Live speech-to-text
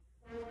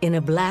In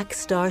a black,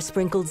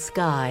 star-sprinkled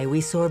sky,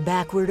 we soar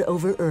backward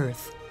over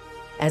Earth.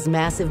 As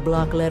massive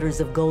block letters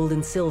of gold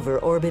and silver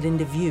orbit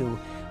into view,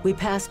 we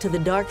pass to the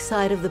dark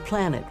side of the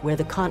planet where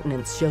the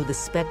continents show the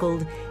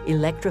speckled,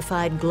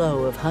 electrified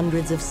glow of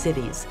hundreds of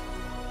cities.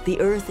 The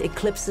Earth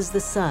eclipses the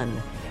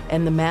sun,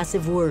 and the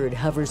massive word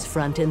hovers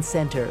front and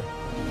center.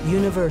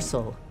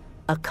 Universal,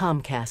 a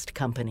Comcast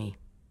company.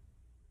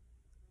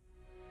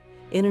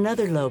 In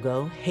another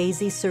logo,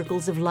 hazy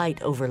circles of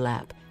light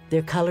overlap,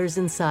 their colors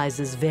and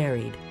sizes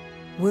varied.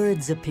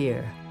 Words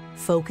appear,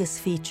 focus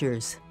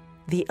features.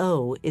 The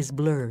O is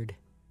blurred.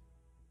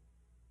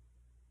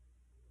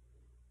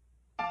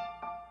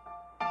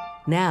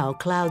 Now,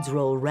 clouds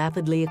roll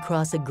rapidly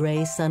across a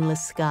gray,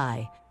 sunless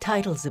sky.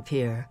 Titles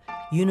appear.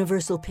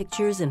 Universal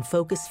Pictures and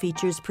Focus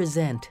Features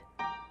present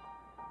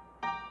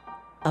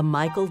a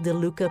Michael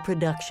DeLuca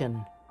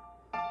production.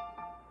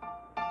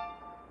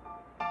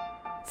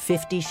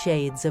 50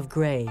 Shades of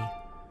Grey.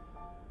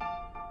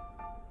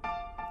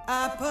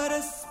 I put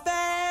a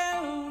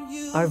spell on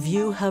you. Our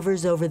view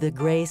hovers over the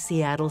gray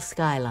Seattle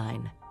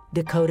skyline.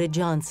 Dakota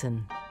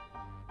Johnson.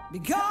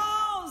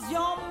 Because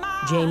you're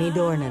mine. Jamie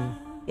Dornan.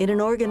 In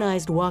an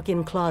organized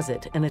walk-in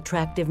closet, an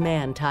attractive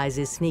man ties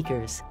his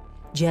sneakers.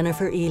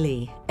 Jennifer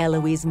Ely,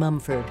 Eloise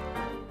Mumford.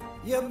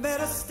 You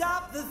better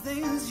stop the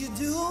things you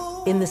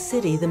do. In the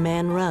city, the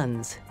man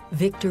runs.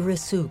 Victor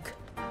Rasuk,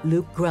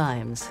 Luke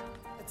Grimes,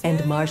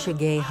 and Marcia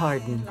Gay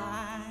Harden.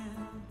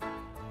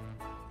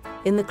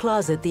 In the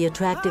closet, the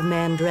attractive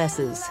man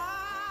dresses.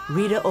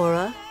 Rita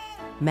Ora,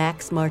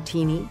 Max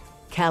Martini,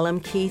 Callum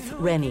Keith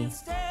Rennie.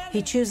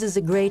 He chooses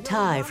a gray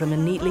tie from a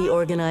neatly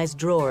organized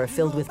drawer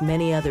filled with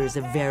many others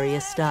of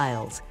various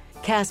styles.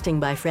 Casting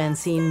by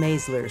Francine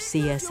Maisler,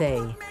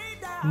 CSA.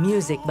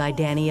 Music by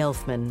Danny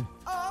Elfman.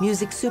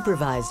 Music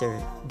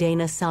supervisor,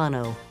 Dana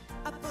Sano.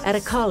 At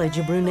a college,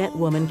 a brunette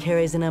woman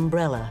carries an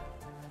umbrella.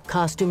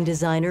 Costume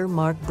designer,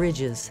 Mark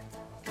Bridges.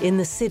 In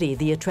the city,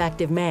 the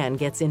attractive man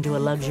gets into a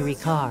luxury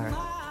car.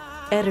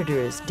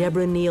 Editors,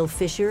 Deborah Neal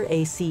Fisher,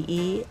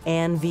 ACE,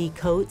 Ann V.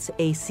 Coates,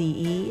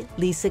 ACE,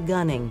 Lisa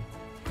Gunning.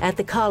 At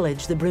the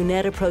college, the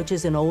brunette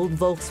approaches an old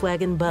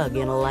Volkswagen Bug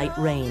in a light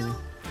rain.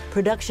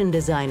 Production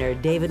designer,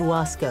 David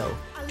Wasco.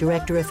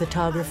 Director of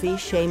photography,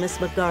 Seamus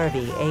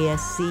McGarvey,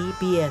 ASC,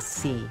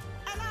 BSc.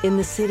 In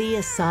the city,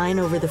 a sign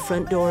over the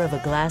front door of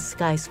a glass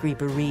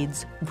skyscraper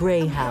reads,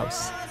 Gray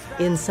House.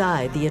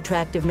 Inside, the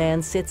attractive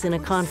man sits in a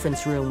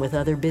conference room with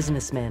other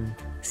businessmen.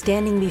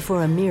 Standing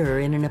before a mirror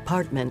in an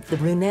apartment, the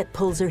brunette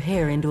pulls her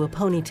hair into a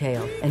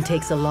ponytail and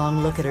takes a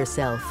long look at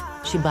herself.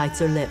 She bites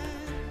her lip.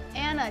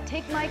 Anna,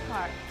 take my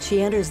card.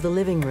 She enters the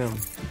living room.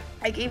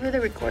 I gave her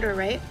the recorder,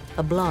 right?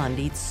 A blonde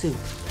eats soup.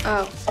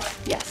 Oh,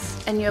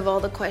 yes. And you have all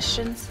the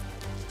questions?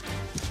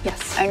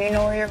 Yes. And you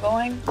know where you're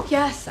going?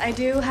 Yes, I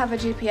do have a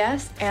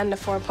GPS and a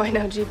 4.0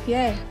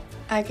 GPA.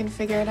 I can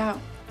figure it out.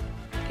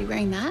 Are you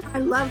wearing that? I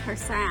love her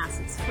sass.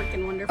 It's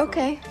freaking wonderful.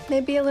 Okay,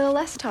 maybe a little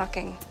less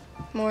talking,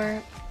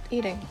 more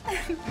eating.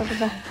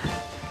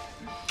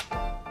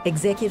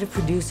 Executive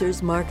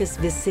producers Marcus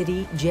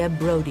Viscitti, Jeb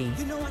Brody.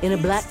 In a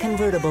black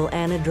convertible,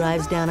 Anna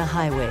drives down a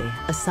highway.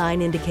 A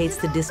sign indicates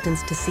the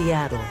distance to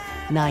Seattle,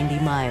 90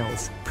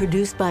 miles.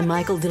 Produced by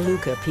Michael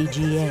DeLuca,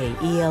 PGA,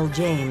 E.L.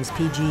 James,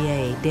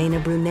 PGA, Dana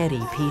Brunetti,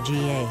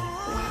 PGA.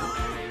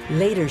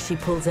 Later, she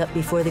pulls up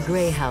before the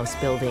Gray House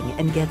building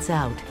and gets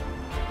out.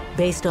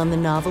 Based on the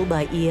novel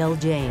by E.L.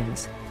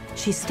 James.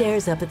 She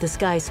stares up at the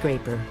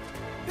skyscraper.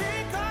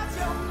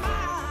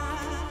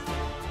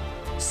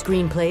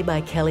 Screenplay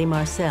by Kelly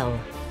Marcel.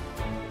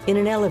 In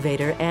an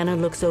elevator, Anna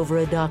looks over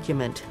a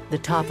document. The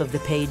top of the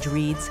page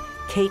reads,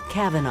 Kate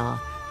Kavanaugh,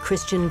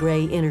 Christian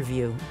Grey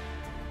interview.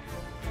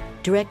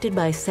 Directed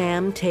by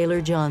Sam Taylor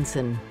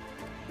Johnson.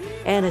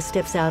 Anna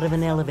steps out of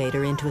an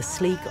elevator into a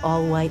sleek,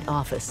 all-white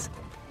office.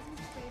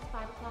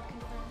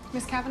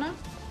 Miss Kavanaugh?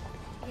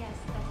 Yes,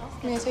 that's all.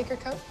 May I take your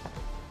coat?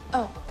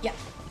 Oh, yeah.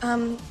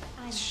 I'm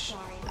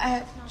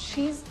sorry.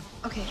 She's...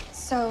 Okay,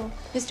 so...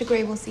 Mr.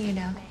 Gray will see you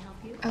now. May I help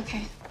you?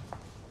 Okay.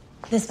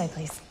 This way,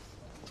 please.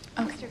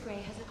 Okay. Mr.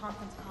 Gray has a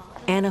conference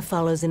call. Anna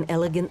follows an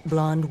elegant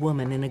blonde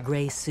woman in a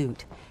gray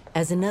suit.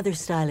 As another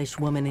stylish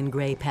woman in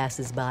gray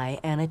passes by,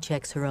 Anna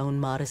checks her own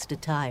modest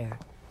attire.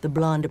 The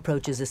blonde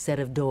approaches a set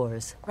of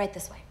doors. Right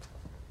this way.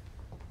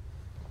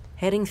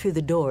 Heading through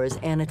the doors,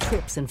 Anna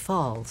trips and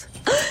falls.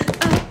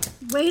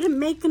 Way to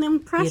make an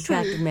impression. The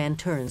attractive man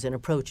turns and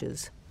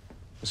approaches.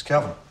 Miss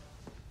Kavanaugh,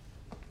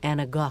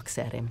 Anna gawks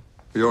at him.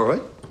 are you all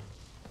right?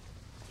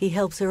 He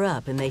helps her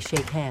up and they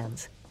shake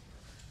hands.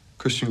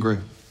 Christian Grey.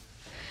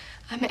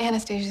 I'm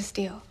Anastasia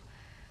Steele.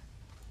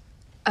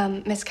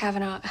 Miss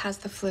Kavanaugh has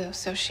the flu,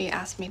 so she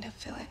asked me to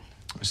fill in.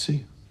 I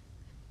see.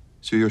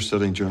 So you're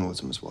studying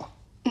journalism as well?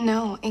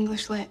 No,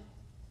 English lit.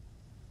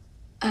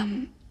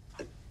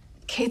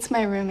 Kate's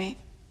my roommate.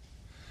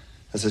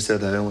 As I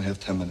said, I only have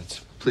 10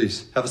 minutes.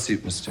 Please, have a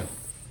seat, Miss Steele.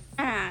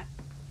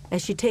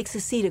 As she takes a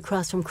seat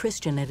across from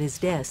Christian at his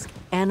desk,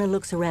 Anna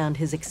looks around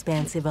his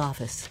expansive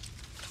office.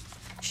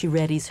 She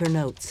readies her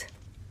notes.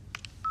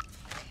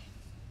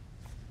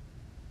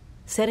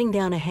 Setting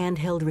down a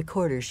handheld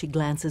recorder, she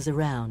glances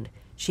around.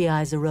 She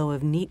eyes a row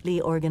of neatly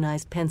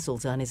organized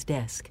pencils on his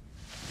desk.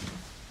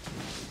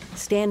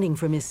 Standing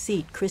from his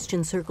seat,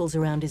 Christian circles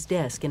around his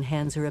desk and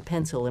hands her a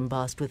pencil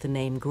embossed with the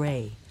name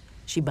Gray.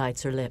 She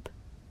bites her lip.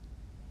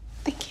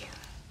 Thank you.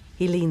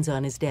 He leans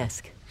on his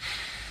desk.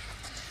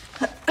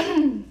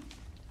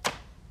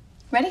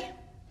 Ready?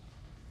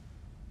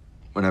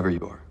 Whenever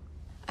you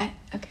are.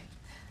 Okay.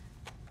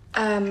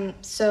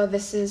 So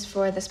this is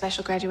for the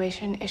special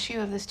graduation issue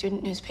of the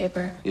student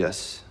newspaper.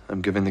 Yes,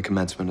 I'm giving the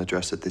commencement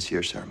address at this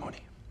year's ceremony.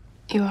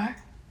 You are?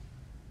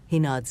 He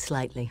nods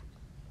slightly.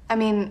 I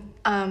mean,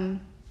 I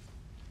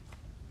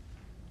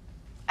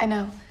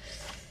know.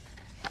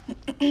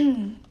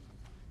 You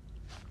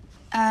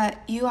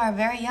are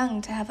very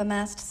young to have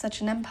amassed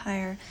such an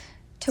empire.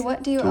 To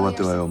what do you To owe what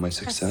do I your owe my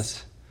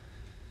success?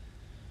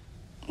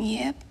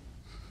 Yep.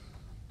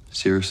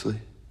 Seriously?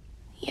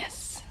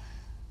 Yes.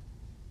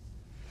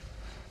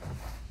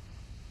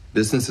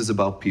 Business is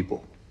about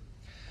people.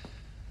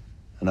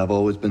 And I've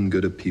always been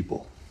good at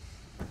people.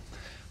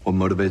 What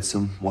motivates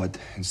them, what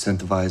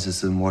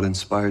incentivizes them, what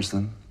inspires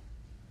them.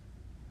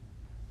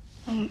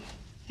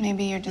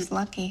 Maybe you're just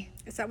lucky.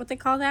 Is that what they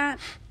call that?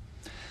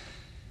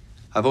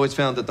 I've always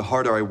found that the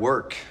harder I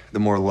work, the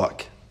more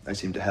luck I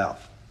seem to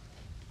have.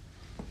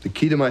 The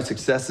key to my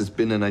success has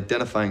been in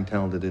identifying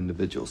talented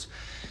individuals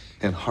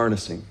and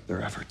harnessing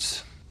their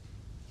efforts.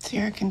 So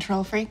you're a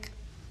control freak?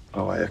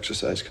 Oh, I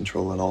exercise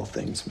control in all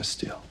things, Miss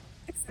Steele.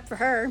 Except for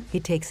her. He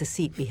takes a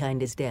seat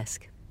behind his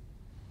desk.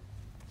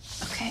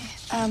 Okay.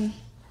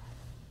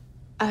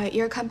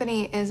 Your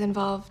company is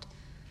involved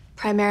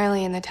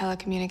primarily in the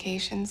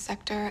telecommunications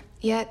sector,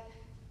 yet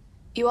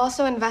you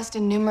also invest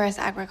in numerous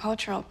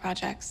agricultural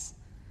projects,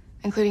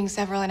 including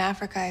several in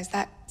Africa. Is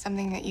that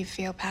something that you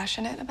feel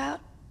passionate about?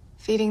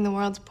 Feeding the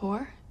world's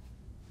poor?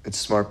 It's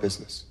smart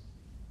business.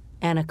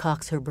 Anna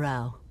cocks her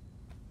brow.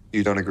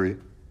 You don't agree?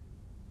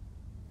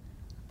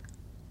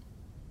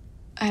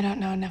 I don't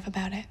know enough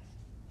about it.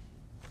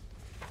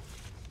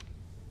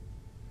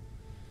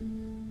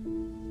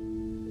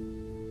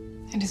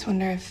 I just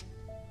wonder if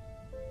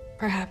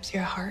perhaps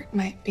your heart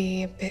might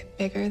be a bit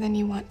bigger than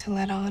you want to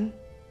let on.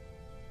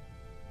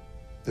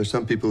 There's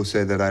some people who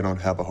say that I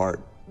don't have a heart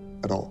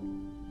at all,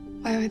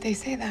 Why would they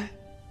say that?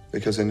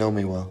 because they know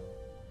me well.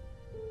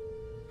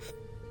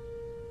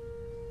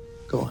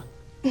 Go on.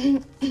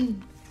 Do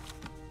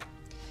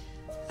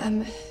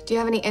you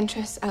have any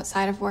interests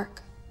outside of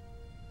work?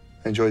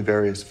 I enjoy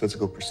various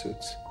physical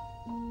pursuits.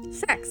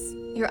 Sex.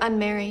 You're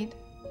unmarried.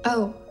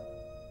 Oh,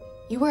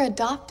 you were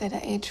adopted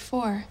at age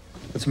 4.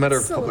 It's a matter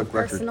of So public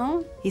record.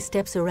 personal. He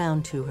steps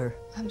around to her.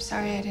 I'm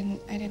sorry, I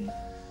didn't.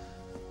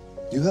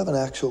 You have an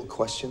actual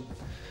question,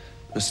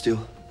 Miss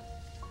Steele?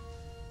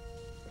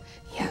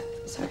 Yeah,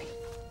 sorry.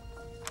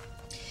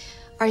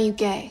 Are you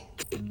gay?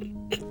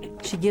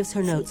 She gives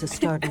her notes a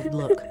startled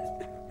look.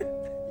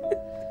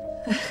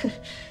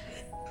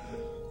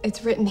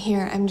 It's written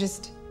here, I'm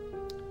just...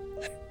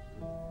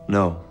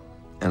 No,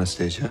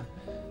 Anastasia.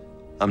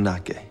 I'm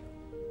not gay.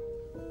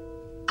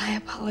 I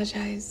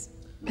apologize.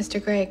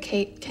 Mr. Gray,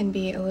 Kate can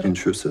be a little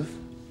Intrusive?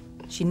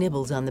 She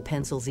nibbles on the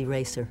pencil's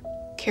eraser.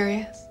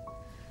 curious.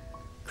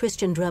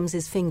 Christian drums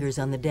his fingers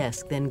on the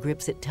desk, then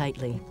grips it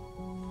tightly.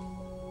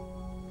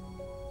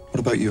 What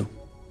about you?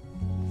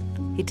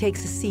 He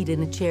takes a seat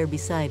in a chair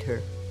beside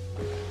her.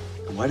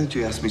 And why did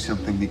you ask me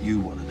something that you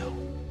want to know?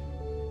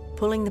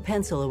 Pulling the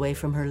pencil away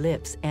from her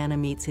lips, Anna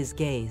meets his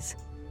gaze.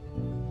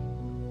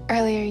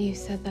 Earlier you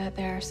said that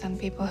there are some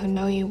people who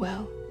know you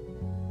well.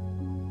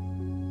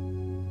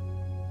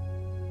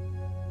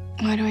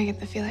 Why do I get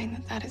the feeling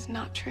that that is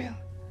not true?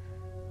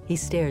 He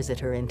stares at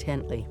her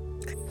intently.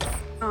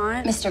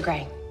 On. Mr.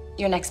 Gray,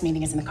 your next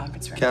meeting is in the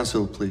conference room.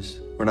 Cancel, please.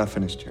 We're not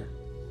finished here.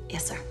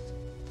 Yes, sir.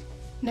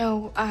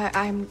 No, I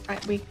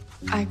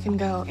can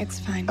go. It's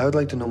fine. I would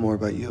like to know more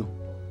about you.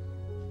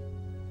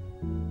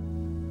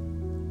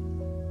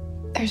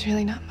 There's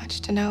really not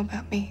much to know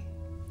about me.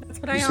 That's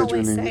what You I said you're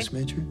always an say. English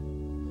major?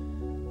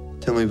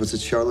 Tell me, was it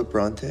Charlotte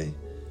Bronte,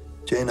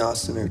 Jane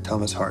Austen, or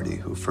Thomas Hardy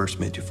who first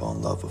made you fall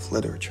in love with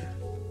literature?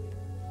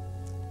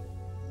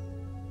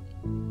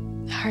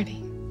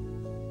 Hardy.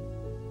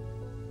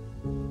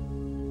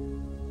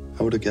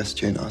 I would have guessed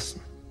Jane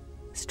Austen.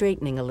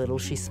 Straightening a little,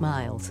 she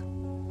smiles.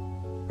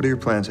 What are your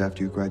plans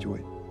after you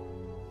graduate?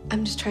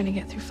 I'm just trying to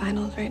get through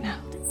finals right now.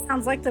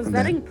 Sounds like the And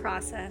then- vetting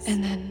process.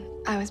 And then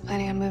I was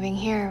planning on moving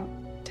here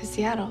to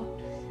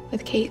Seattle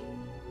with Kate.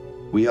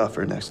 We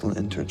offer an excellent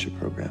internship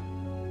program.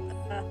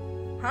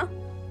 Huh?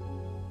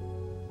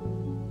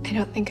 I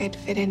don't think I'd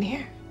fit in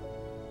here.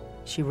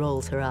 She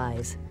rolls her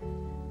eyes.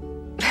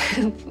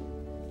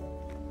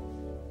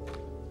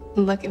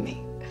 Look at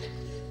me.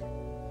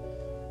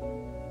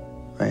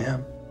 I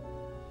am.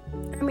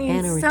 I mean,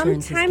 Anna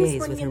returns his sometimes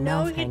gaze when with you her know,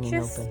 mouth you hanging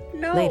just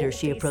open. know Later,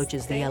 she these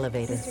approaches the things.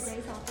 elevator.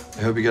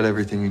 I hope you got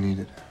everything you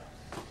needed.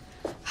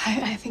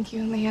 I think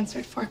you only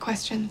answered 4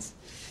 questions.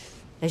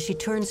 As she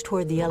turns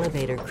toward the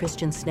elevator,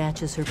 Christian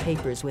snatches her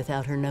papers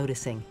without her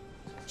noticing.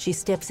 She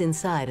steps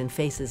inside and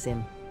faces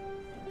him.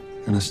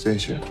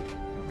 Anastasia.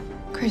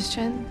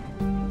 Christian?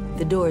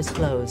 The doors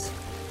close.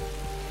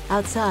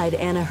 Outside,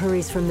 Anna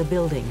hurries from the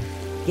building.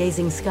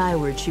 Gazing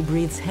skyward, she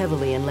breathes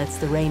heavily and lets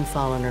the rain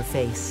fall on her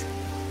face.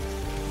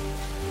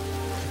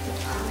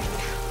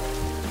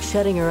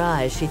 Shutting her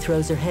eyes, she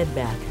throws her head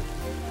back.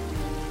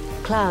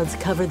 Clouds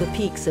cover the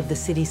peaks of the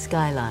city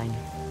skyline.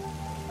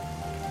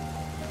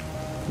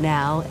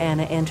 Now,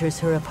 Anna enters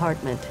her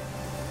apartment.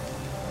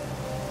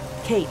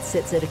 Kate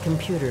sits at a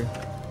computer.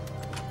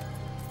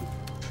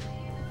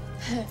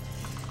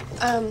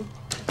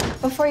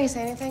 Before you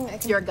say anything, I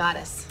can... You're a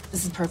goddess.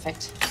 This is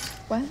perfect.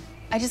 What?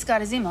 I just got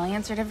his email. He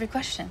answered every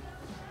question.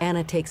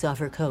 Anna takes off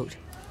her coat.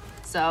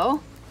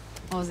 So,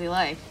 what was he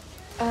like?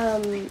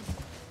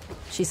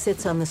 She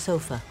sits on the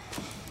sofa.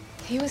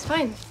 He was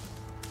fine.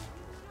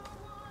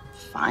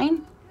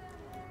 Fine?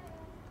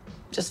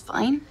 Just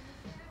fine?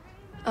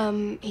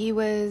 He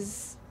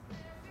was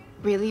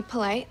really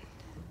polite,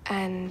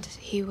 and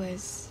he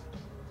was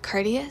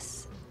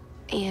courteous,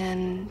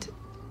 and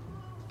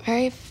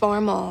very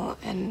formal,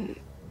 and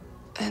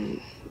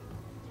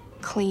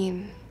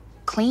clean.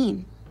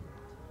 Clean.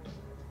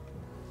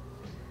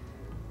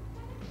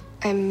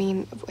 I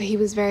mean, he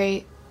was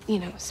very,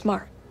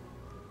 smart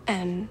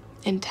and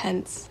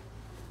intense.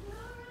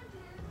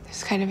 It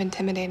was kind of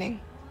intimidating.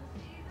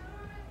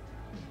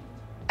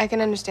 I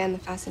can understand the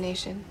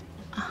fascination.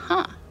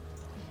 Uh-huh.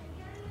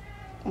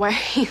 Why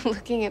are you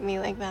looking at me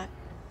like that?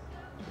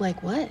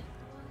 Like what?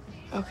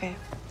 Okay.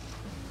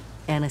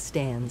 Anna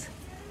stands.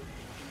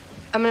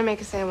 I'm gonna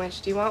make a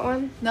sandwich. Do you want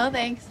one? No,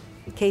 thanks.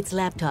 Kate's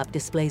laptop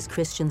displays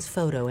Christian's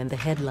photo and the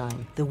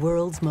headline, "The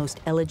World's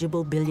Most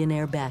Eligible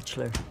Billionaire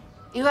Bachelor."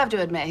 You have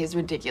to admit he's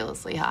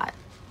ridiculously hot.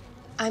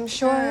 I'm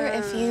sure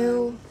if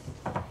you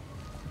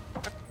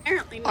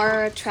Apparently not.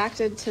 are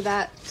attracted to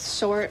that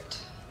sort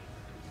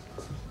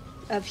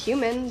of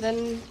human,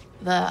 then...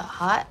 The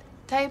hot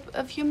type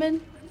of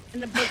human?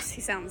 In the books,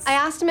 he sounds. I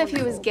asked him if he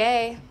was wonderful.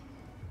 gay.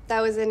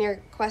 That was in your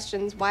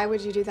questions. Why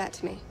would you do that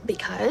to me?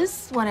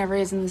 Because whenever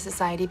he's in the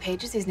society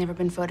pages, he's never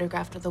been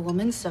photographed with a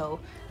woman, so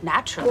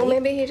naturally. Well,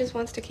 maybe he just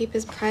wants to keep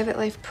his private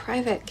life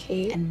private,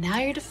 Kate. And now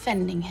you're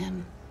defending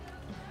him.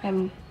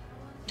 I'm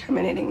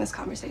terminating this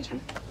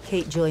conversation.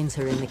 Kate joins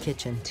her in the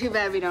kitchen. Too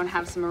bad we don't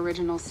have some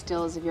original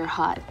stills of your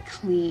hot,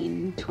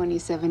 clean,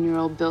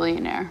 27-year-old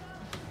billionaire.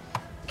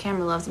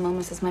 Camera loves him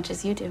almost as much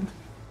as you do.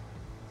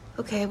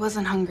 Okay, I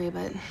wasn't hungry,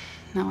 but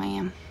now I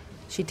am.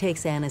 She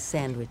takes Anna's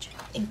sandwich.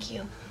 Thank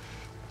you.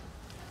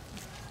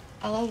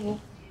 I love you.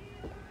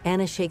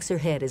 Anna shakes her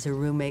head as her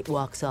roommate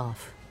walks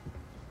off.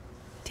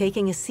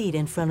 Taking a seat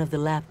in front of the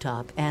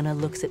laptop, Anna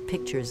looks at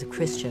pictures of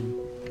Christian.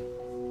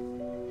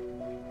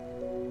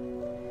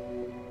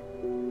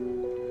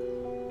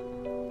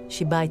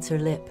 She bites her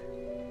lip.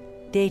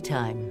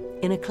 Daytime.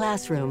 In a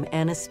classroom,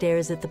 Anna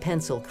stares at the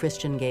pencil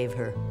Christian gave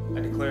her. I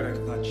declared I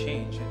could not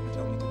change, and you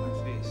tell me to my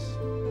face.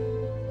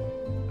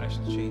 I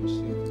should change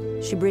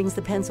too. She brings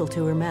the pencil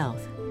to her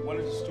mouth. What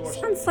a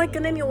distortion. Sounds like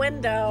an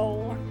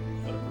innuendo.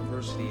 What a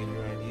perversity in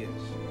your ideas.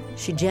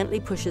 She gently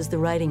pushes the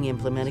writing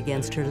implement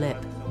against her lip.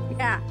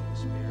 Yeah.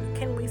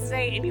 Can we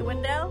say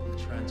innuendo?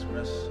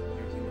 Transgress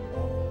your human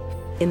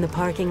law. In the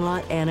parking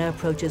lot, Anna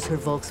approaches her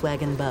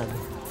Volkswagen Bug.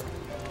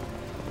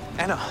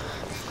 Anna,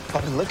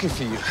 I've been looking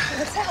for you.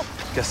 What's up?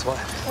 Guess what?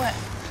 What?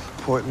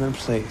 Portland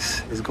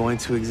Place is going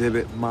to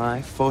exhibit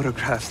my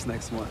photographs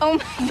next month. Oh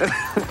my...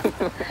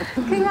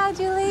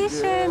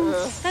 Congratulations.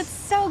 Yeah. That's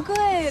so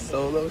good.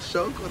 Solo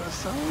show,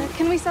 corazón.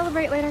 Can we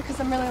celebrate later? Because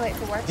I'm really late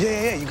for work.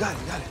 Yeah, you got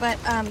it. But,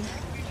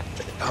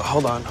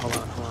 Hold on.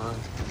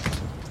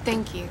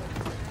 thank you.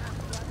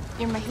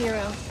 You're my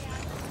hero.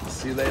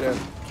 See you later.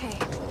 Okay.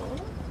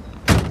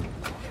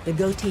 The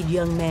goateed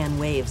young man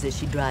waves as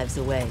she drives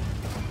away.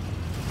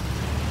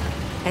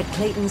 At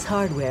Clayton's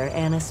Hardware,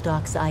 Anna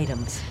stocks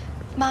items.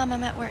 Mom,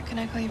 I'm at work. Can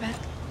I call you back?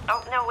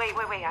 Oh, no, wait.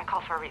 I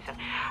called for a reason.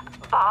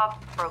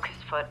 Bob broke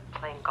his foot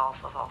playing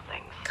golf, of all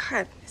things.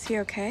 God, is he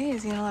okay?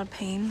 Is he in a lot of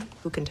pain?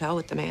 Who can tell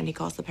with the man? He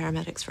calls the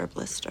paramedics for a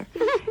blister.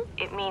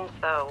 It means,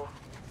 though,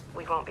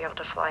 we won't be able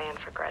to fly in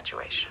for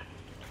graduation.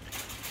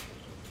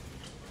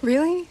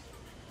 Really?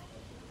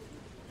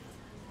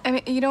 I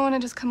mean, you don't want to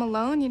just come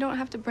alone? You don't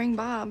have to bring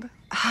Bob.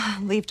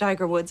 Leave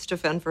Tiger Woods to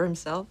fend for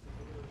himself.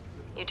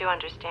 You do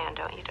understand,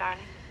 don't you, darling?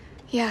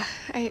 Yeah,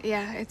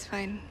 it's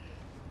fine.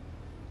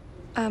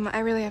 I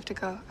really have to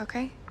go,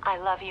 okay? I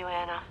love you,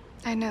 Anna.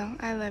 I know,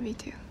 I love you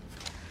too.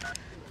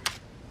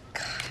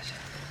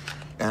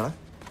 Anna?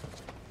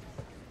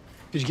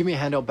 Did you give me a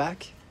handout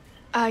back?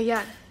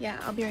 Yeah,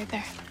 I'll be right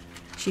there.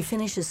 She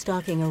finishes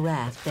stocking a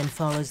raft, then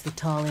follows the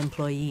tall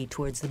employee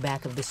towards the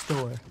back of the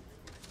store.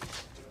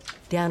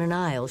 Down an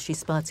aisle, she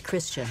spots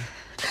Christian.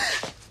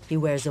 He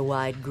wears a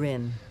wide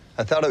grin.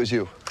 I thought it was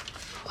you.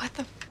 What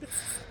the?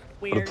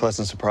 What a Weird.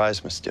 pleasant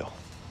surprise, Miss Steele.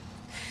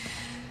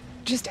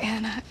 Just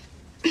Anna.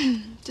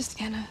 Just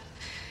Anna.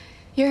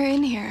 You're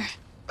in here.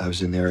 I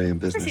was in the area in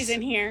Of course business. he's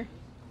in here.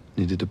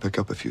 Needed to pick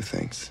up a few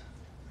things.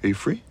 Are you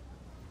free?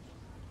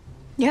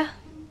 Yeah.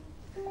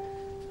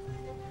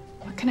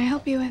 What can I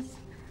help you with?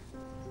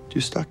 Do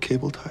you stock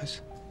cable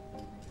ties?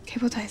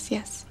 Cable ties,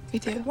 yes, we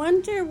I do.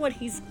 wonder what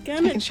he's I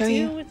gonna can show do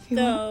you with if you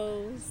want.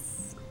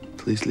 those.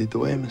 Please lead the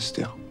way, Miss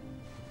Steele.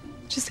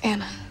 Just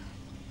Anna.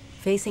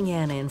 Facing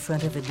Anna in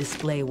front of a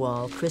display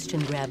wall,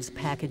 Christian grabs a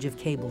package of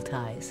cable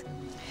ties.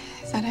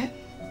 Is that it?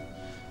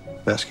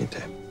 Masking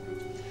tape.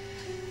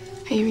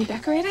 Are you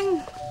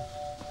redecorating?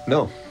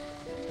 No.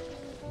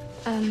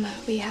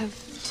 We have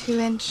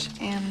 2-inch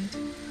and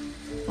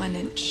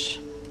 1-inch.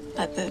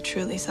 But the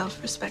truly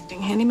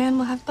self-respecting handyman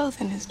will have both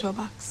in his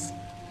toolbox.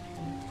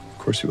 Of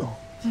course you will.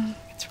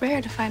 It's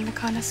rare to find a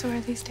connoisseur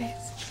these days.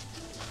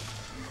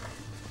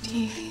 Do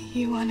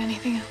you want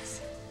anything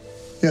else?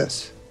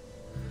 Yes.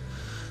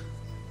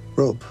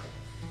 Rope.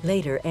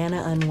 Later,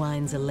 Anna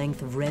unwinds a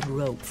length of red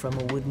rope from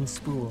a wooden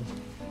spool.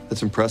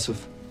 That's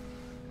impressive.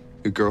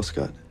 Good Girl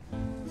Scout.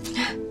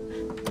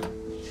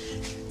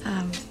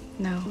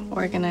 No,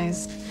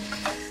 organized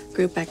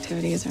group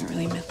activities aren't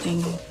really my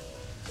thing.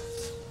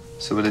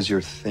 So what is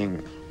your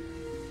thing?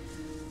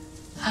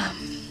 I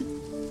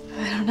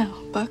don't know,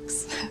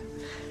 books?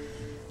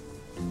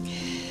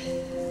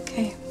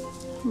 Okay,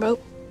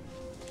 rope,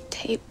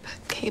 tape,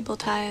 cable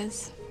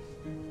ties.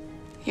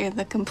 You're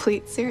the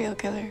complete serial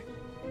killer.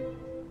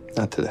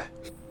 Not today.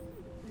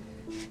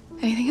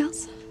 Anything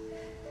else?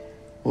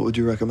 What would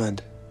you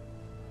recommend?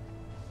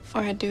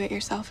 For a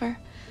do-it-yourselfer?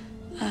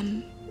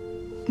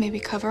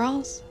 Maybe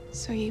coveralls,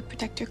 so you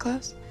protect your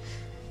clothes?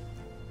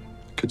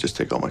 Could just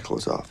take all my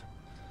clothes off.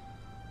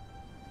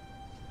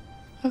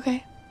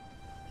 Okay.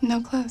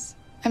 No clothes.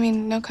 I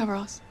mean, no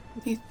coveralls.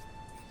 I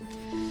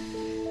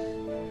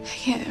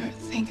can't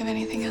think of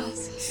anything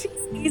else. She's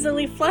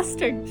easily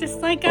flustered,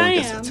 just like I I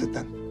guess am. that's it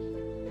then.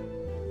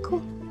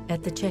 Cool.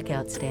 At the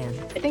checkout stand,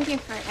 Thank you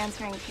for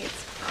answering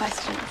Kate's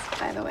questions,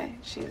 by the way.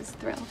 She was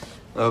thrilled.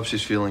 I hope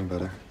she's feeling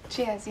better.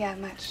 She is, yeah,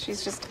 much.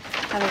 She's just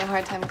having a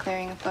hard time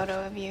clearing a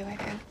photo of you, I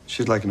think.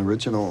 She'd like an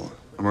original.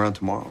 I'm around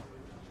tomorrow.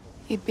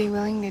 You'd be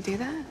willing to do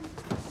that?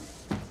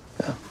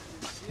 Yeah.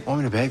 Want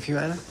me to bag for you,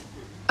 Anna?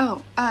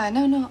 Oh,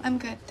 no, I'm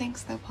good.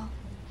 Thanks, though, Paul.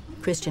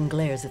 Christian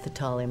glares at the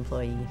tall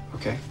employee.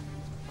 Okay.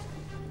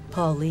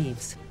 Paul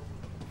leaves.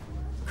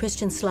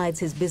 Christian slides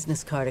his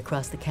business card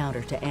across the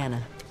counter to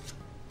Anna.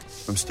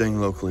 I'm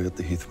staying locally at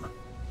the Heathman.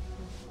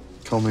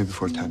 Call me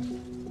before 10.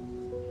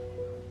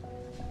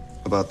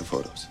 About the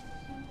photos.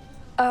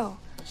 Oh,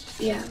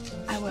 yeah,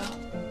 I will.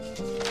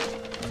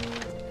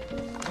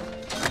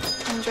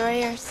 Enjoy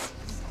yours.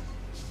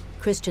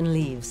 Christian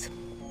leaves.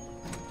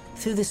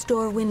 Through the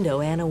store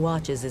window, Anna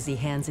watches as he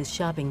hands his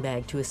shopping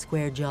bag to a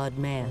square-jawed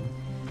man.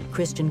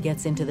 Christian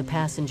gets into the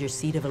passenger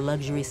seat of a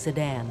luxury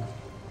sedan.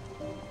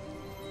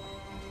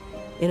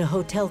 In a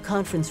hotel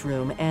conference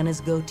room,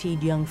 Anna's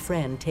goateed young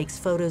friend takes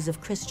photos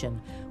of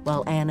Christian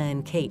while Anna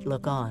and Kate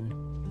look on.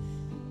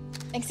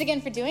 Thanks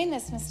again for doing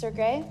this, Mr.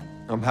 Gray.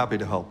 I'm happy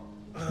to help.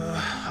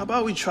 How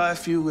about we try a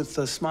few with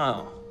a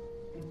smile?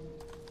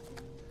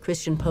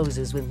 Christian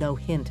poses with no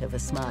hint of a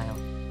smile.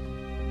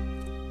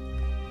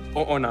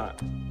 Or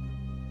not.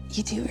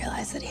 You do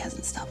realize that he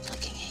hasn't stopped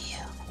looking at you.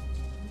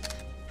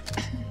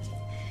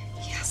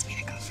 He asked me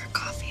to go for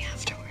coffee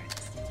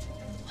afterwards.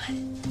 What?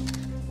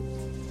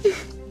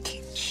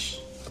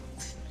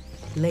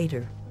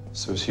 Later.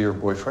 So is he your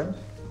boyfriend?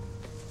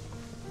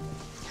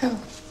 Who?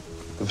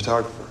 The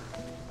photographer.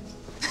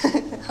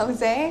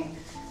 Jose?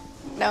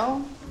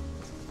 No?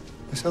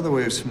 I saw the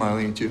way of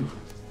smiling at you.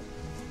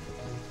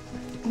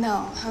 No,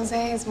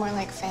 Jose is more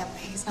like family.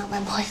 He's not my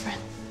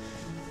boyfriend.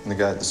 And the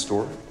guy at the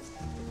store?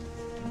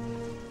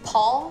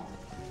 Paul?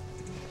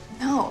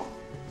 No.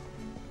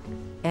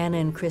 Anna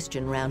and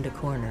Christian round a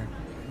corner.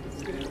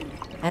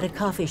 At a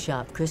coffee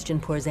shop, Christian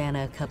pours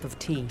Anna a cup of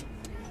tea.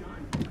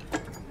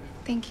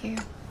 Thank you.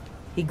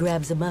 He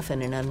grabs a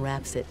muffin and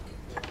unwraps it.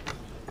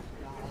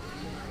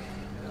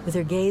 With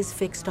her gaze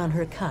fixed on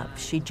her cup,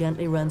 she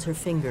gently runs her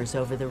fingers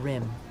over the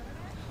rim.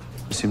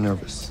 You seem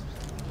nervous.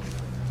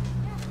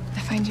 I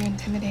find you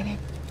intimidating.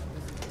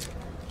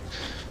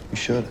 You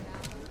should.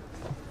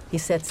 He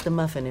sets the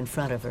muffin in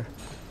front of her.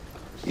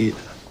 Eat.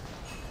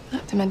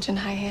 Not to mention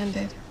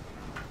high-handed.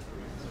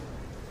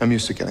 I'm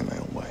used to getting my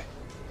own way.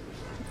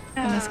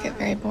 It must get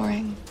very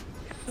boring.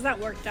 How's that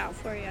worked out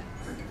for you?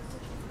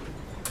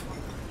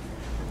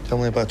 Tell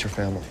me about your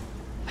family.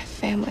 My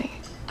family.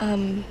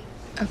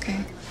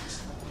 Okay.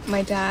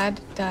 My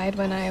dad died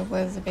when I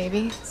was a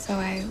baby, so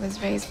I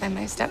was raised by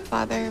my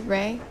stepfather,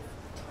 Ray.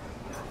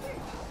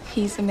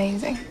 He's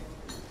amazing.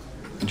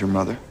 And your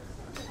mother?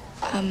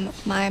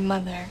 My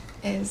mother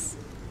is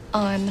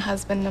on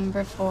husband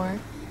number 4.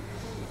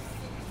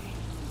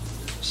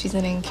 She's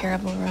an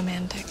incurable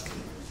romantic.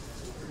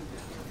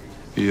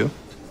 You?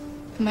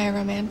 Am I a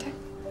romantic?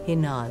 He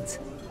nods.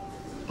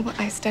 Well,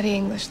 I study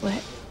English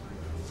Lit,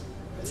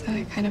 so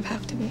I kind of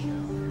have to be.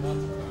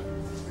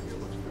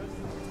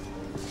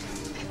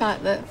 I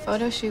thought the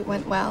photo shoot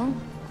went well,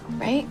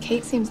 right?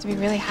 Kate seems to be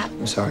really happy.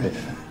 I'm sorry.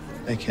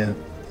 I can't.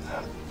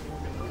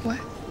 What?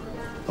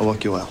 I'll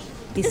walk you out.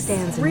 He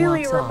stands and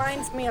Really walks off.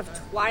 reminds me of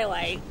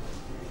Twilight.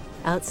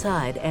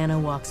 Outside, Anna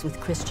walks with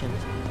Christian.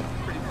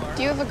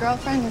 Do you have a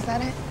girlfriend? Is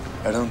that it?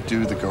 I don't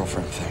do the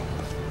girlfriend thing.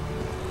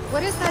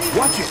 What is that even?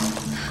 Watch it!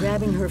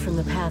 Grabbing her from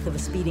the path of a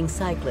speeding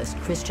cyclist,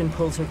 Christian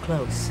pulls her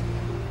close.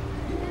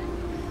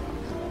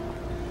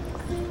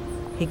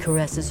 He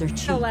caresses her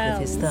cheek with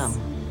his thumb.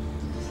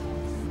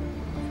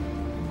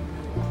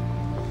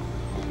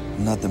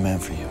 I'm not the man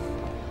for you.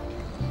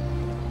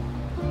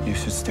 You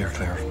should steer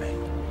clear of me.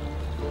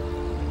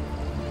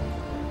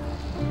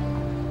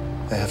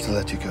 I have to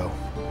let you go.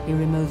 He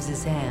removes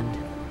his hand.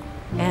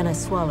 Anna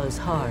swallows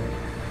hard.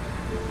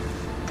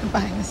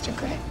 Goodbye, Mr.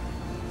 Gray.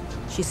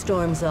 She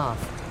storms off.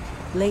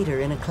 Later,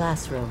 in a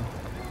classroom.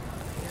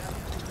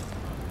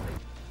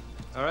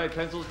 All right,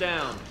 pencils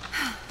down.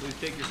 Please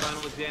take your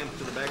final exams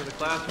to the back of the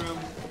classroom.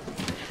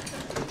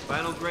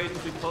 Final grades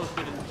will be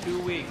posted in 2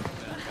 weeks.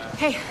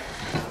 Hey,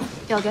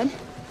 y'all good?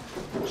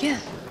 Yeah.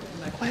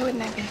 Why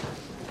wouldn't I be?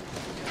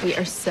 We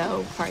are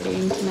so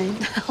partying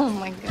tonight. Oh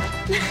my god.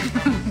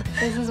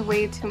 This is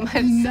way too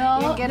much. No,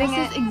 you're getting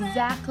this is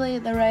exactly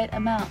the right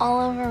amount.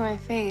 all over my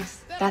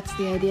face. That's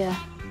the idea.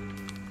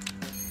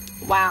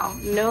 Wow.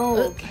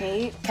 No,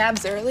 Kate.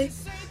 Cab's early.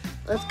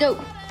 Let's go.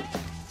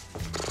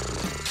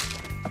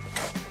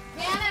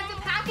 Anna, it's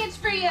a package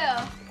for you.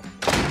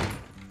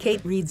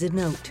 Kate reads a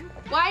note.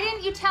 Why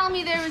didn't you tell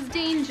me there was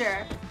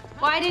danger?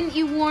 Why didn't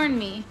you warn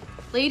me?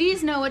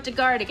 Ladies know what to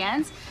guard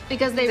against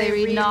because they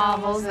read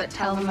novels that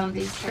tell them of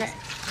these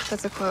tricks.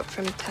 That's a quote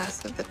from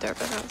Tess of the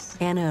Durba House.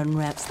 Anna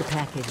unwraps the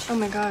package. Oh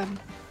my god.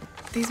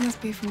 These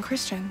must be from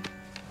Christian.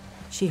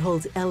 She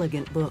holds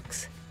elegant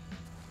books.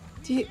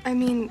 These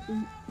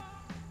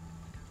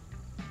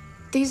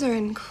are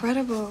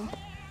incredible.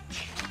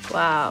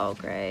 Wow,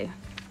 Gray.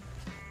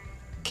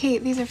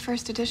 Kate, these are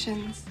first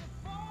editions.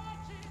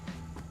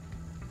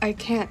 I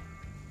can't.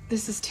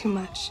 This is too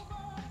much.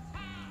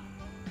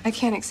 I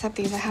can't accept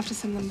these. I have to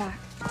send them back.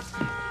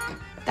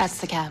 That's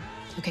the cab.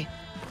 Okay.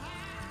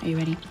 Are you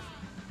ready?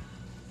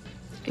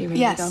 Are you ready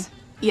Yes. to go?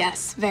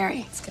 Yes,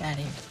 very. Let's get out of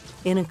here.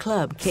 In a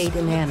club, Kate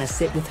and Anna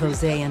sit with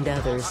Jose and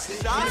others.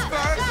 Nobody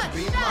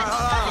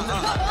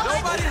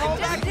hold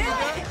back here,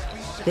 girl.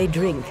 They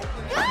drink.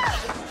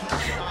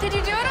 Did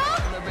you do it all?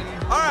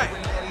 All right.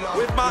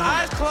 With my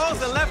eyes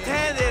closed and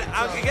left-handed,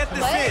 I can get this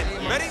in.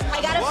 Ready?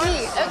 I gotta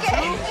pee.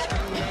 Okay.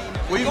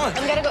 Where you going?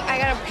 I gotta go. I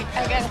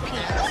gotta pee.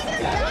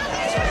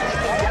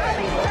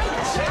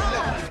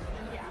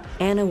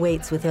 Anna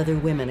waits with other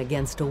women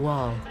against a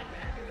wall.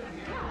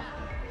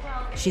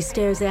 She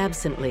stares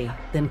absently,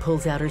 then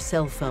pulls out her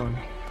cell phone.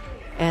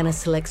 Anna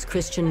selects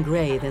Christian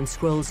Grey, then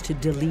scrolls to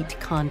delete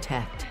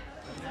contact.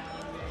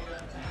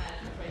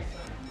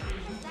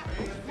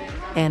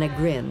 Anna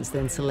grins,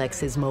 then selects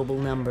his mobile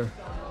number.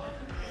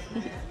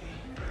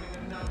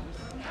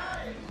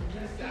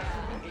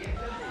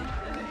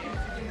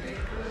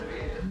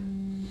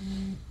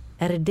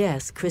 At a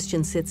desk,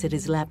 Christian sits at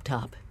his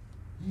laptop.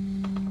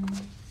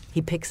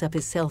 He picks up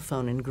his cell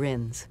phone and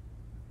grins.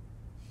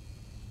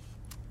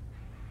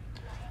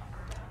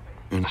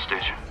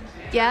 Anastasia.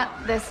 Yeah,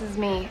 this is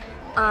me.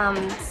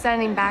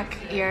 Sending back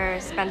your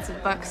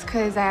expensive books,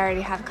 because I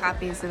already have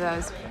copies of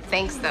those.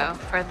 Thanks, though,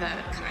 for the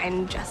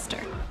kind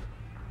gesture.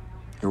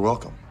 You're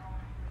welcome.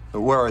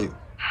 Where are you?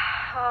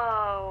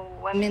 Oh,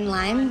 I'm in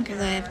line, because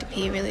I have to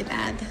pee really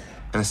bad.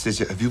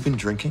 Anastasia, have you been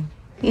drinking?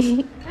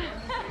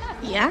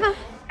 Yeah.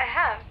 I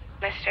have,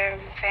 Mr.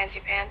 Fancy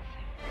Pants.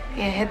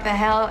 You hit the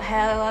hell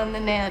on the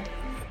nail. The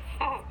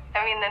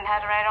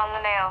head right on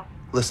the nail.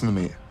 Listen to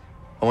me.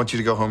 I want you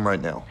to go home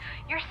right now.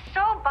 You're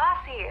so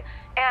bossy.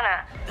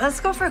 Anna, let's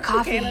go for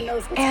coffee. Anna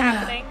knows what's Anna,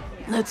 happening.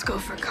 let's go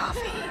for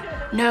coffee.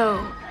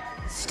 No,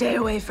 stay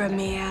away from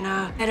me,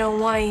 Anna. I don't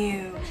want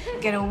you.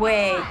 Get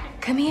away.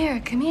 Come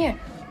here.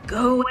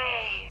 Go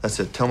away. That's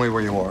it. Tell me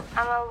where you are.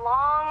 I'm a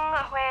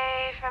long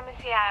way from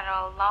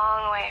Seattle,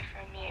 long way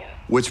from you.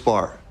 Which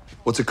bar?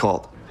 What's it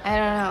called? I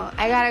don't know.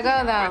 I gotta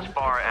go, though. Which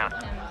bar,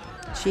 Anna?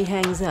 She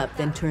hangs up,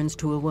 then turns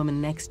to a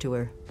woman next to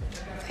her.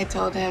 I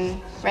told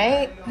him,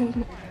 right?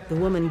 The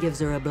woman gives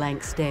her a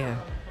blank stare.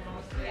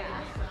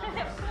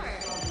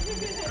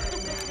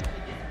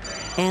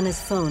 Anna's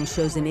phone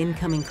shows an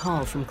incoming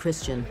call from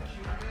Christian.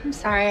 I'm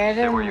sorry, I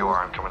Stay didn't... where you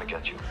are. I'm coming to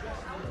get you.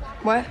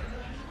 What?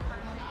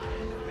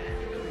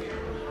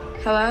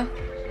 Hello?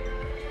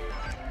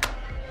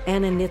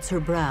 Anna knits her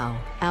brow.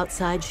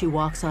 Outside, she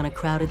walks on a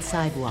crowded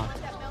sidewalk.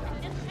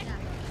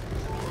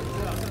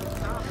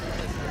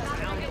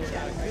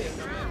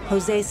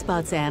 Jose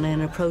spots Anna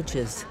and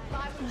approaches.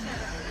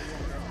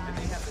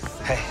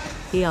 Hey.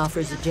 He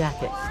offers a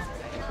jacket.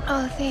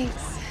 Oh,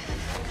 thanks.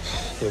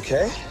 You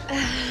okay?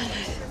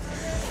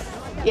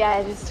 Yeah,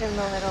 I just am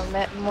a little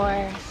bit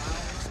more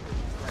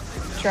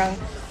drunk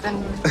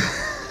than...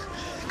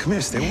 Come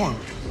here, stay warm.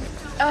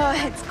 Oh,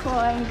 it's cool.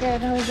 I'm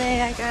good,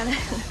 Jose. I got it.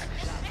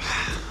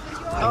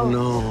 I don't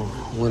know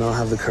when I'll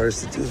have the courage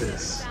to do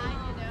this.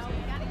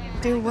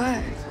 Do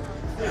what?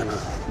 Anna,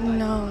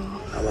 No.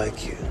 I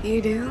like you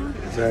You do?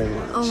 very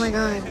much. Oh, my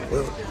God.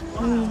 Well,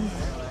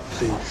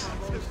 please,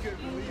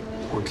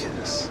 one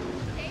kiss.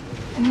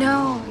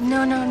 No,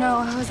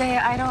 Jose,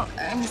 I don't...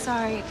 I'm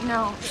sorry.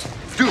 No.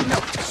 Dude, no.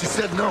 She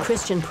said no.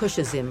 Christian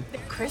pushes him.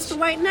 Chris the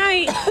White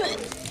Knight.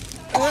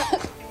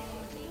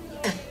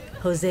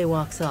 Jose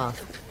walks off.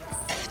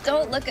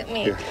 Don't look at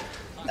me. Here.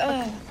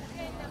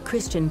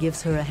 Christian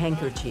gives her a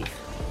handkerchief.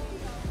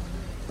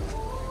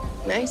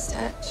 Nice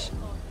touch.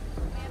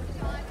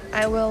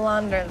 I will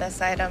launder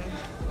this item.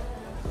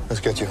 Let's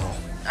get you home.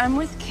 I'm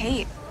with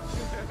Kate.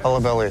 I'll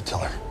have Elliot tell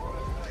her.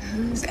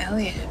 Who's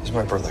Elliot? He's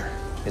my brother.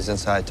 He's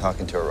inside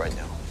talking to her right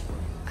now.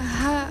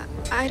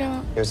 I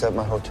don't... He was at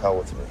my hotel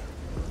with me.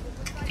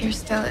 You're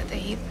still at the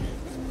Heath.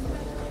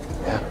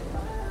 Yeah.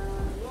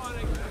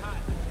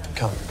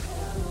 Come.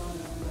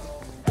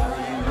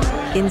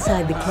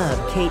 Inside the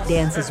club, Kate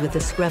dances with a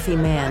scruffy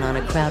man on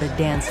a crowded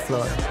dance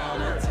floor.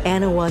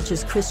 Anna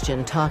watches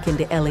Christian talk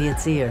into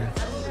Elliot's ear.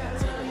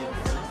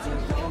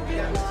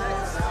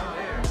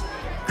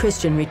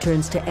 Christian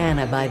returns to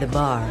Anna by the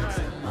bar.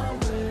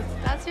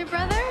 That's your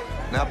brother?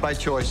 Not by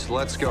choice.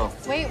 Let's go.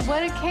 Wait,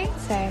 what did Kate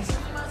say?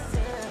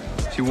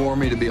 She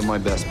warned me to be on my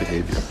best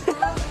behavior.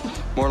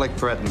 More like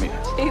threaten me.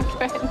 She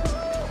threatened.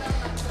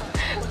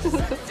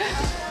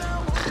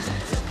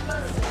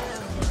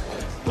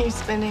 You're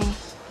spinning.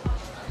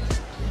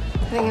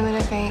 I think I'm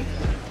gonna faint.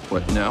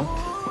 What,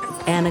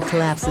 now? Anna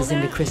collapses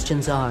into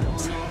Christian's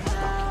arms.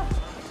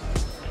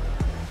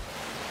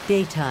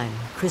 Daytime,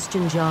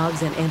 Christian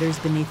jogs and enters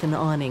beneath an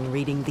awning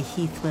reading the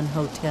Heathman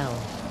Hotel.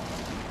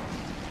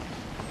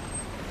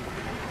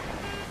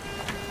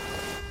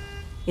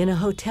 In a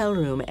hotel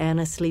room,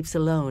 Anna sleeps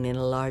alone in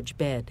a large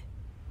bed.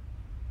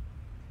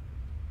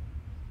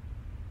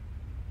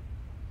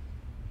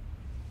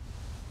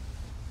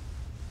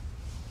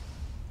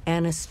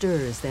 Anna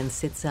stirs, then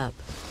sits up.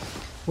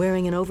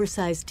 Wearing an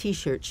oversized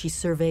t-shirt, she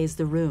surveys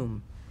the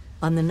room.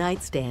 On the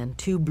nightstand,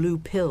 2 blue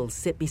pills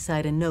sit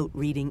beside a note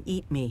reading,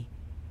 "Eat me."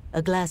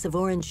 A glass of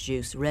orange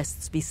juice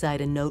rests beside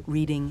a note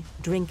reading,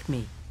 "Drink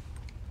me."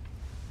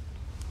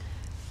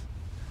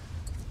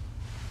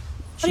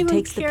 She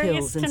takes the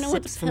pills and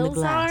sips from the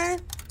glass.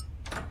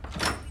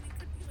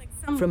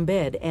 From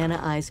bed, Anna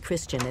eyes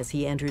Christian as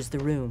he enters the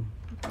room.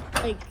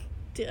 Like,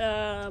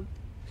 Good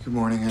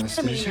morning,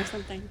 Anastasia. or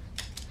something.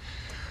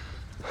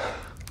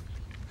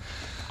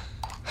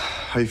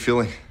 How you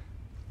feeling?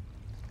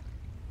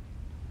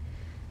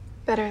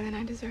 Better than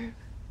I deserve.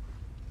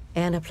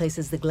 Anna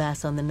places the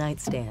glass on the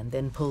nightstand,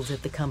 then pulls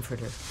at the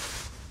comforter.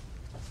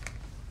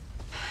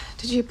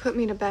 Did you put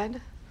me to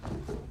bed?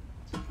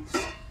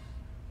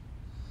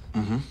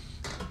 Mm-hmm.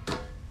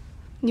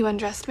 You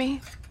undressed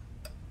me?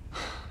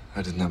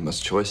 I didn't have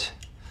much choice.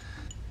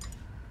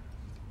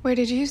 Where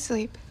did you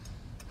sleep?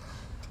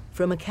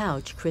 From a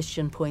couch,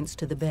 Christian points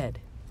to the bed.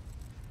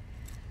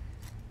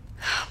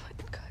 Oh my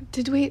God.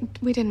 Did we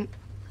didn't.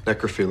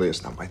 Necrophilia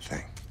is not my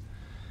thing.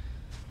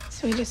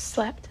 So we just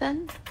slept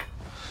then?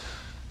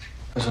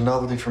 It was a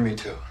novelty for me,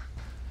 too.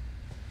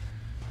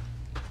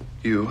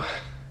 You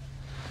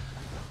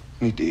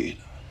need to eat.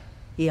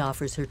 He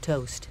offers her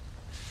toast.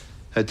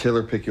 Had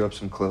Taylor pick you up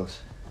some clothes.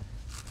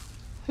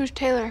 Who's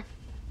Taylor?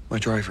 My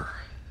driver.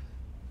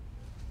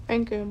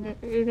 Thank you,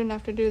 but you didn't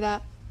have to do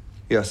that.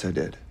 Yes, I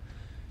did.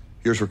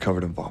 Yours were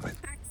covered in vomit.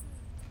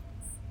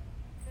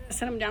 I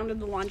sent him down to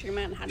the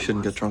laundromat and had You him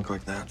shouldn't wash. get drunk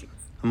like that.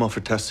 I'm all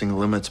for testing the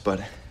limits, but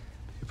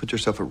you put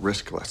yourself at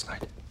risk last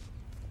night.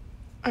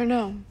 I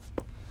know.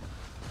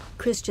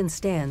 Christian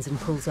stands and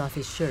pulls off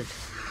his shirt.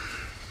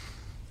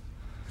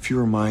 If you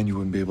were mine, you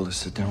wouldn't be able to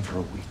sit down for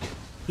a week.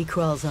 He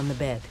crawls on the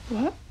bed.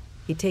 What?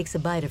 He takes a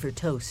bite of her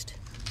toast.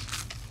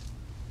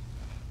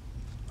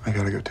 I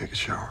gotta go take a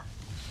shower.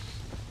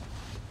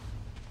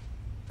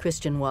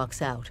 Christian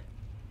walks out.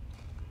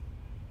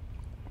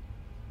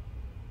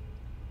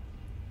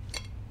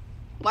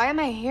 Why am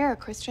I here,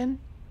 Christian?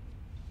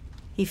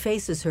 He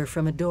faces her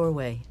from a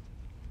doorway.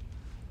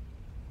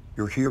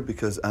 You're here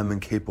because I'm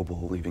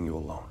incapable of leaving you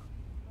alone.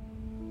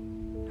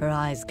 Her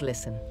eyes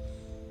glisten.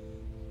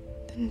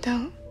 Then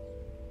don't.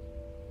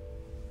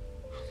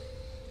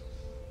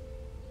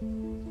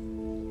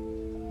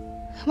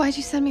 Why'd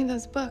you send me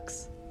those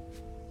books?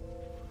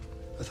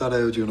 I thought I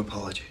owed you an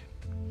apology.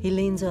 He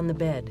leans on the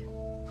bed.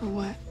 For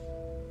what?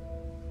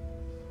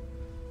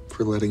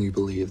 For letting you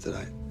believe that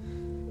I...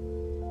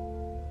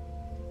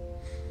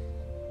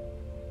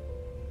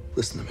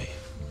 Listen to me.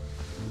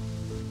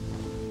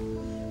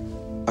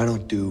 I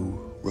don't do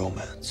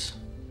romance.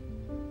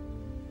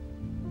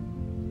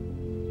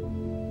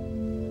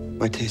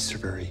 My tastes are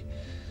very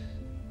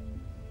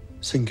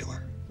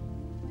singular.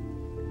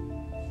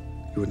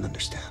 You wouldn't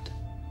understand.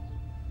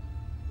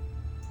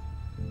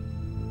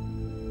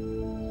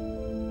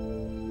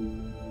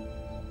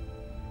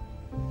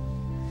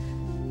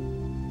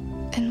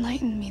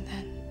 Enlighten me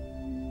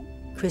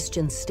then.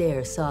 Christian's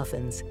stare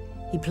softens.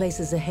 He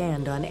places a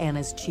hand on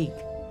Anna's cheek.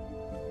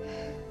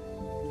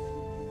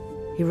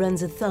 He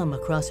runs a thumb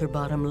across her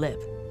bottom lip.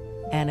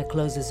 Anna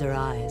closes her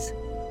eyes.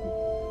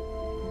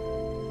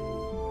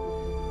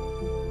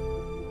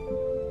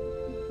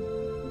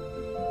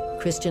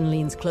 Christian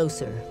leans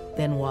closer,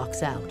 then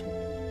walks out.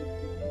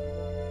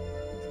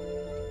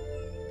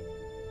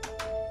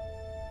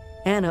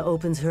 Anna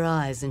opens her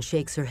eyes and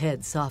shakes her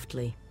head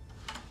softly.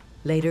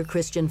 Later,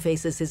 Christian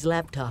faces his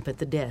laptop at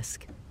the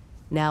desk.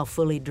 Now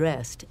fully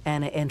dressed,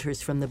 Anna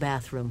enters from the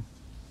bathroom.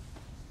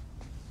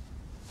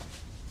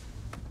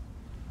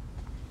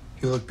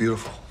 You look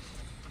beautiful.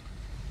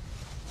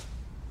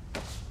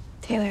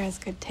 Taylor has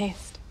good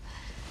taste.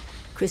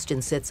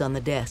 Christian sits on the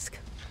desk.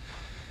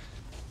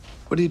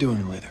 What are you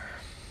doing later?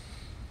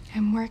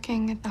 I'm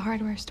working at the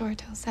hardware store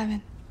till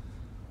 7.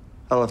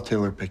 I'll have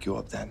Taylor pick you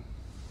up then.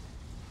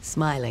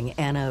 Smiling,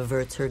 Anna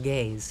averts her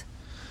gaze.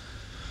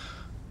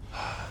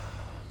 I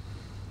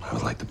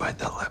would like to bite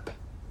that lip.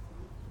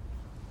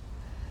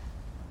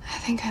 I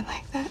think I'd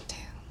like that too.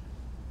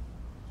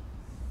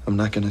 I'm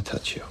not gonna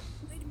touch you.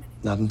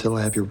 Not until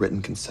I have your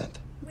written consent.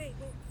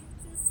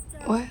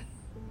 What?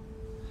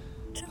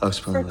 I'll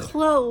explain For later.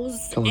 clothes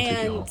Come on,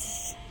 take you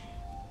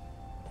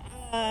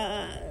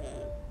and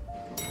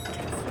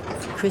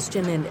home.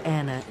 Christian and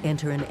Anna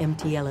enter an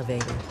empty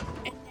elevator.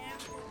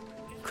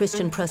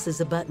 Christian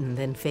presses a button,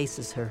 then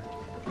faces her.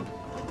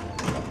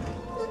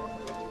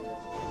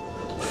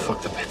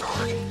 Fuck the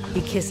paperwork.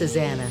 He kisses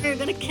Anna. you're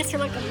gonna kiss her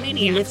like a maniac.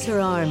 He lifts her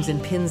arms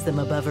and pins them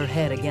above her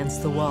head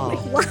against the wall.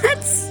 What?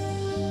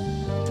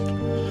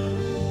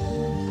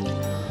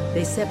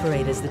 They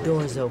separate as the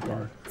doors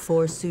open.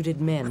 4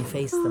 suited men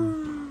face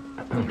them.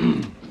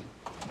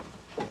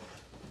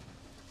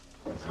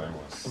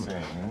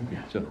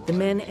 The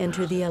men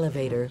enter the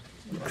elevator.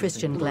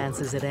 Christian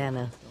glances at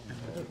Anna.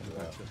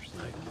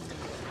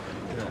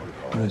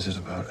 What is it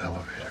about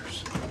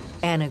elevators?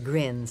 Anna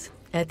grins.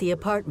 At the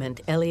apartment,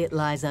 Elliot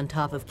lies on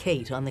top of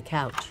Kate on the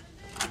couch.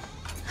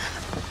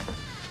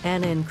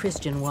 Anna and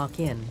Christian walk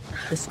in.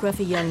 The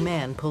scruffy young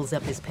man pulls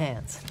up his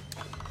pants.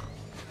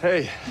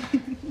 Hey.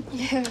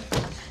 Yeah.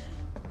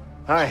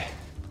 Hi.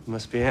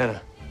 Must be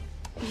Anna.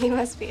 You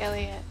must be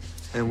Elliot.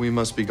 And we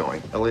must be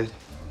going. Elliot?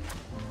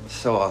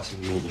 So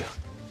awesome to meet you.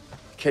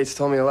 Kate's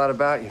told me a lot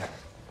about you.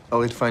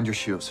 Elliot, find your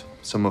shoes.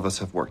 Some of us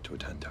have work to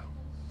attend to.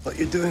 What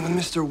you're doing with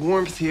Mr.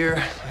 Warmth here,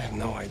 I have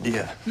no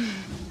idea.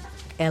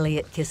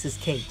 Elliot kisses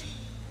Kate.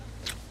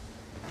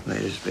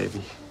 Laters,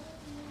 baby.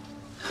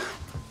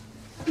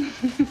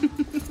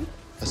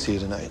 I'll see you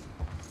tonight.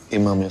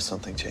 Email me if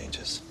something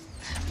changes.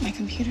 My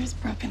computer's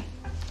broken.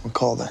 Well,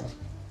 call then.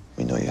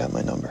 We know you have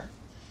my number.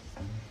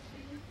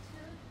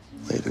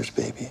 Laters,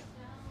 baby.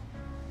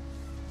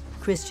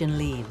 Christian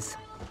leaves.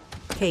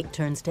 Kate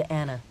turns to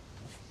Anna.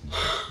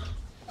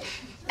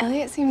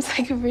 Elliot seems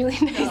like a really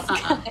nice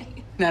guy.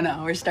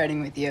 No, we're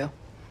starting with you.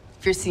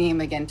 If you're seeing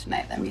him again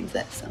tonight, that means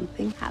that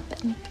something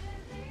happened.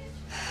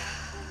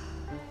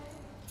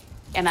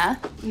 Anna?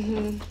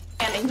 Mm-hmm.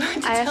 Anna, you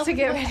have to I have tell to me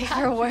get what ready for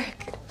happened.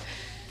 work.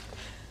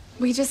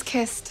 We just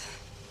kissed.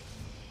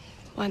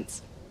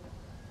 Once.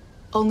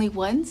 Only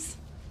once?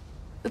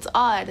 That's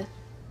odd.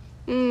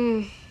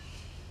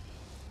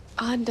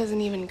 Odd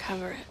doesn't even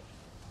cover it.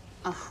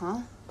 Uh-huh.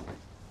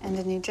 And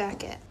a new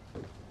jacket.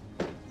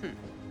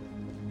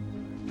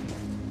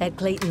 At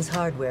Clayton's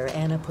Hardware,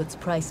 Anna puts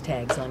price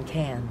tags on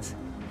cans.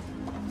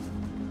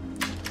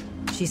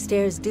 She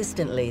stares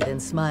distantly,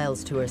 then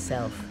smiles to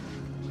herself.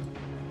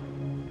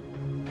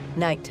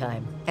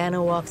 Nighttime.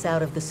 Anna walks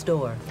out of the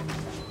store.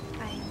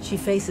 Hi. She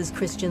faces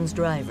Christian's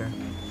driver.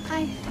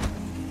 Hi.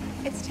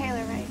 It's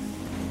Taylor, right?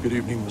 Good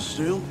evening, Miss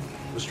Steele.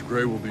 Mr.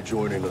 Gray will be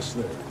joining us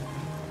there.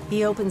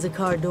 He opens a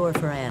car door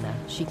for Anna.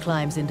 She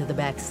climbs into the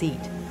back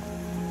seat.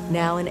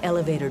 Now an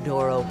elevator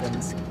door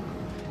opens.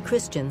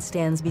 Christian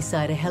stands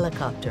beside a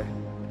helicopter.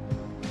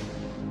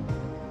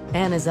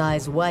 Anna's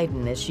eyes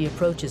widen as she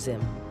approaches him.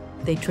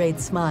 They trade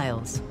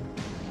smiles.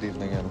 Good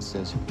evening,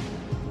 Anastasia.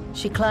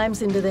 She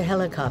climbs into the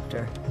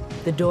helicopter.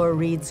 The door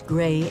reads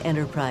Gray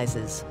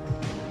Enterprises.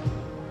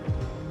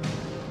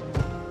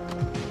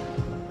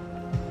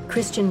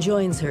 Christian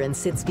joins her and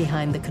sits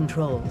behind the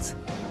controls.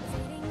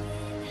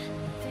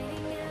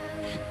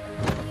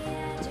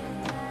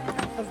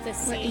 Of the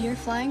Wait, you're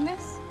flying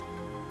this?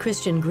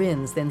 Christian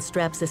grins, then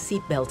straps a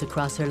seatbelt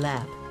across her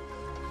lap.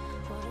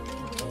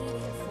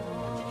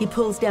 He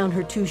pulls down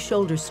her 2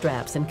 shoulder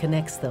straps and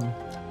connects them.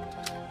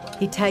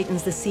 He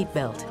tightens the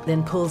seatbelt,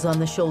 then pulls on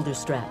the shoulder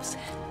straps.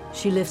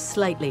 She lifts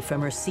slightly from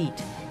her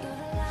seat.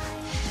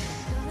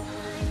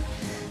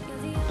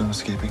 No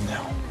escaping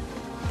now.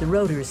 The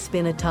rotors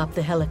spin atop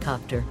the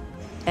helicopter.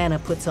 Anna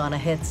puts on a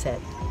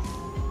headset.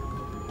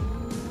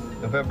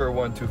 November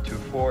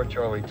 1224,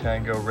 Charlie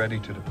Tango, ready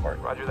to depart.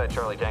 Roger that,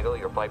 Charlie Tango.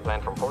 Your flight plan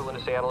from Portland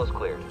to Seattle is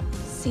cleared.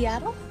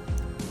 Seattle?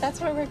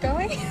 That's where we're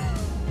going?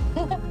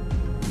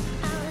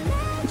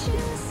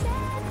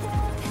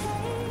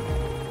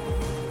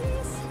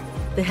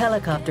 The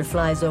helicopter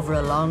flies over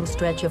a long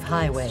stretch of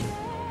highway.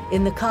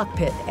 In the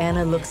cockpit,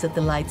 Anna looks at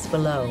the lights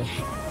below.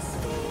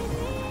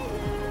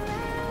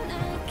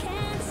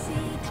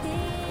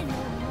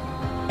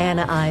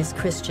 Anna eyes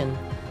Christian.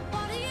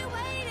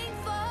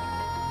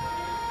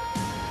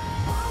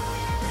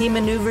 He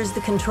maneuvers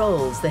the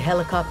controls. The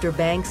helicopter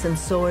banks and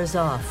soars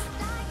off.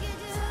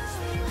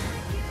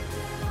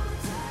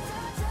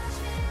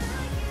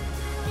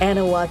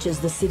 Anna watches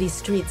the city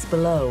streets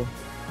below.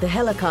 The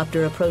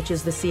helicopter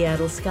approaches the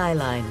Seattle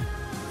skyline.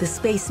 The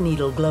Space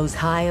Needle glows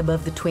high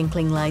above the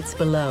twinkling lights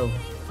below.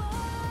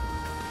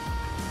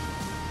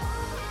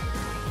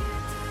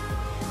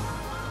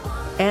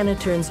 Anna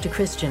turns to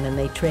Christian and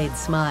they trade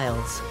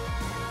smiles.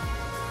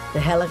 The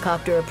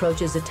helicopter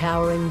approaches a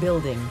towering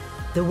building.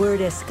 The word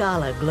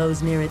Escala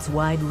glows near its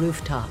wide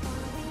rooftop.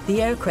 The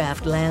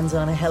aircraft lands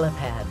on a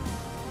helipad.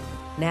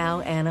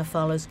 Now Anna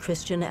follows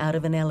Christian out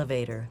of an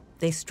elevator.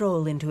 They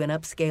stroll into an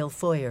upscale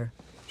foyer.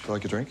 Would you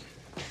like a drink?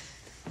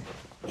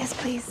 Yes,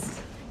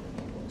 please.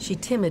 She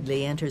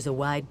timidly enters a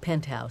wide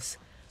penthouse.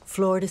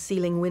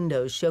 Floor-to-ceiling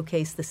windows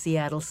showcase the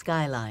Seattle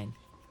skyline.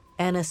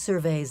 Anna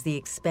surveys the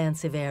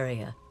expansive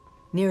area.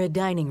 Near a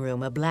dining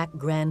room, a black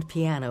grand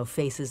piano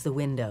faces the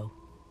window.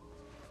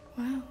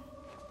 Wow.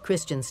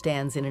 Christian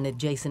stands in an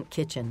adjacent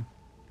kitchen.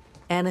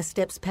 Anna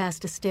steps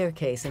past a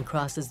staircase and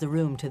crosses the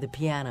room to the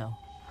piano.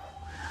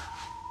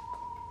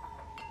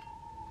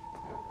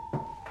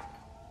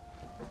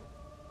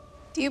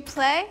 Do you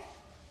play?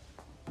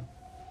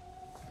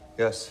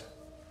 Yes.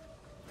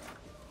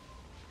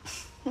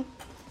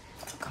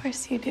 Of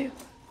course you do.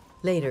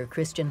 Later,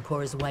 Christian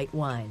pours white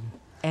wine.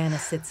 Anna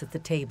sits at the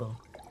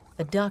table.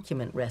 A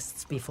document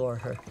rests before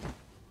her.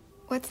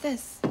 What's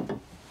this?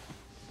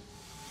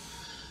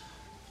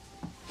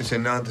 It's a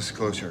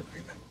non-disclosure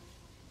agreement.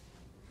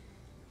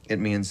 It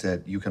means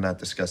that you cannot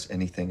discuss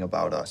anything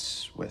about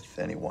us with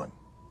anyone.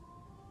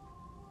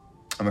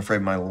 I'm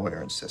afraid my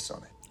lawyer insists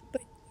on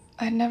it.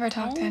 I'd never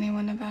talk to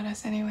anyone about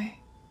us anyway.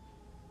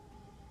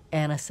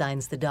 Anna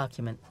signs the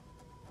document.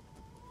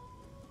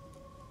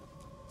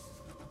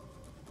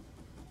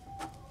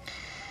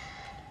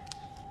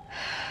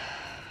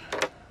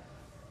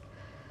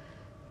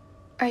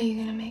 Are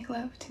you gonna make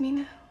love to me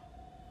now?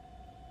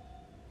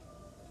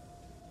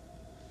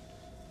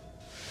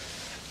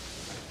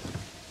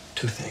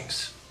 Two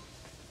things.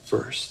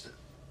 First,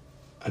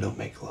 I don't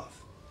make love.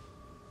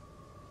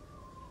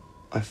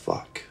 I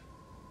fuck.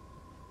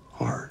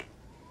 Hard.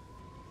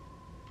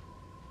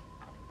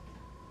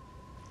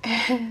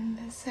 And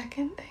the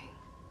second thing?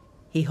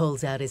 He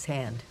holds out his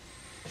hand.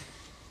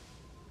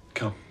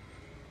 Come.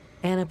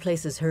 Anna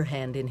places her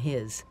hand in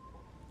his.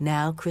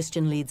 Now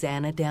Christian leads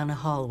Anna down a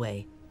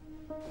hallway.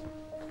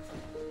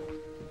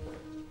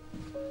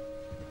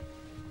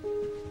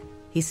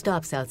 He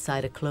stops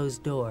outside a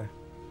closed door.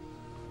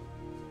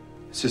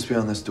 It's just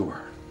beyond this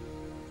door.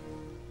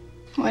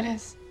 What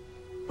is?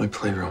 My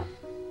playroom.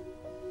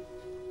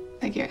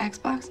 Like your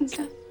Xbox and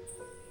stuff?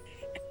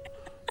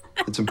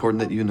 It's important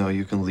that you know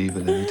you can leave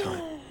at any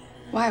time.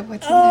 Why?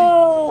 What's in there?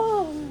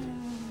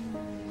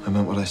 I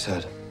meant what I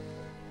said.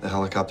 The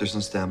helicopter's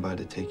on standby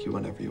to take you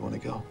whenever you want to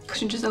go.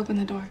 Push and just open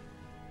the door.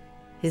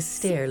 His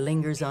stare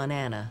lingers on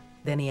Anna,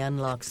 then he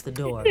unlocks the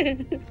door.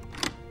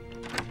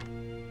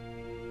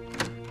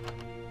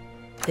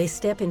 They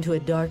step into a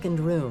darkened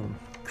room.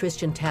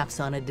 Christian taps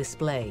on a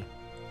display.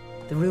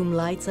 The room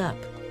lights up,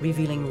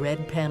 revealing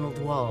red-paneled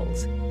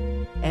walls.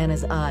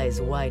 Anna's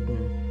eyes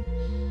widen.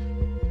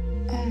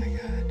 Oh my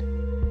God.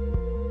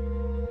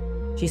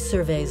 She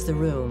surveys the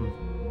room.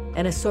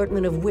 An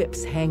assortment of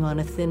whips hang on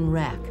a thin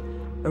rack.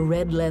 A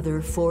red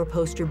leather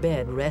four-poster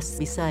bed rests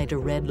beside a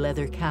red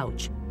leather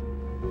couch.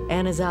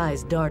 Anna's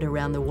eyes dart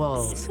around the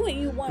walls.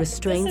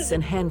 Restraints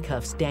and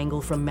handcuffs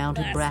dangle from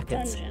mounted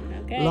brackets.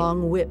 Okay.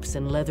 Long whips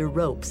and leather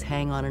ropes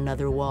hang on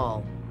another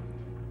wall.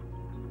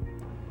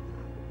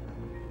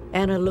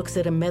 Anna looks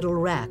at a metal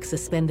rack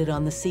suspended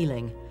on the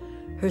ceiling.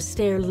 Her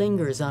stare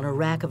lingers on a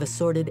rack of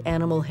assorted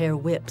animal hair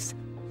whips.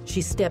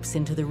 She steps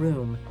into the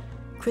room.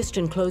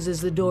 Christian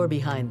closes the door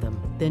behind them,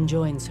 then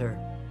joins her.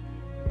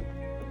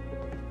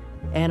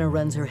 Anna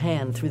runs her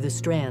hand through the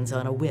strands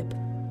on a whip.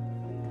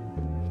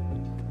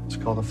 It's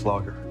called a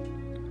flogger.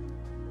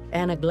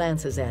 Anna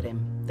glances at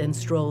him, then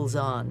strolls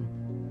on.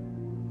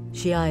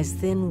 She eyes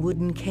thin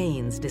wooden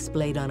canes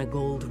displayed on a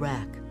gold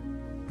rack.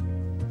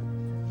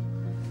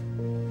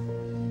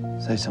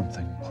 Say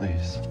something,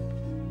 please.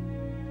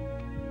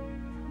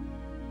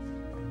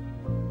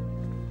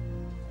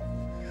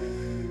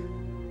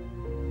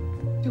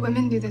 Do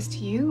women do this to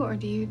you, or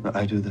do you?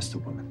 I do this to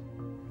women.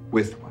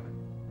 With women.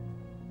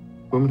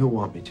 Women who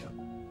want me to.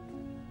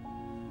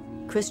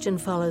 Christian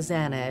follows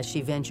Anna as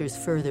she ventures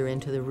further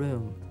into the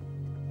room.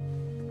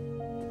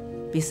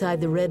 Beside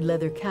the red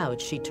leather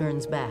couch, she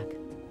turns back.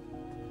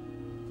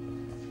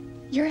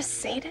 You're a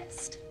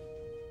sadist?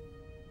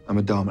 I'm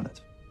a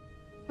dominant.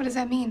 What does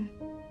that mean?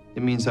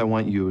 It means I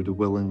want you to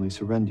willingly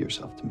surrender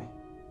yourself to me.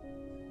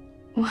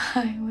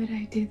 Why would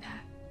I do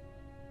that?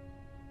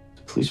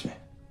 To please me.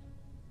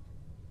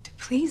 To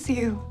please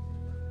you?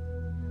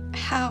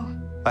 How?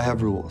 I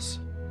have rules.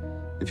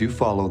 If you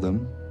follow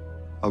them,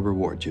 I'll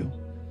reward you.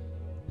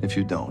 If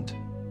you don't,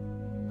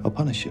 I'll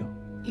punish you.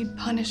 You'd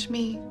punish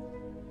me?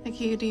 Like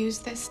you'd use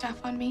this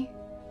stuff on me?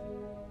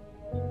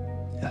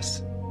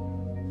 Yes.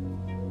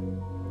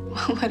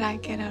 What would I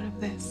get out of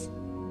this?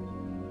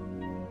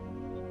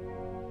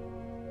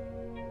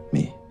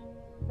 Me.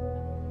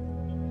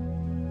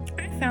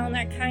 I found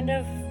that kind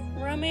of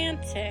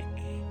romantic.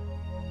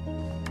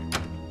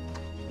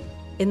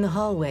 In the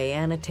hallway,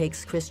 Anna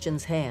takes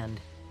Christian's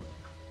hand.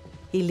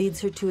 He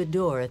leads her to a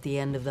door at the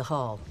end of the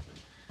hall.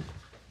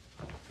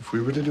 If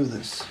we were to do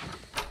this,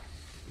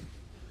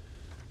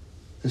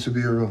 this would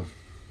be your room.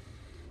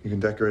 You can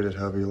decorate it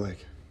however you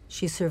like.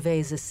 She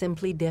surveys a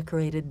simply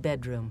decorated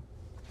bedroom.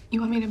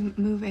 You want me to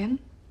move in?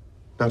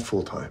 Not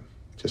full-time,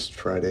 just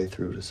Friday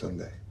through to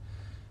Sunday.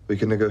 We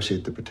can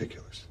negotiate the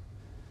particulars.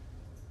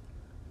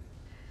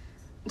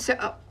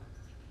 So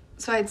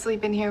I'd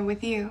sleep in here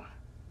with you?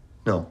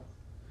 No,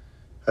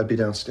 I'd be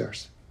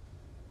downstairs.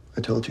 I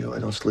told you I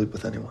don't sleep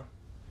with anyone.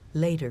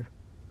 Later.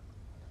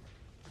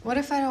 What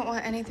if I don't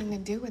want anything to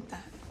do with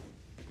that?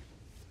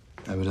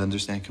 I would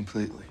understand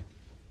completely.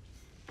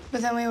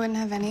 But then we wouldn't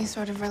have any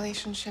sort of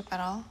relationship at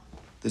all?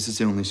 This is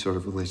the only sort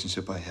of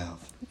relationship I have.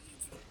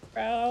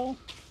 Bro.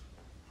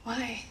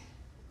 Why?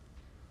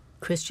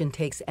 Christian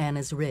takes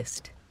Anna's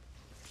wrist.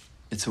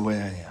 It's the way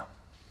I am.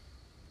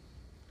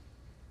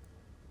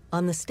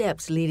 On the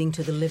steps leading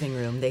to the living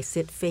room, they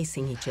sit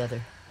facing each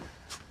other.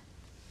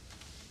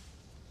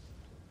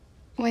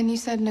 When you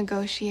said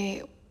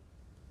negotiate,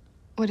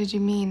 what did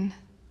you mean?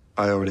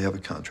 I already have a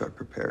contract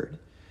prepared.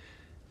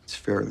 It's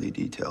fairly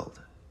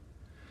detailed.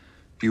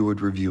 You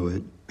would review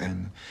it,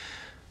 and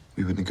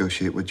we would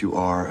negotiate what you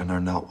are and are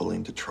not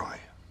willing to try.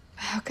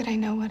 How could I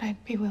know what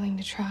I'd be willing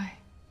to try?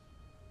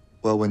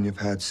 Well, when you've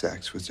had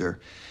sex, was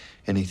there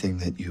anything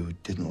that you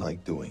didn't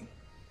like doing?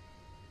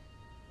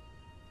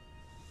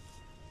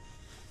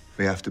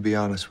 We have to be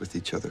honest with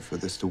each other for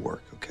this to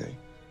work, okay?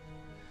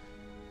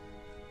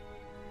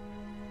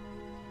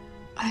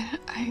 I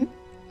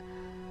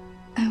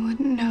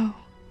wouldn't know.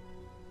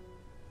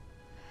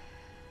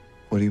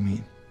 What do you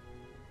mean?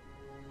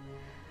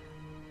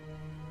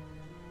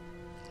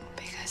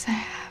 Because I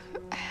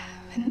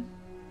haven't.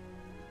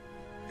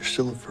 You're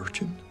still a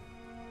virgin?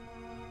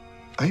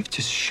 I've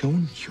just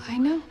shown you. I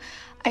know.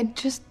 I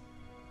just...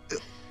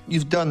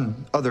 You've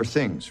done other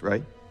things,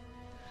 right?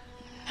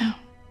 No.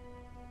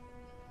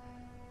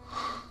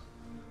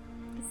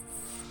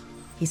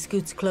 He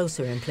scoots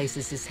closer and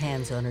places his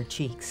hands on her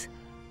cheeks.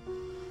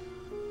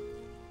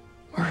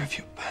 Where have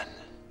you been?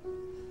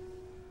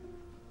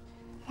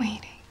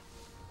 Waiting.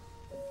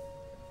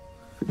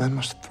 Men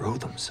must throw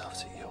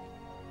themselves at you.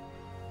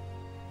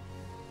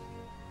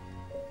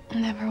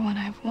 Never what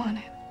I've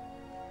wanted.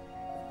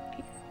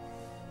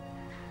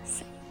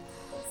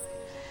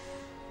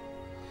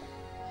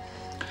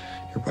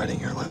 You're biting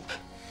your lip.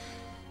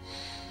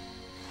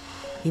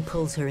 He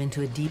pulls her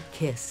into a deep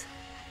kiss.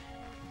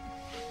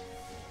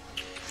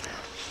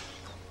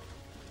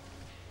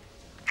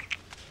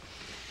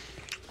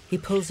 He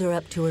pulls her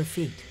up to her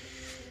feet.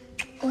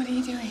 What are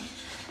you doing?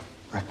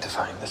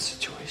 Rectifying the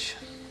situation.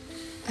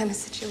 I'm a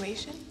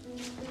situation?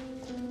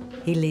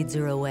 He leads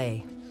her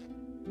away.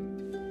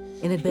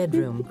 In a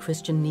bedroom,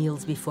 Christian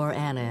kneels before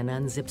Anna and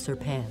unzips her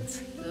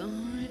pants.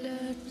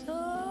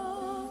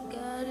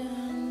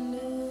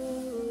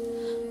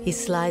 He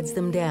slides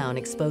them down,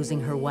 exposing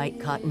her white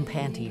cotton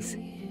panties.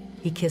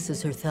 He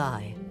kisses her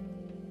thigh.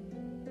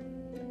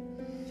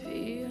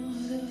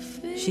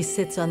 She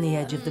sits on the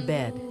edge of the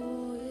bed.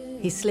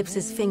 He slips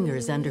his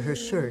fingers under her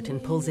shirt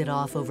and pulls it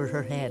off over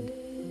her head.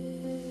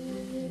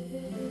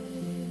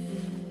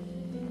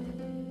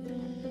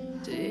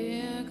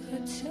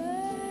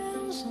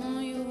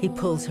 He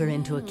pulls her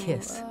into a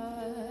kiss.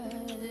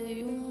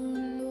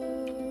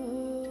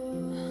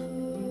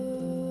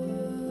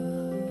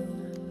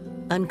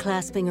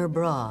 Unclasping her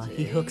bra,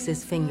 he hooks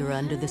his finger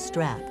under the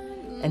strap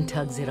and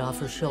tugs it off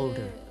her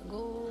shoulder.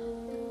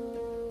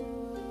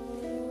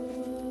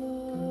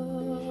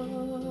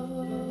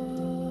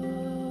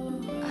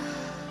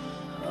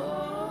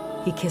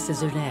 He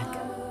kisses her neck.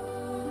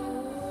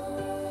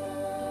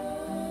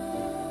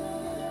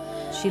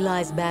 She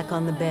lies back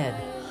on the bed.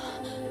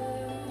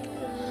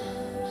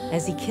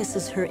 As he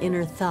kisses her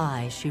inner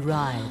thigh, she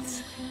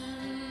writhes.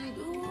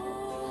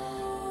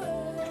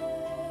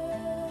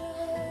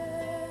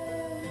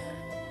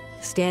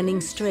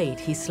 Standing straight,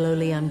 he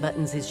slowly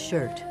unbuttons his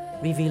shirt,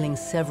 revealing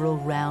several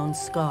round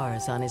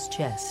scars on his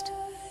chest.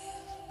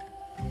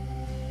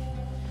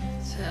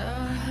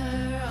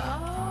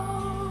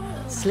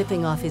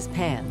 Slipping off his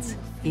pants,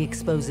 he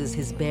exposes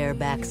his bare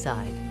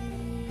backside,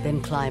 then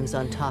climbs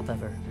on top of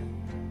her.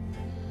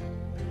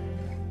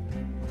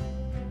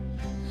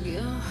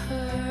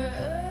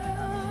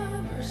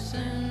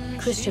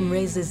 Christian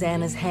raises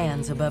Anna's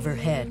hands above her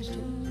head.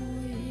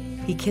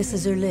 He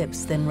kisses her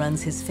lips, then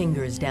runs his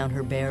fingers down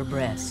her bare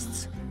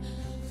breasts.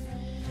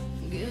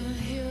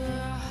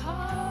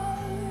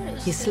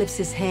 He slips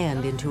his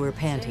hand into her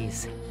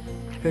panties.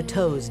 Her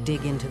toes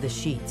dig into the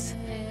sheets.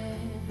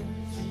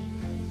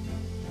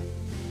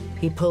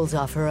 He pulls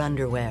off her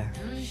underwear.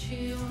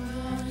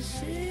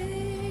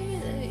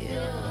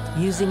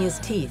 Using his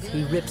teeth,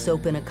 he rips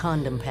open a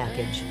condom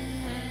package.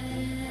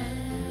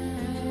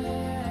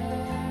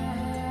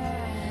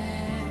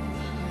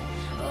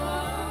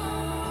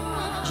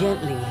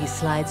 Gently, he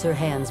slides her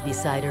hands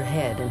beside her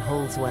head and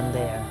holds one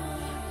there.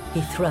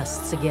 He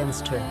thrusts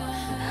against her.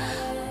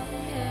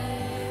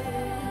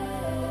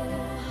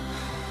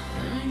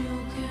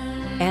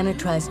 Anna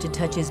tries to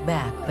touch his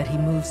back, but he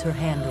moves her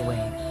hand away.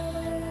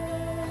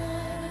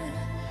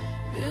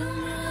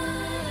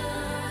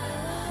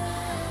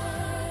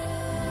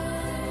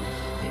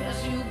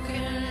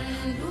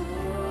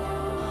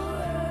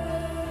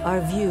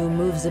 Our view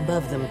moves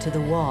above them to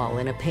the wall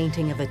in a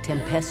painting of a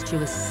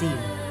tempestuous sea.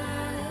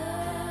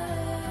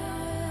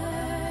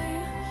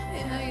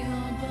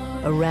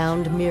 A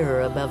round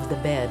mirror above the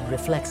bed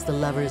reflects the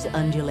lovers'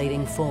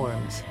 undulating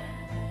forms.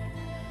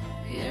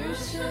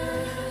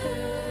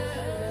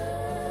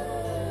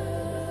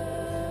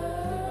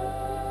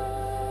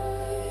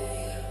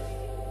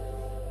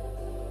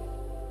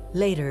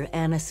 Later,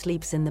 Anna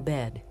sleeps in the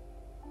bed.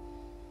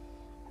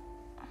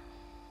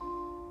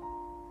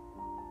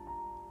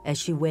 As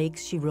she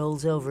wakes, she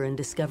rolls over and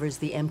discovers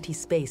the empty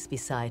space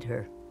beside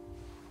her.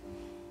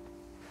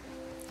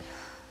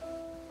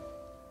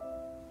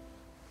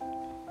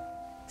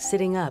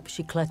 Sitting up,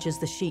 she clutches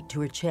the sheet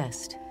to her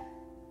chest.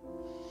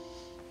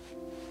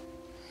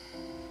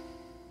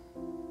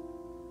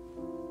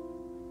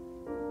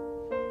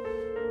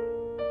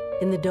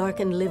 In the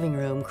darkened living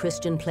room,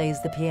 Christian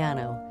plays the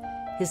piano.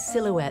 His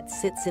silhouette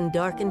sits in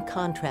darkened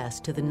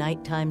contrast to the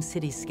nighttime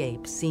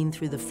cityscape seen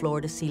through the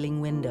floor-to-ceiling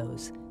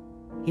windows.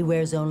 He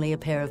wears only a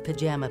pair of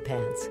pajama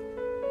pants.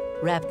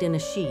 Wrapped in a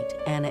sheet,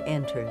 Anna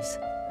enters.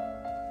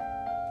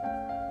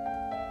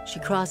 She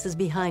crosses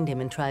behind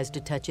him and tries to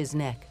touch his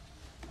neck.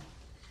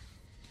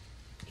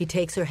 He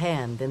takes her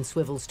hand, then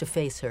swivels to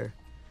face her.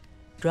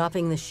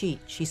 Dropping the sheet,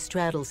 she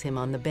straddles him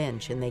on the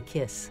bench and they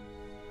kiss.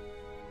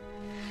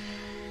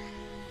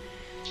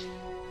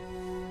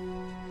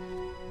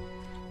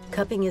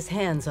 Cupping his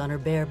hands on her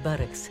bare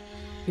buttocks,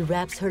 he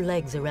wraps her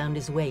legs around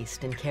his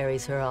waist and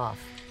carries her off.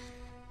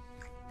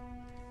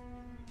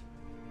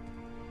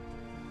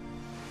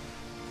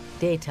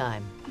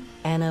 Daytime.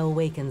 Anna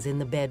awakens in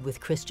the bed with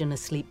Christian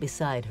asleep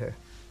beside her.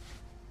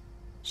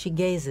 She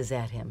gazes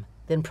at him,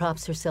 then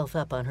props herself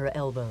up on her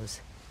elbows.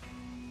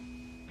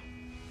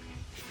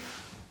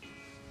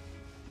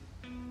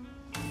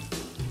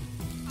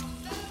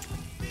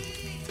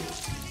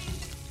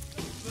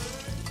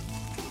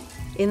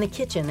 In the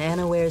kitchen,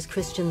 Anna wears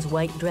Christian's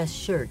white dress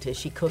shirt as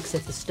she cooks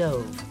at the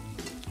stove.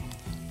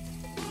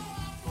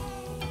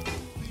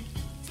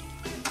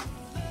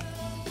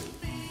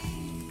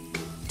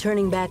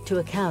 Turning back to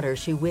a counter,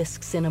 she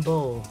whisks in a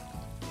bowl.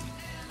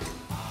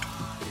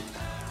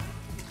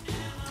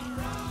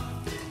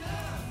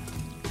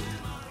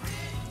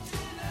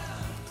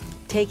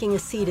 Taking a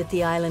seat at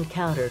the island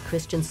counter,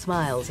 Christian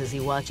smiles as he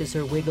watches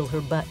her wiggle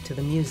her butt to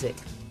the music.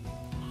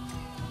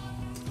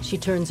 She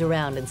turns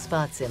around and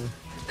spots him.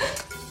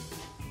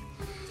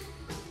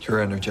 You're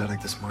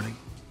energetic this morning.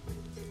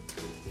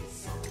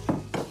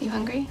 You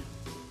hungry?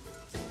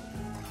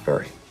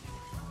 Very.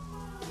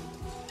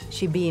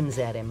 She beams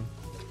at him.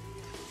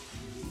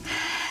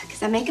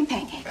 Because I'm making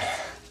pancakes.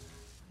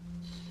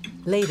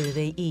 Later,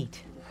 they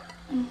eat.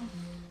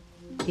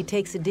 He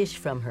takes a dish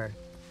from her,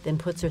 then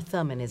puts her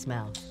thumb in his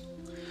mouth.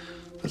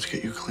 Let's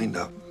get you cleaned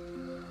up.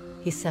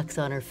 He sucks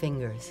on her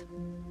fingers.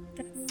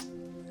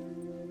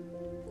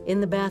 In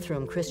the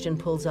bathroom, Christian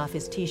pulls off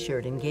his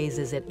t-shirt and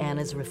gazes at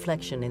Anna's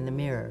reflection in the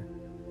mirror.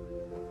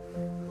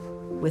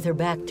 With her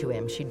back to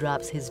him, she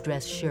drops his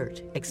dress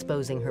shirt,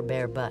 exposing her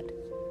bare butt.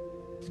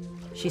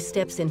 She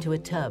steps into a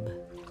tub.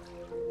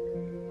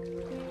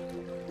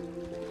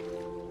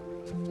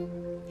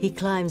 He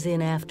climbs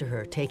in after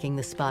her, taking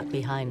the spot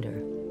behind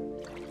her.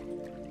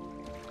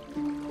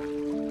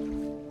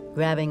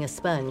 Grabbing a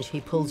sponge, he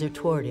pulls her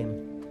toward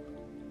him.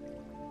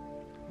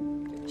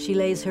 She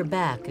lays her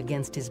back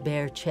against his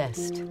bare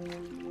chest.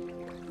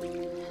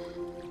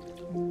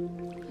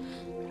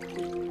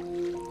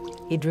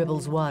 He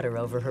dribbles water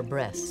over her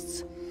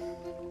breasts.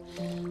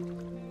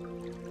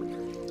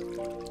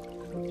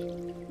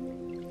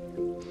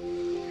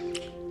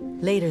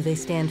 Later, they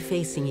stand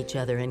facing each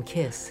other and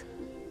kiss.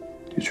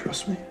 Do you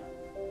trust me?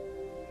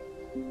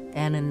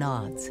 Anna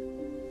nods.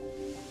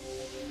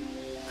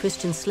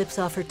 Christian slips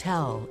off her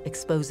towel,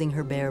 exposing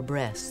her bare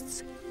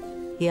breasts.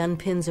 He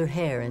unpins her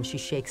hair and she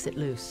shakes it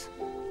loose.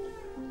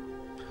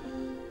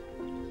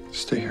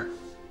 Stay here.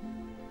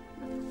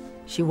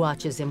 She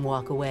watches him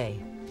walk away.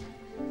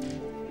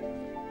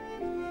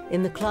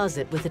 In the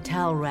closet, with a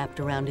towel wrapped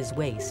around his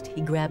waist,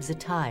 he grabs a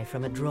tie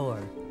from a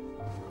drawer.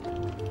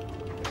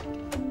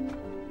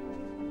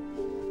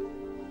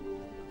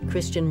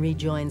 Christian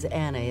rejoins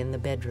Anna in the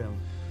bedroom.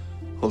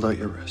 Hold out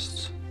your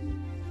wrists.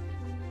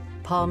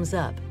 Palms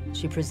up,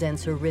 she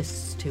presents her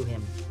wrists to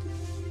him.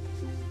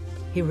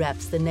 He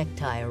wraps the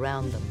necktie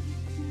around them.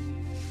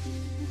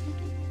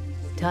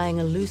 Tying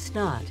a loose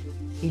knot,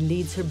 he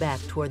leads her back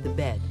toward the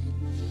bed.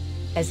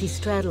 As he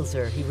straddles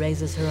her, he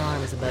raises her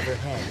arms above her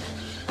head.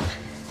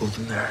 Hold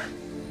them there.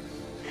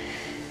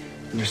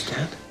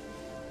 Understand?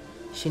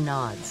 She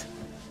nods.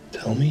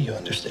 Tell me you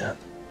understand.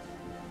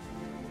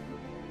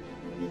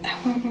 I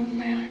won't move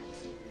my arms.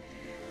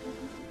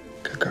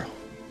 Good girl.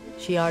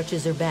 She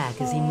arches her back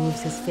as he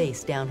moves his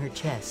face down her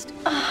chest.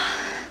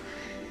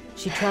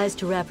 She tries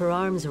to wrap her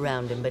arms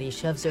around him, but he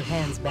shoves her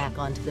hands back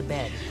onto the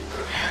bed.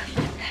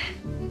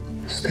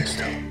 Stay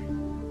still.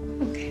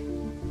 Okay.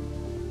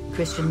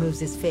 Christian moves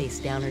his face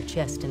down her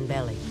chest and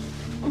belly.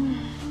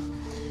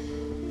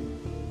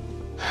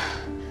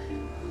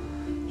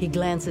 He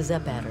glances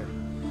up at her.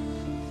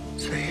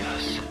 Say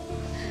yes.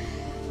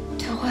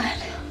 To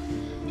what?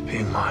 To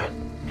being mine.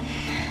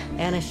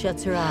 Anna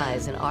shuts her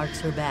eyes and arcs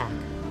her back.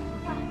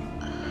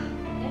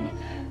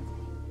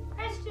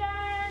 Christian!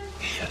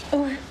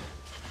 Or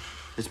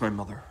It's my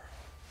mother.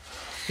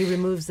 He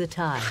removes the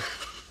tie.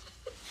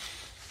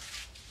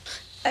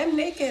 I'm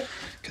naked.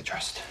 Get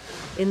dressed.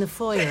 In the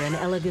foyer, an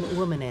elegant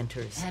woman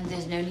enters. And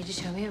there's no need to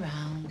show me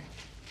around.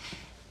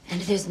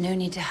 And there's no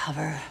need to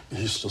hover.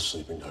 He's still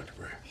sleeping, Dr.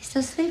 Gray. He's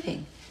still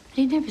sleeping, but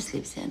he never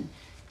sleeps in.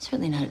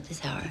 Certainly not at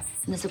this hour.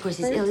 Unless, of course,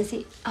 he's ill. Is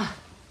he? Ah.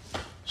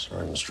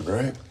 Sorry, Mr.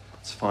 Gray.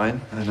 It's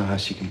fine. I know how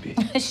she can be.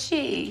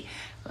 She?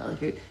 Well,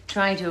 if you're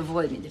trying to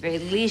avoid me, the very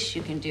least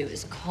you can do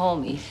is call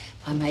me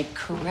by my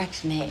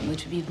correct name,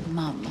 which would be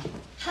Mum.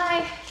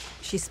 Hi.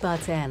 She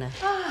spots Anna.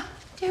 Ah,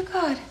 dear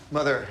God.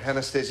 Mother,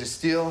 Anastasia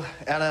Steele.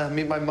 Anna,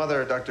 meet my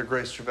mother, Dr.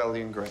 Grace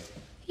Trevelyan Gray.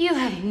 You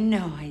have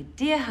no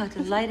idea how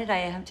delighted I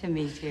am to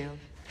meet you.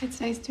 It's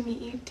nice to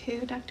meet you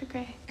too, Dr.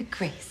 Gray.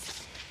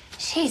 Grace.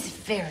 She's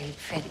very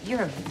pretty.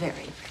 You're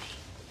very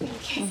pretty.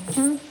 Thank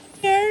you.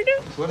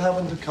 What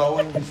happened to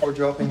calling before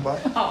dropping by?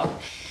 Oh,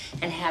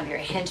 and have your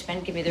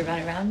henchmen give me the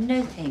runaround?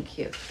 No, thank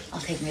you. I'll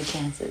take my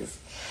chances.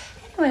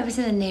 Anyway, I was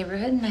in the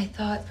neighborhood and I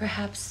thought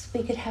perhaps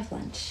we could have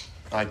lunch.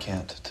 I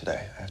can't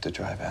today. I have to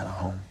drive Anna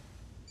home.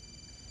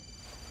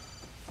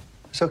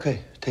 It's okay.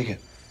 Take it.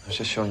 I was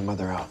just showing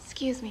Mother out.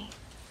 Excuse me.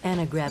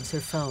 Anna grabs her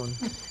phone.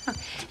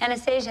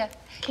 Anastasia.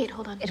 Kate,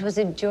 hold on. It was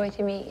a joy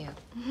to meet you.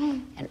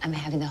 And I'm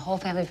having the whole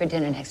family for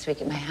dinner next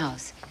week at my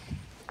house.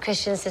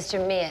 Christian's sister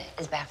Mia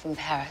is back from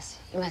Paris.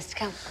 You must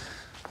come.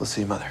 We'll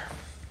see, Mother.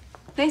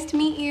 Nice to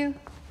meet you.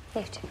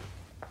 You too.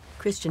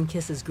 Christian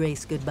kisses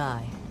Grace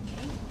goodbye.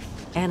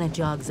 Anna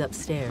jogs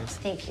upstairs.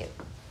 Thank you.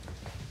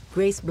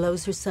 Grace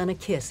blows her son a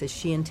kiss as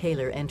she and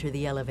Taylor enter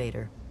the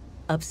elevator.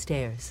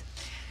 Upstairs.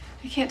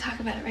 I can't talk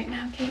about it right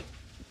now, Kate.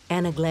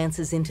 Anna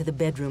glances into the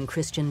bedroom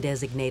Christian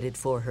designated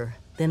for her,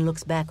 then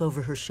looks back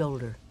over her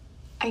shoulder.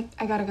 I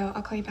gotta go.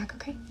 I'll call you back,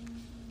 okay?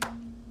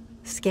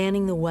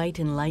 Scanning the white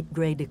and light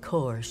gray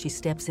decor, she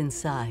steps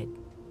inside.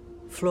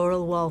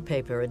 Floral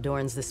wallpaper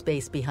adorns the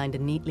space behind a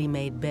neatly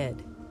made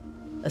bed.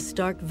 A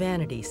stark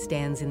vanity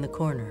stands in the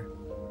corner.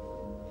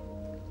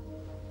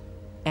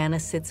 Anna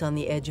sits on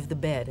the edge of the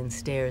bed and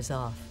stares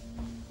off.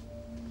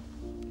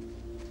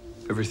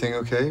 Everything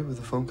okay with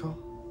the phone call?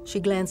 She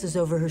glances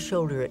over her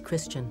shoulder at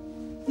Christian.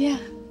 Yeah,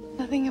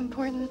 nothing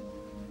important.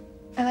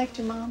 I liked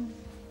your mom.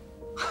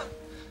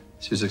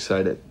 She's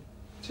excited.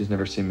 She's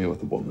never seen me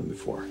with a woman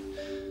before.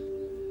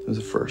 It was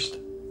a first.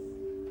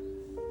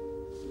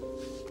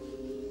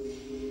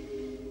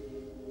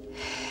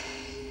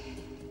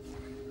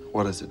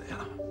 What is it,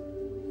 Anna?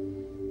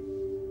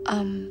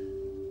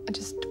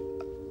 Just...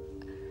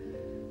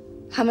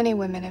 How many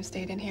women have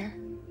stayed in here?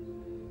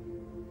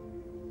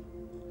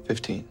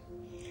 15.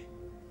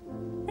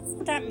 That's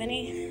not that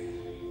many.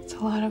 It's a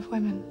lot of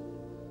women.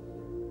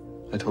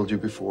 I told you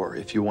before,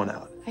 if you want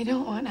out. I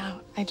don't want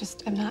out.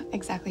 I'm not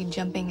exactly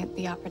jumping at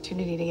the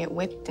opportunity to get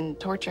whipped and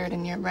tortured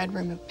in your red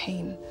room of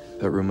pain.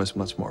 That room is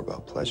much more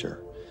about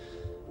pleasure.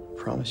 I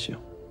promise you.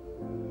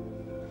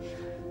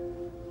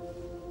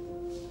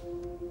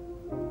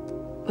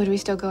 Would we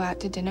still go out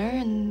to dinner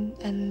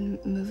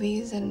and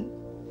movies and...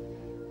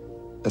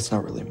 That's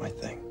not really my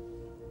thing.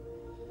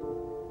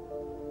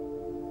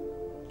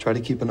 Try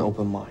to keep an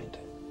open mind.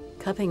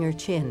 Cupping her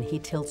chin, he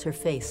tilts her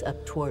face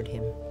up toward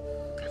him.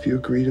 If you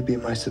agree to be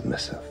my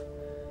submissive,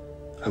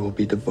 I will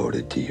be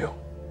devoted to you.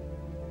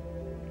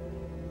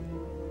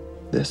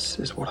 This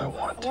is what I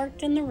want. I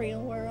worked in the real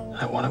world.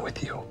 I want it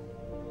with you.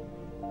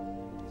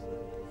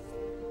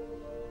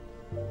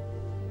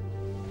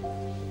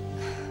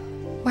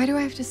 Why do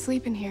I have to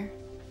sleep in here?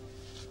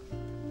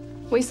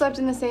 We slept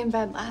in the same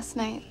bed last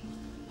night,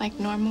 like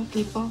normal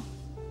people.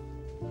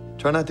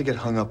 Try not to get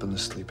hung up in the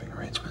sleeping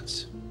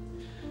arrangements.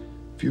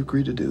 If you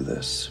agree to do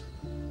this,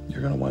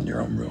 you're gonna want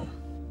your own room.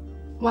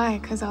 Why?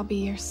 Because I'll be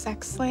your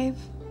sex slave?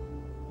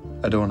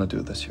 I don't want to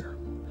do this here.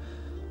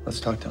 Let's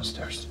talk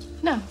downstairs.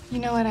 No. You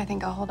know what? I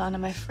think I'll hold on to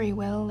my free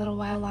will a little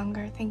while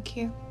longer. Thank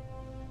you.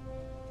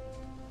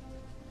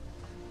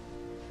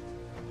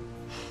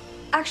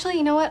 Actually,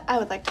 you know what? I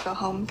would like to go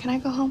home. Can I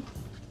go home?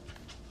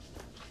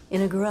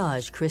 In a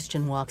garage,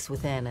 Christian walks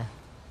with Anna.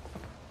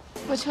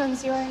 Which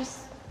one's yours?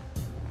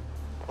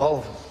 All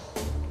of them.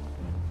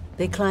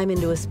 They climb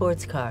into a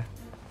sports car.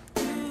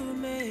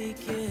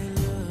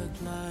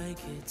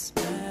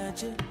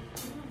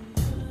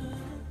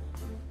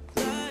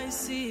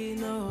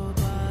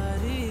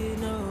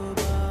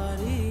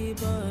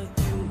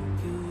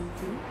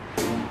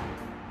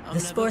 The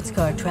sports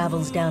car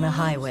travels down a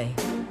highway.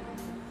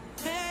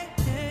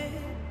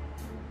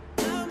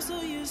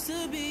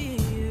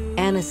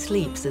 Anna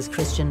sleeps as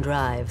Christian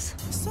drives.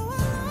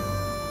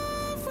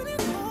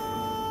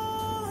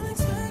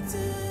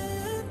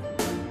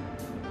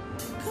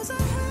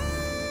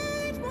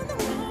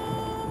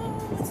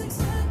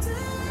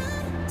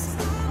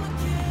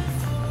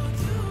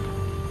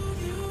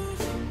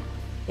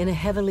 In a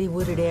heavily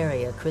wooded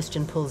area,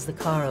 Christian pulls the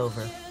car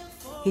over.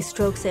 He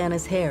strokes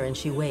Anna's hair and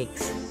she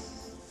wakes.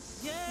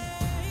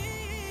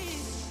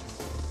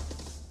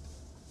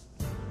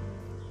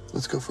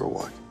 Let's go for a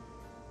walk.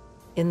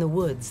 In the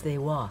woods, they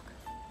walk.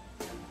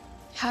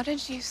 How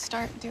did you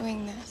start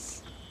doing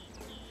this?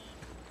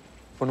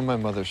 One of my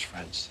mother's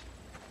friends.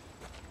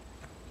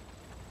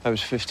 I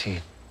was 15.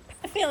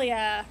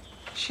 Ophelia.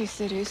 She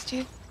seduced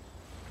you?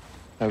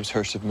 I was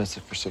her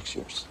submissive for 6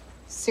 years.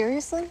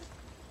 Seriously?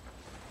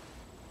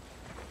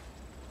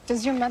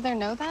 Does your mother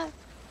know that?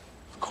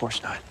 Of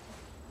course not.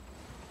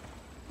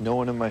 No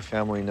one in my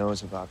family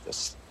knows about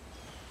this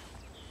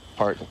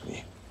part of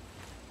me.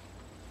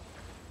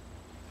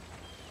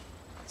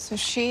 So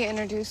she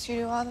introduced you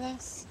to all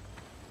this?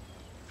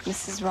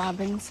 Mrs.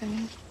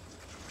 Robinson?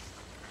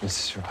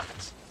 Mrs.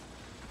 Robinson.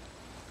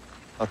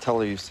 I'll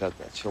tell her you said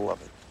that. She'll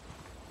love it.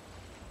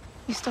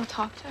 You still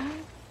talk to her?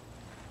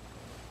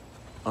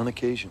 On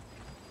occasion.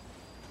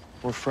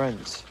 We're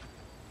friends.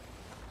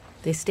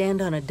 They stand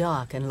on a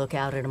dock and look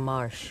out at a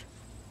marsh.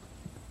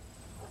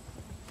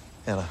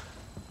 Anna.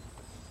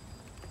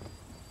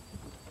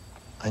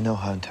 I know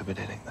how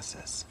intimidating this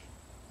is.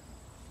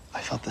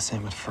 I felt the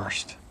same at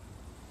first.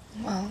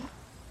 Well,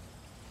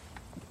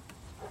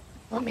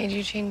 what made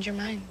you change your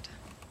mind?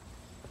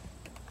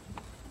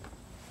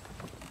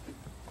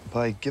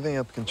 By giving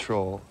up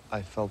control,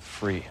 I felt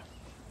free.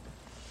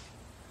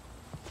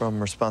 From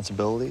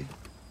responsibility,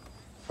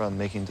 from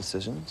making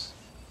decisions.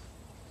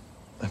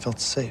 I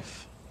felt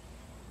safe.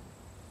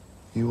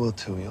 You will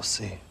too, you'll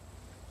see.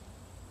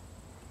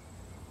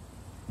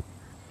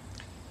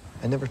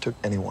 I never took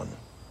anyone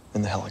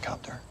in the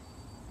helicopter.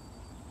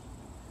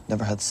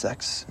 Never had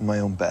sex in my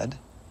own bed.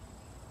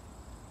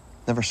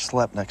 Never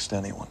slept next to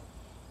anyone.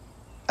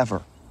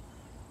 Ever.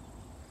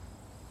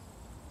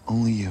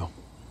 Only you.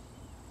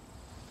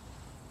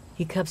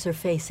 He cups her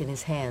face in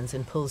his hands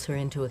and pulls her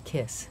into a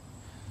kiss.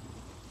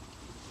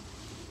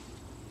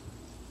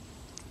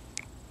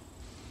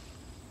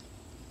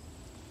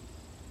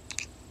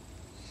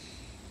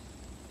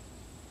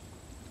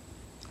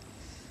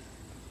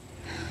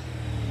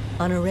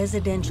 On a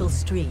residential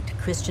street,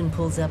 Christian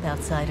pulls up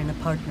outside an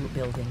apartment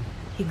building.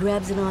 He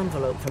grabs an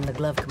envelope from the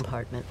glove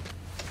compartment.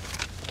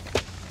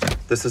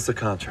 This is the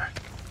contract.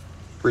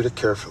 Read it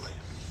carefully.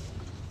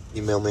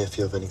 Email me if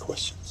you have any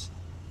questions.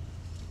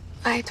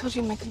 I told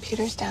you my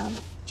computer's down.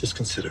 Just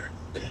consider,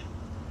 okay?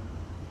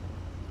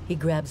 He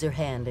grabs her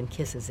hand and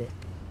kisses it.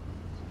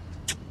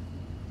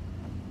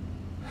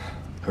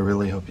 I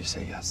really hope you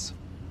say yes.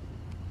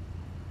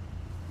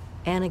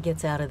 Anna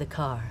gets out of the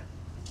car.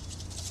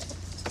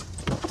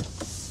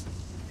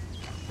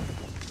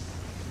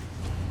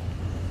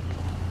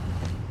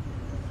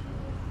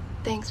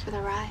 Thanks for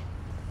the ride.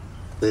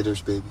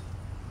 Laters, baby.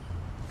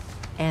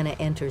 Anna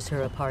enters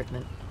her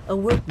apartment. A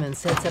workman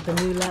sets up a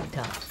new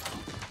laptop.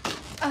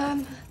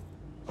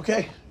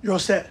 Okay, you're all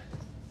set.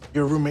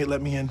 Your roommate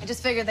let me in. I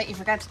just figured that you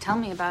forgot to tell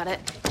me about it.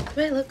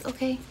 Do I look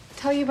okay?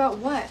 Tell you about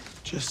what?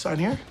 Just sign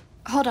here.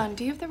 Hold on,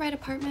 do you have the right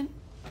apartment?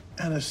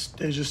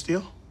 Anastasia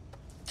Steele.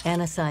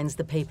 Anna signs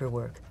the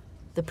paperwork.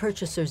 The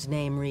purchaser's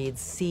name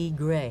reads C.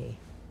 Gray.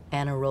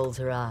 Anna rolls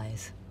her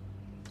eyes.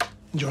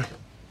 Enjoy.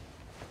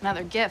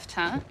 Another gift,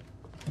 huh?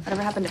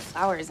 Whatever happened to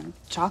flowers and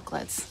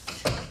chocolates?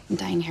 I'm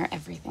dying to hear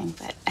everything,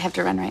 but I have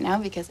to run right now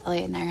because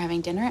Elliot and I are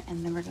having dinner,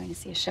 and then we're going to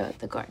see a show at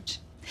the Gorge.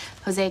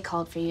 Jose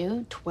called for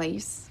you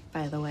twice,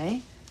 by the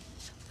way.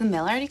 Did the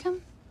mail already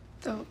come?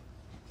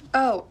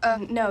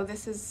 No,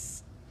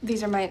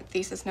 these are my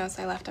thesis notes.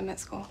 I left them at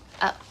school.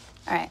 Oh,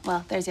 all right.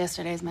 Well, there's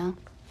yesterday's mail.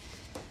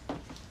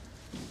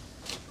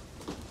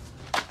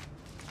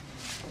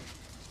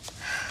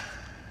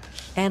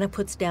 Anna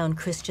puts down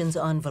Christian's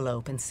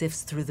envelope and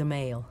sifts through the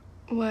mail.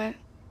 What?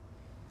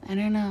 I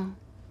don't know.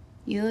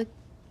 You look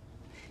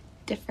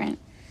different.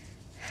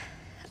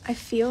 I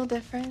feel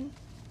different.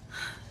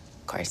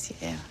 Of course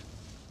you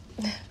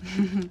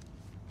do.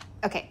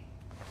 Okay.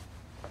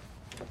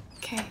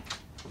 Okay.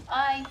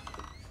 Bye.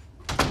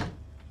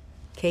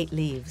 Kate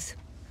leaves.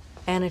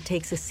 Anna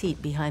takes a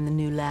seat behind the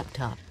new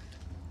laptop.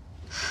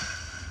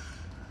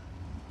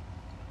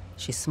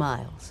 She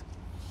smiles.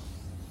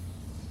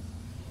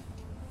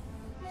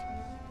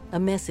 A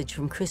message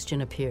from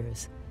Christian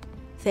appears.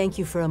 Thank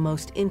you for a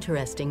most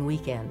interesting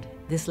weekend.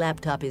 This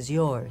laptop is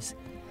yours,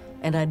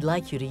 and I'd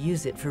like you to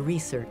use it for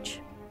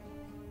research.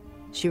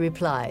 She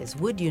replies,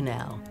 would you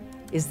now?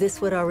 Is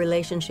this what our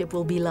relationship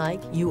will be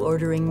like, you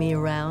ordering me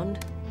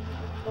around?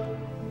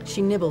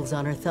 She nibbles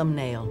on her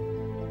thumbnail.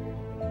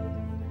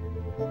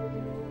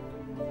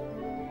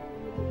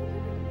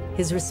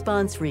 His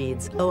response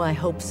reads, oh, I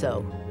hope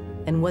so.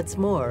 And what's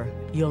more,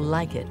 you'll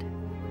like it.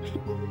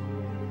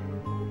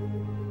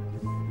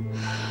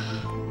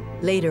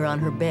 Later on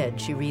her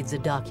bed, she reads a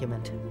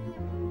document.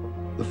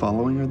 The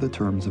following are the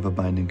terms of a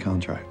binding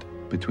contract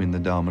between the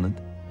dominant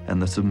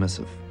and the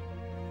submissive.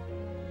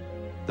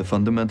 The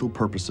fundamental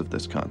purpose of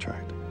this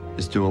contract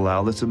is to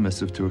allow the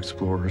submissive to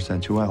explore her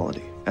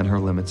sensuality and her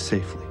limits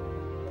safely.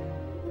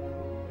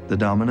 The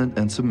dominant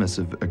and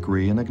submissive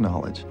agree and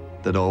acknowledge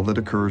that all that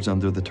occurs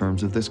under the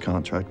terms of this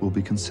contract will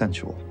be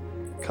consensual,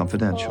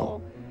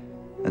 confidential,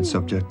 and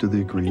subject to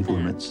the agreed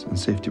limits and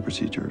safety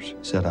procedures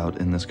set out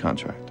in this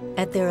contract.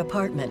 At their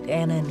apartment,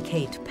 Anna and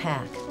Kate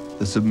pack.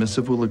 The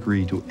submissive will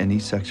agree to any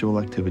sexual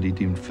activity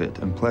deemed fit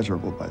and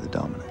pleasurable by the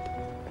dominant,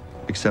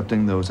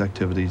 accepting those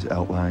activities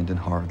outlined in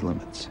hard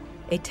limits.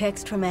 A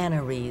text from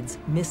Anna reads,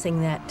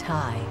 "Missing that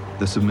tie."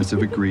 The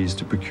submissive agrees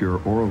to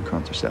procure oral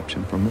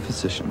contraception from a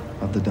physician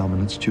of the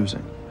dominant's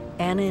choosing.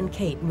 Anna and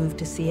Kate move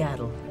to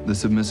Seattle. The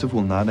submissive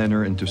will not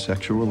enter into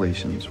sexual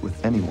relations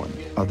with anyone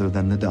other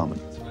than the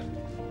dominant.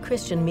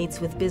 Christian meets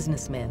with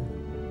businessmen.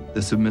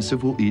 The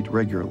submissive will eat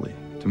regularly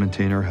to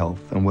maintain her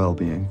health and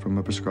well-being from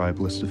a prescribed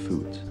list of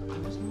foods.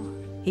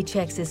 He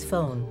checks his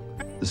phone.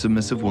 The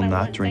submissive will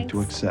not drink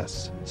to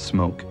excess,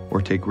 smoke,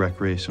 or take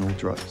recreational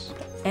drugs.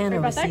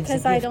 Anna receives a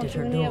gift at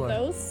her door.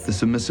 The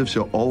submissive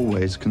shall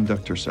always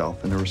conduct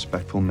herself in a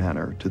respectful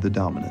manner to the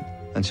dominant,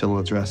 and shall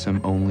address him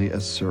only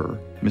as Sir,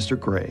 Mr.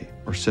 Gray,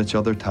 or such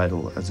other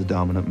title as the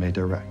dominant may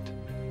direct.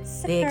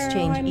 They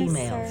exchange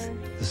emails.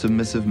 The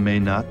submissive may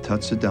not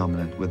touch the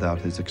dominant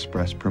without his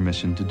express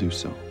permission to do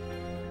so.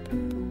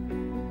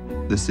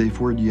 The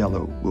safe word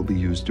yellow will be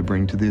used to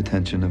bring to the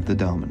attention of the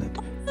dominant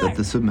that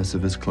the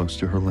submissive is close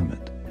to her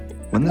limit.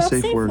 When the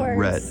safe word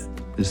red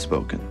is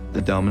spoken,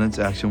 the dominant's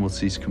action will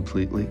cease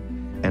completely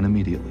and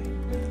immediately.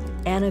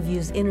 Anna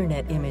views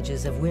internet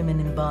images of women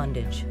in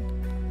bondage.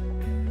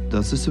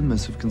 Does the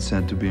submissive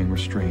consent to being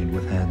restrained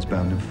with hands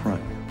bound in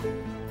front?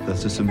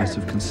 Does the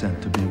submissive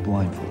consent to being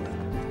blindfolded?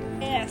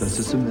 Yes. Does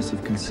the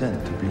submissive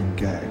consent to being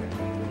gagged?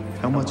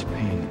 How much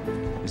pain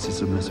is the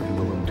submissive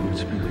willing to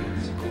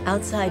experience?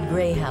 Outside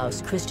Gray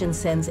House, Christian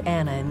sends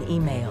Anna an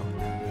email.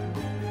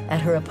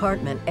 At her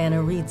apartment,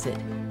 Anna reads it.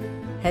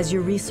 "Has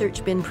your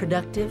research been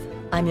productive?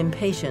 I'm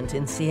impatient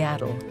in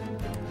Seattle."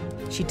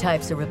 She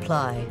types a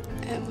reply.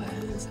 It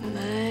was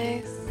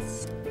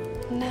nice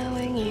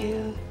knowing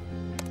you.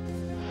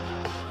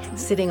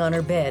 Sitting on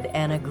her bed,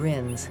 Anna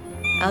grins.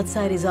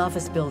 Outside his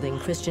office building,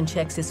 Christian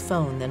checks his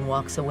phone, then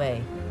walks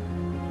away.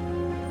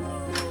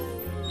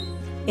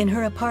 In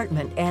her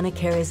apartment, Anna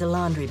carries a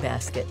laundry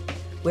basket.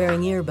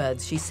 Wearing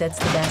earbuds, she sets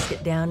the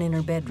basket down in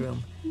her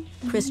bedroom.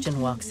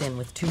 Christian walks in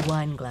with 2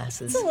 wine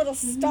glasses. It's a little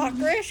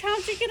stalkerish.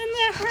 How'd you get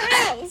into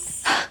her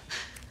house?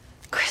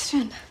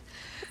 Christian.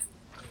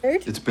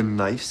 It's been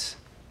nice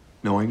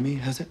knowing me,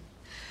 has it?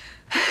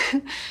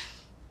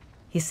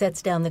 He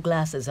sets down the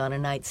glasses on a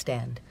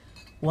nightstand.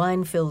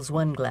 Wine fills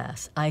one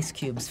glass, ice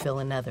cubes fill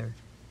another.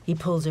 He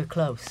pulls her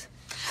close.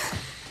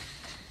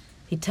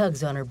 He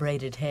tugs on her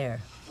braided hair.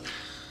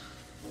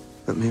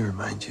 Let me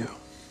remind you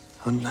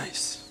how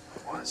nice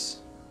it was.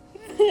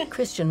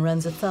 Christian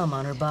runs a thumb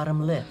on her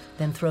bottom lip,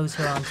 then throws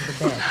her onto the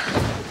bed.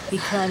 He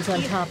climbs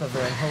on top of her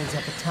and holds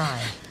up a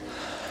tie.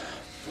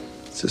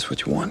 Is this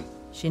what you want?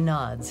 She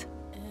nods.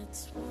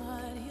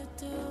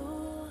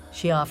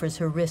 She offers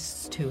her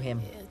wrists to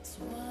him.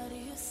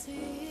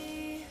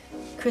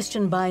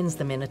 Christian binds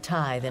them in a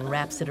tie, then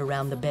wraps it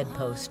around the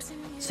bedpost,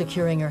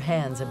 securing her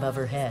hands above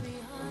her head.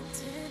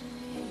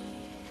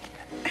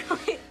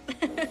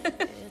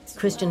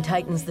 Christian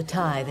tightens the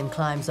tie, then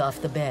climbs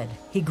off the bed.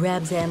 He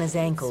grabs Anna's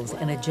ankles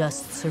and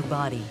adjusts her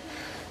body.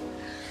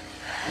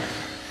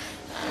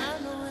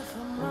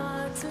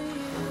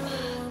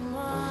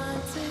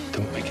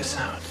 Don't make a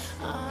sound.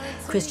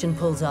 Christian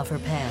pulls off her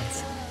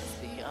pants.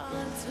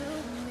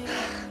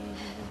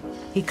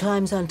 He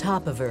climbs on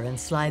top of her and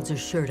slides her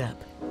shirt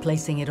up,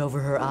 placing it over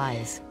her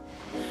eyes.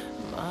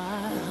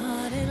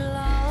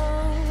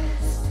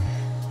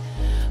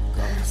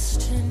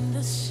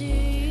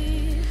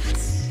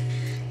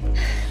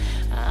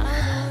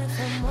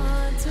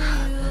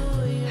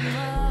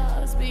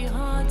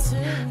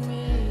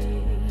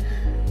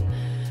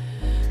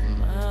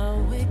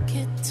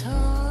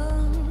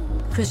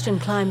 Christian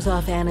climbs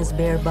off Anna's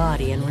bare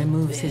body and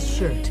removes his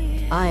shirt.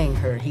 Eyeing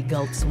her, he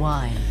gulps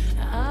wine.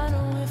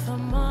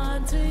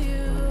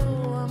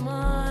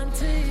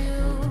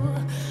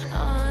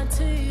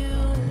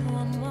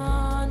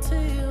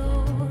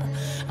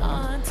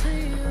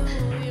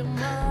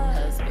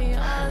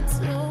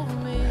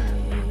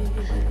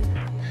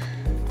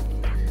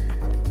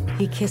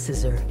 He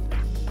kisses her.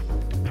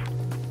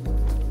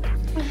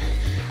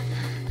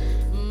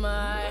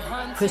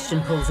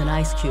 Christian pulls an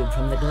ice cube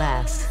from the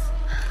glass.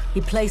 He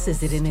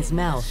places it in his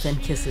mouth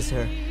and kisses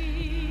her.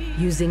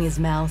 Using his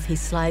mouth, he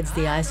slides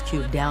the ice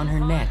cube down her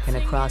neck and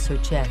across her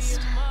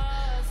chest.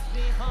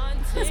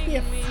 This must be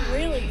a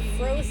really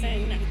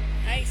frozen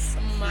ice.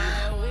 Every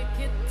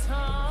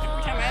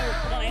time I ever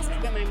put an ice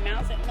cube in my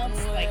mouth, it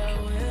melts like...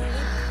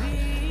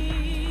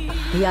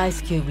 The ice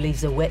cube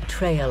leaves a wet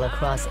trail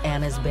across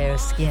Anna's bare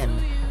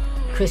skin.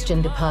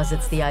 Christian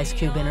deposits the ice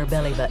cube in her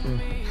belly button.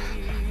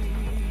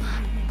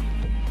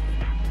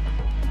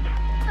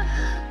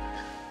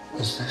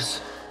 Is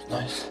this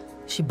nice?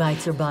 She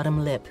bites her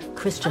bottom lip.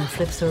 Christian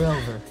flips her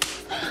over.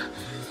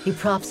 He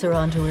props her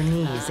onto her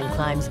knees and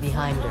climbs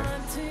behind her.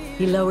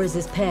 He lowers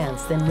his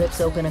pants, then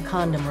rips open a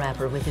condom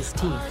wrapper with his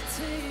teeth.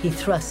 He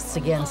thrusts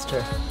against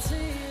her.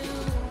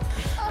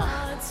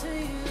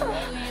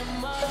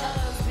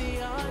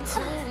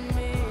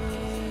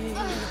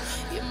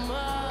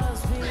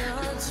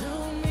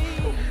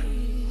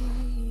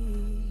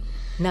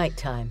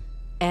 Nighttime.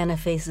 Anna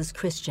faces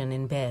Christian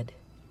in bed.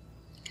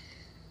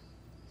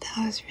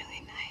 That was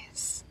really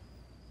nice.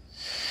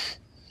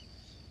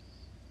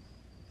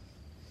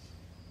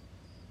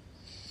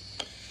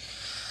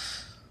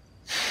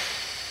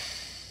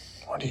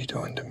 What are you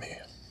doing to me?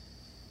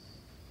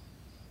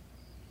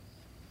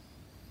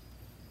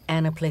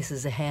 Anna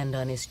places a hand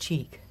on his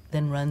cheek,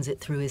 then runs it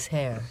through his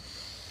hair.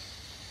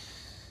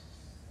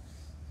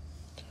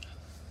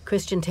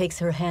 Christian takes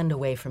her hand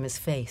away from his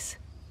face.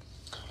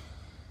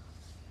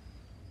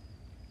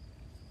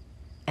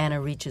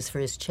 Anna reaches for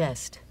his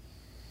chest.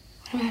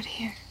 What about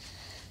here?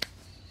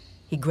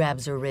 He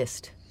grabs her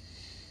wrist.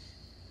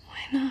 Why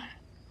not?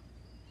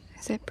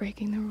 Is it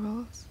breaking the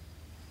rules?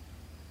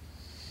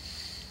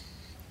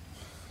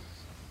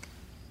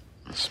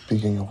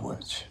 Speaking of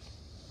which,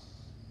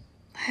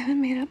 I haven't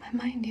made up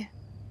my mind yet.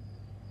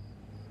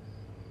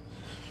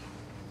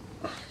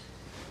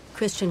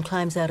 Christian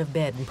climbs out of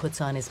bed and puts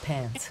on his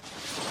pants.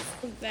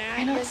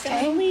 I don't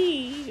gonna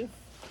leave.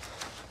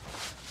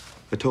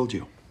 I told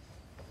you,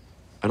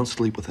 I don't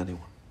sleep with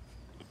anyone.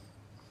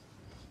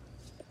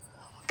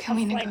 Can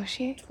we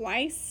negotiate?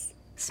 Twice?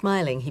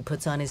 Smiling, he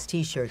puts on his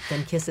t-shirt,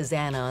 then kisses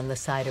Anna on the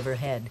side of her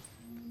head.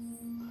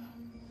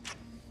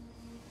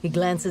 He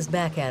glances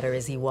back at her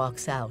as he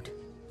walks out.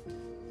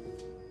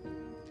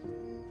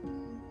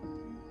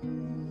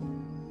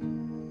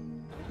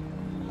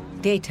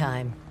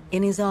 Daytime.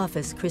 In his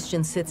office,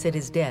 Christian sits at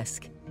his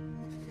desk.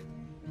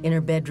 In her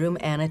bedroom,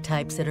 Anna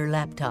types at her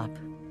laptop.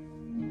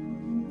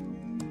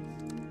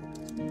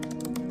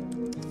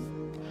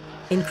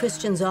 In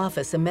Christian's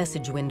office, a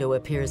message window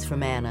appears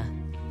from Anna.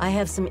 I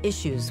have some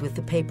issues with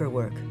the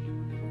paperwork.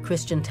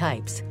 Christian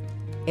types.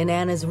 In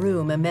Anna's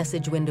room, a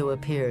message window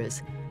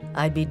appears.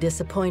 I'd be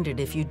disappointed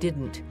if you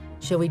didn't.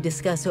 Shall we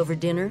discuss over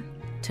dinner?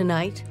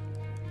 Tonight?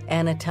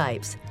 Anna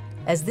types.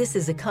 As this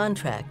is a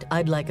contract,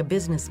 I'd like a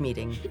business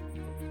meeting.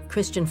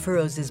 Christian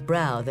furrows his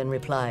brow, then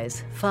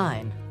replies,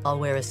 fine, I'll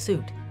wear a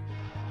suit.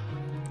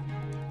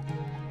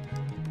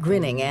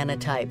 Grinning, Anna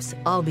types,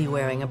 I'll be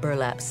wearing a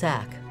burlap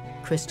sack.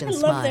 Christian I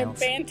smiles. love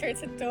their banter,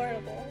 it's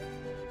adorable.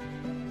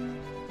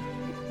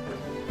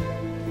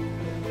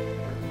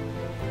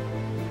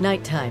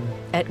 Nighttime.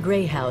 At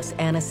Gray House,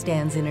 Anna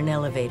stands in an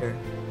elevator.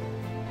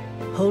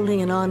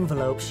 Holding an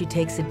envelope, she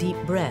takes a deep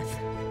breath.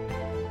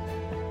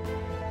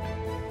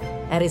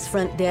 At his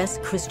front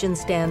desk, Christian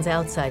stands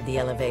outside the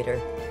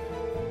elevator.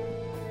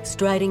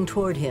 Striding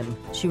toward him,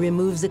 she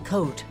removes a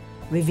coat,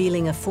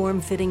 revealing a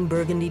form-fitting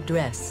burgundy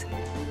dress.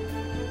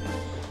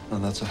 Oh,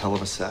 that's a hell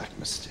of a sack,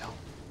 Miss Steele.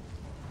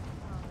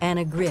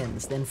 Anna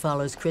grins, then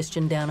follows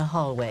Christian down a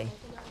hallway.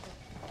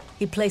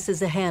 He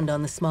places a hand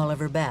on the small of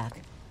her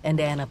back, and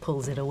Anna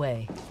pulls it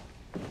away.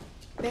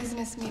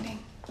 Business meeting.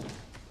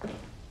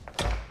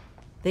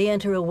 They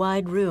enter a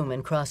wide room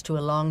and cross to a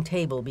long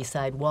table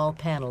beside wall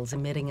panels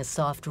emitting a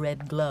soft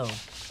red glow.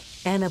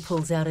 Anna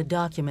pulls out a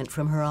document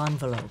from her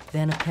envelope,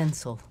 then a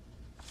pencil.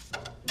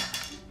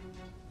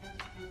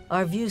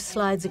 Our view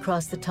slides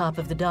across the top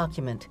of the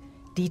document,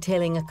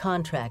 detailing a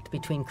contract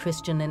between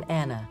Christian and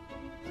Anna.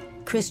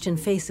 Christian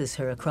faces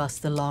her across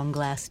the long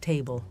glass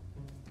table.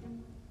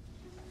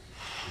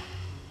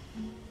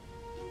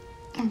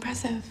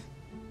 Impressive.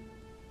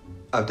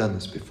 I've done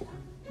this before.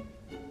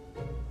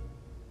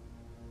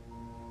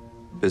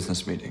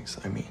 Business meetings,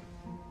 I mean.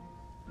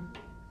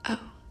 Oh.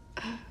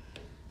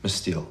 Miss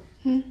Steele.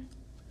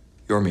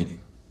 Your meeting.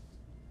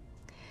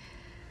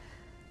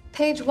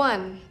 Page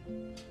 1.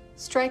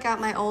 Strike out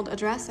my old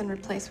address and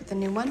replace with a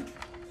new one.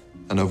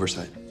 An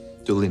oversight.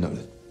 Duly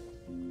noted.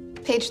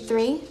 Page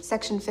 3,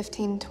 section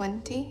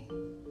 1520.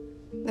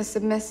 The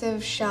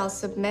submissive shall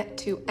submit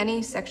to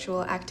any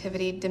sexual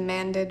activity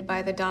demanded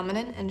by the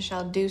dominant and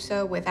shall do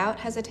so without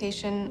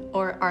hesitation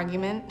or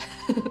argument.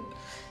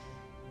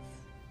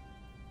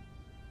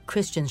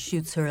 Christian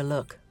shoots her a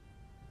look.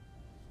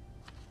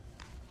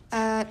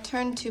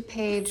 Turn to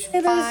page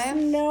There's 5.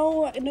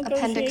 no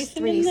Appendix negotiation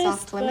 3, in this,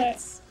 soft but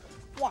limits.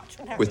 watch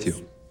what happens. With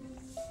you.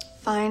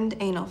 Find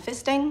anal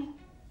fisting.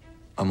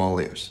 I'm all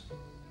ears.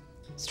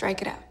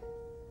 Strike it out.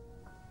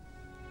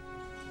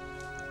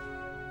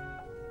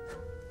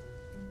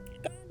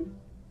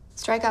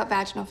 Strike out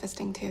vaginal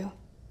fisting, too.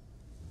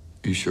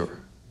 You sure?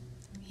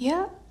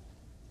 Yeah.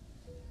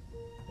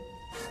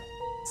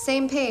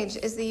 Same page.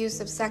 Is the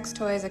use of sex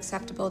toys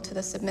acceptable to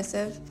the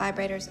submissive?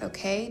 Vibrators,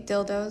 okay.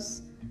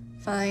 Dildos,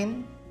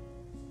 fine.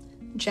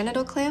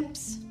 Genital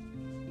clamps?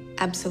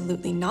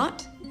 Absolutely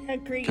not.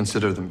 Agreed.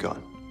 Consider them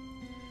gone.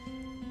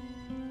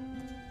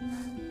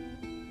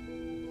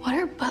 What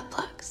are butt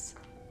plugs?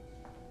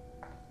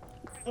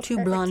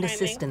 Two blonde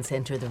assistants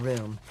enter the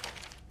room.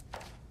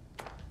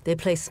 They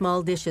place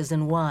small dishes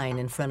and wine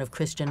in front of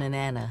Christian and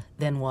Anna,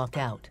 then walk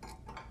out.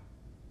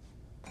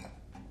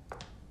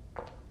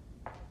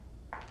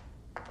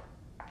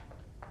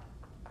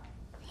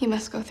 You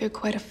must go through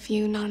quite a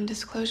few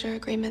non-disclosure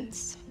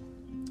agreements.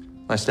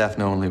 My staff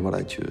know only what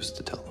I choose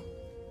to tell them.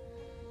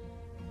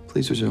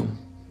 Please resume,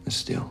 Miss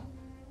Steele.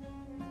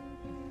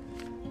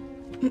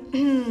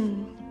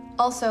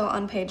 Also,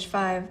 on page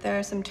 5, there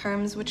are some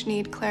terms which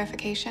need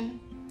clarification.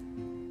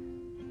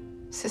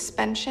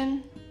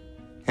 Suspension?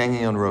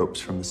 Hanging on ropes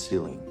from the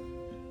ceiling.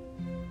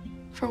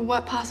 For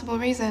what possible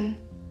reason?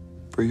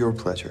 For your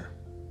pleasure.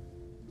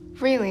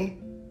 Really?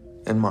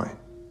 And mine.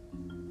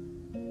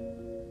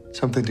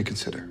 Something to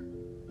consider.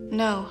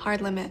 No,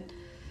 hard limit.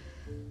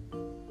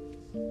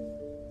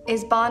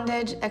 Is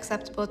bondage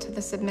acceptable to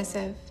the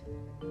submissive?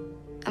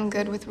 I'm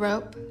good with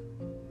rope.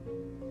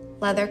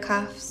 Leather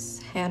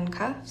cuffs,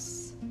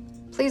 handcuffs.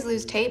 Please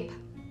lose tape.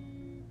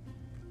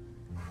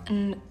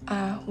 And,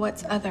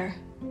 what's other?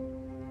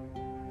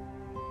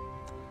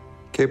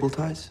 Cable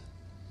ties?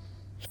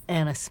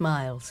 Anna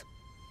smiles.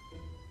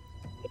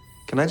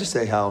 Can I just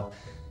say how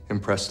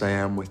impressed I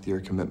am with your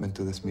commitment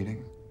to this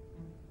meeting?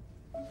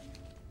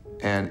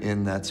 And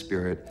in that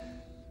spirit,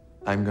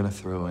 I'm gonna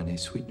throw in a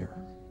sweetener.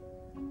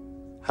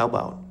 How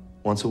about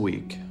once a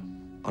week,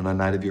 on a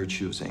night of your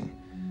choosing,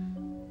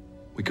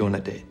 we go on a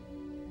date?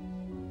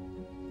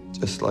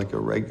 Just like a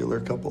regular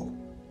couple.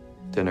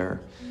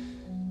 Dinner,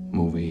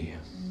 movie,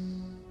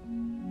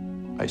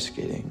 ice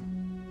skating,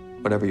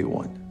 whatever you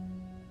want.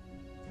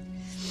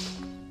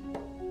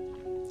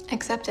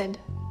 Accepted.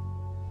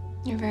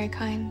 You're very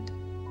kind.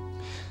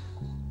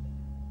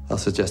 I'll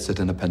suggest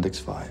it in Appendix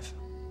 5.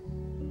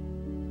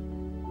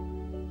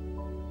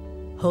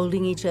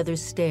 Holding each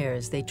other's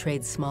stares, they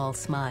trade small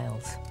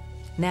smiles.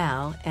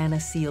 Now,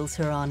 Anna seals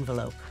her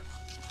envelope.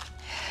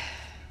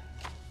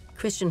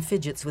 Christian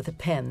fidgets with a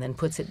pen, then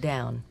puts it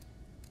down.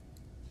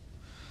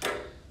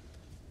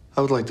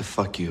 I would like to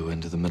fuck you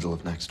into the middle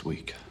of next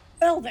week.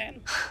 Well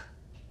then.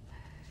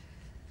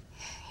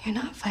 You're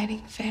not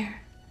fighting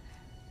fair.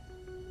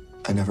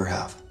 I never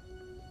have.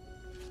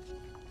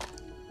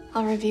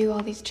 I'll review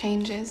all these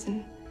changes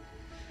and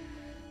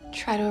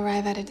try to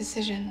arrive at a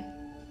decision.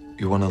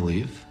 You want to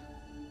leave?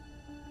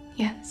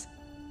 Yes.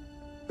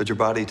 But your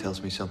body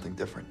tells me something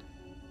different.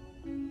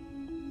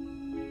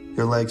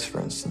 Your legs,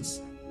 for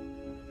instance.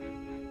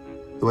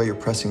 The way you're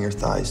pressing your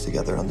thighs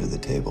together under the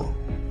table.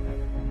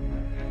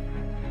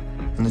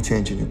 And the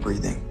change in your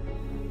breathing.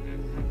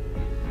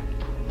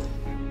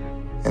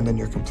 And in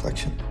your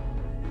complexion.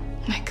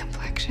 My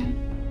complexion?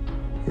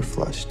 You're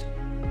flushed.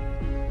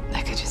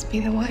 That could just be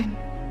the wine.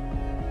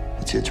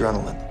 It's the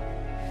adrenaline.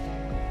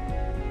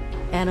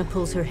 Anna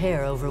pulls her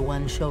hair over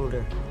one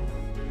shoulder.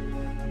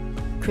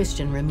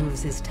 Christian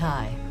removes his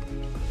tie.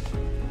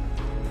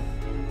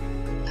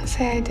 Let's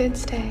say I did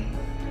stay.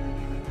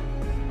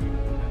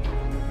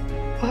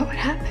 What would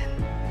happen?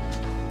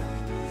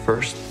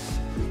 First,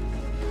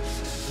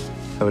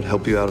 I would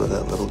help you out of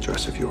that little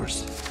dress of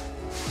yours.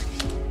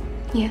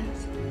 Yes.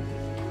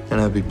 And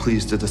I'd be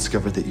pleased to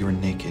discover that you were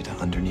naked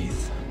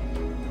underneath.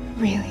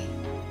 Really?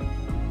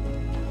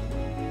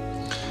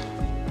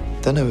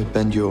 Then I would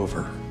bend you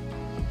over.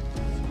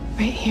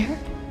 Right here?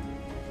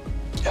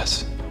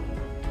 Yes.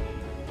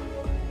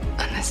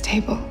 On this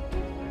table?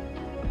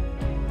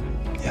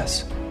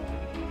 Yes.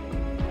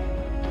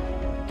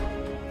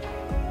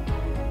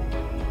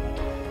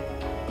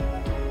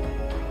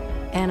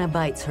 Anna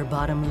bites her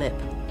bottom lip.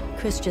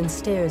 Christian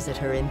stares at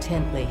her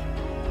intently.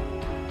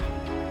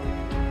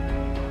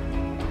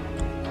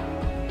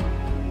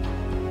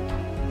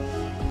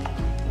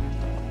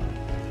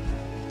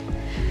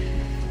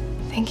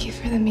 Thank you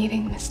for the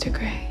meeting, Mr.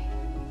 Gray.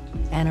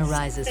 Anna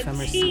rises from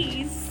her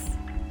seat.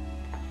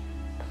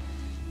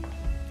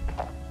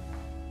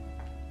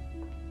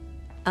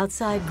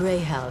 Outside Gray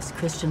House,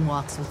 Christian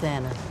walks with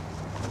Anna.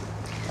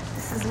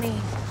 This is me.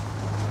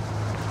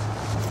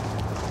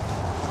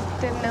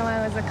 Didn't know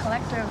I was a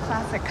collector of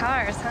classic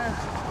cars, huh?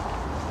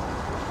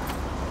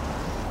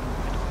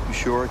 You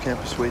sure I can't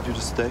persuade you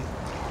to stay?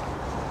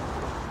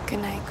 Good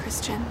night,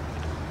 Christian.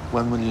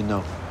 When will you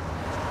know?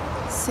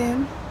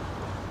 Soon,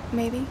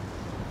 maybe.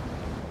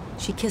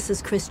 She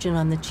kisses Christian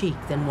on the cheek,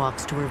 then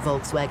walks to her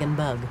Volkswagen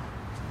Bug.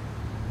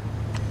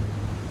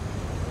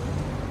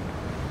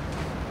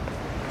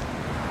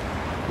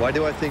 Why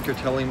do I think you're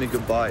telling me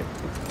goodbye?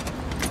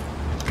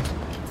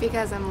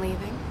 Because I'm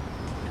leaving.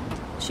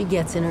 She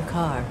gets in her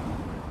car.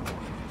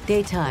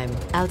 Daytime,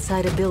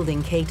 outside a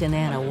building, Kate and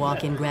Anna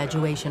walk in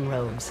graduation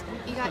robes.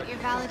 You got your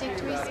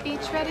valedictory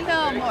speech ready?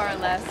 No, more or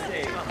less.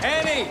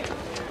 Annie!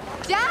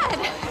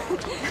 Dad!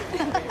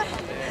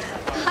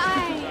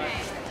 Hi.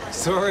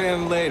 Sorry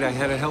I'm late. I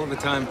had a hell of a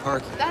time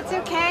parking. That's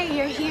okay.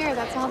 You're here.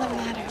 That's all that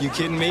matters. You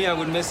kidding me? I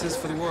would miss this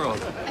for the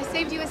world. I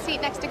saved you a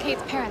seat next to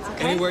Kate's parents,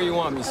 okay? Anywhere you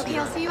want me, Okay,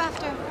 sweetheart. I'll see you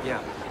after.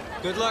 Yeah.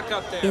 Good luck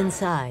up there.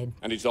 Inside.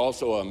 And he's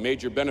also a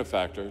major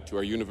benefactor to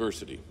our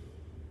university.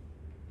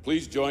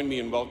 Please join me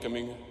in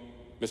welcoming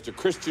Mr.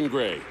 Christian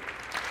Gray.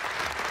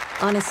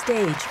 On a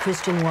stage,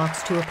 Christian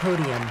walks to a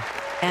podium.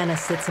 Anna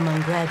sits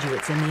among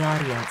graduates in the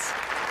audience.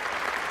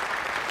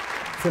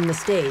 From the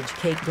stage,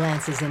 Kate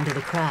glances into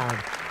the crowd.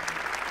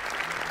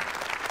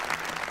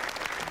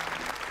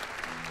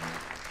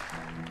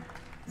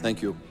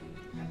 Thank you.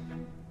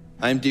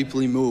 I am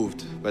deeply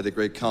moved by the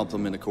great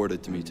compliment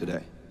accorded to me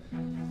today.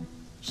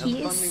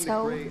 He is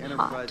so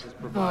hot.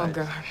 Oh,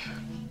 God.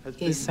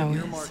 He's so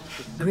nice.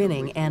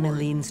 Grinning, Anna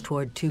leans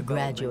toward two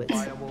graduates.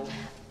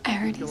 I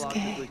heard he's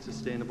gay. Ecologically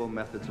sustainable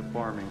methods of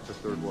farming for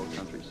third world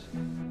countries.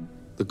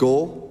 The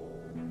goal?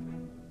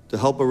 To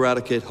help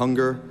eradicate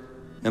hunger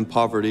and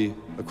poverty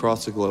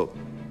across the globe.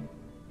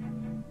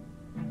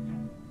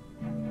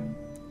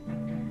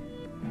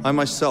 I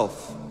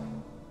myself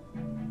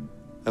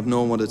I've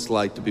known what it's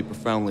like to be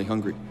profoundly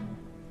hungry.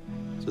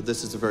 So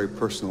this is a very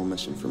personal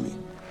mission for me.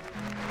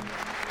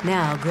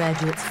 Now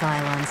graduates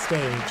file on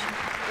stage.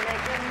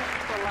 Megan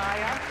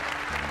Celaya.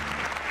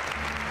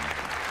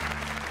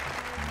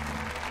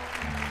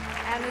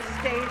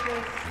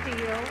 Anastasia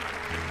Steele.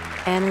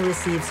 Anna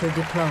receives her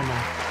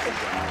diploma.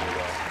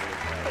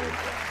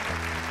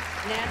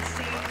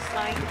 Nancy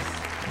Sykes.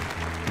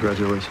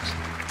 Congratulations.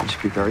 You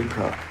should be very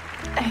proud.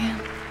 I am.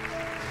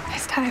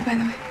 Nice tie, by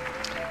the way.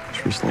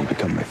 It's recently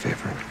become my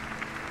favorite.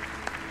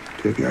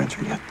 Do you have your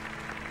answer yet?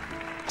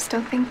 I'm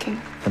still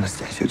thinking.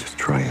 Anastasia, just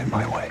try it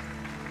my way.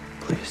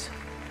 Please.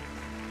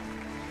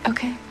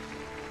 Okay.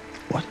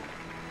 What?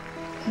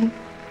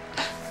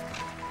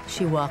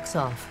 She walks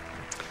off.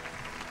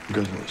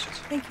 Congratulations.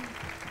 Thank you.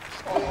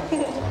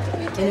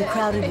 In a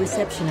crowded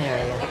reception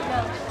area.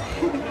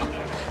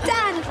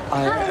 Dad!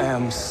 I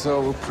am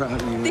so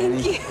proud of you,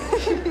 Thank Annie.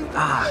 you.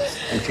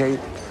 And Kate,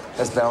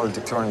 best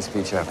valedictorian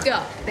speech ever.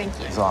 Oh, thank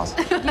you. It's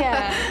awesome.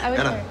 Yeah, I would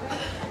Anna.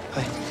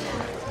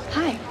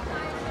 Hi.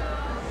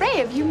 Ray,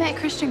 have you met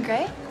Christian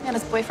Grey,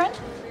 Anna's boyfriend?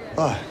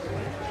 Ah,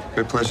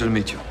 great pleasure to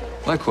meet you.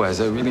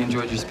 Likewise, I really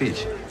enjoyed your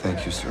speech.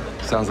 Thank you, sir.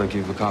 Sounds like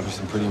you've accomplished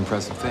some pretty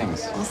impressive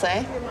things. I'll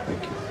say.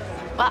 Thank you.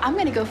 Well, I'm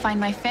gonna go find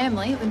my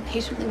family who've been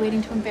patiently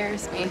waiting to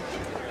embarrass me.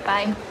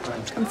 Bye.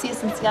 Come see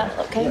us in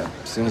Seattle, okay? Yeah,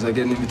 as soon as I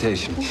get an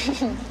invitation.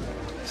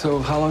 So,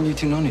 how long you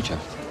two known each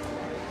other?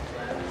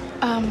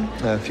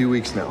 A few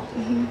weeks now.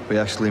 We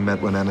actually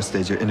met when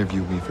Anastasia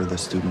interviewed me for the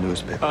student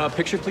newspaper.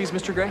 Picture, please,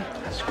 Mr. Grey.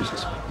 Excuse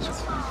us.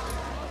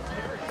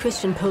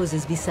 Christian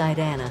poses beside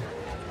Anna.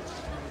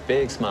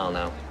 Big smile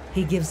now.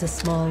 He gives a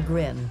small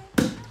grin.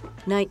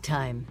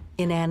 Nighttime.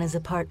 In Anna's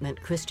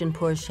apartment, Christian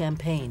pours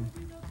champagne.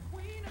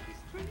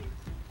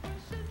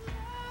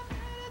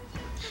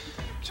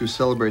 To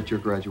celebrate your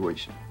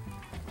graduation,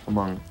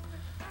 among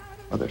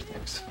other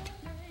things.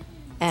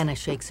 Anna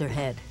shakes her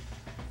head.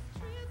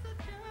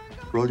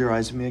 Roll your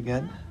eyes at me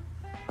again,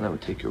 and I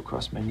would take you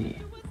across my knee.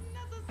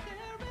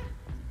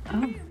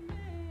 Oh.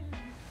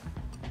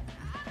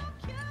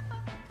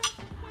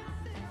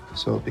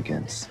 So it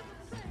begins.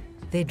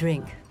 They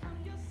drink.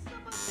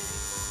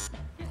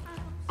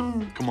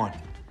 Come on.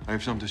 I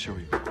have something to show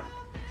you.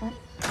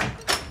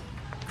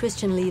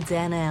 Christian leads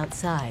Anna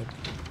outside.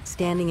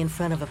 Standing in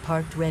front of a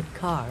parked red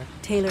car,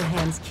 Taylor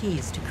hands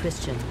keys to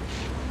Christian.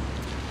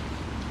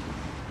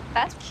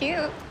 That's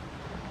cute.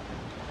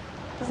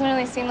 Doesn't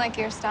really seem like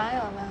your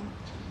style, though.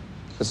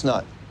 It's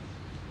not.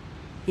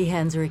 He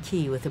hands her a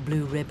key with a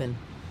blue ribbon.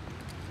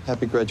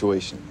 Happy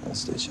graduation,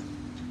 Anastasia.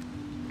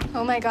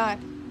 Oh my God.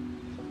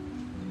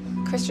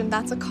 Christian,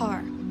 that's a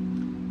car.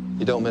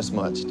 You don't miss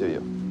much, do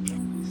you?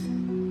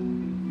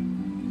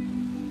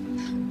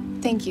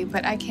 Thank you,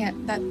 but I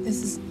can't.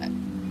 This is.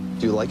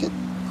 Do you like it?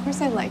 Of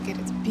course I like it.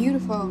 It's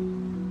beautiful.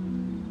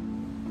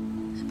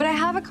 But I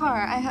have a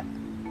car.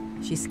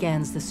 She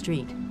scans the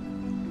street.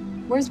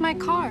 Where's my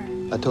car?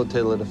 I told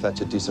Taylor to fetch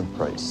a decent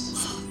price.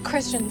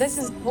 Christian, this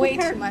is way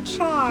too much.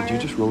 Did you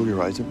just roll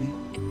your eyes at me?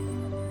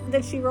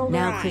 Then she rolled her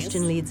Now eyes.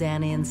 Christian leads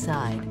Anna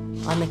inside.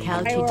 On the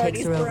couch, he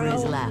takes Priorities, her over bro.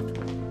 his lap.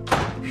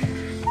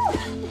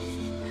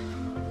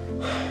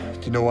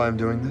 Do you know why I'm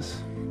doing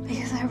this?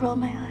 Because I roll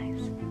my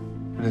eyes.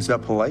 And is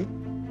that polite?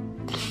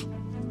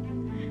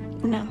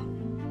 No.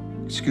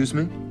 Excuse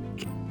me?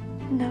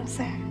 No,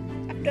 sir.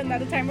 I've done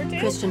that a time or two.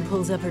 Christian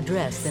pulls up her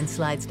dress, then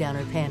slides down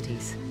her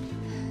panties.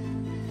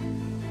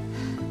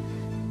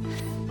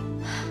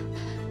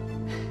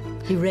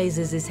 He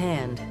raises his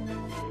hand.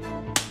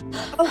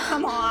 Oh,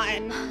 come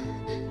on.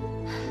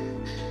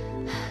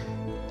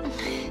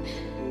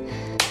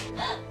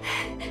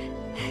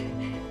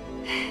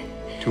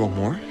 Do you want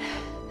more?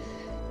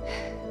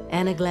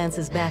 Anna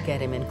glances back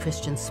at him and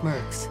Christian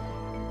smirks.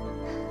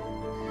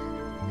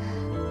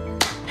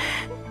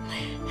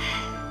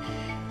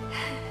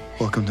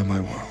 Welcome to my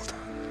world.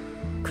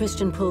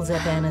 Christian pulls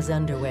up Anna's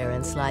underwear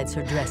and slides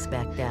her dress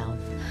back down.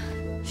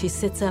 She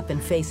sits up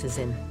and faces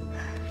him.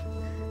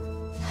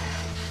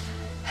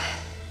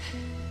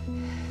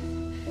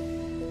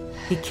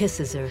 He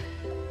kisses her.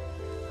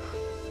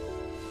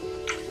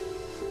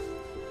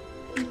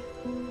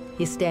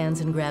 He stands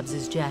and grabs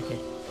his jacket.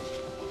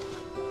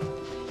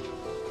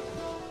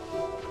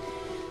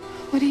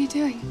 What are you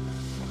doing?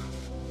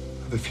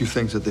 I have a few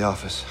things at the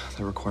office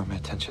that require my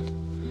attention.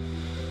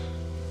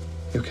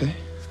 You okay?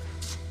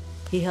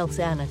 He helps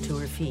Anna to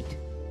her feet.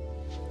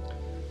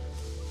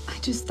 I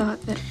just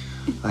thought that.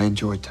 I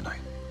enjoyed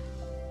tonight.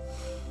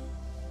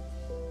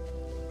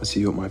 I'll see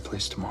you at my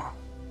place tomorrow.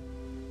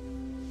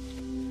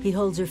 He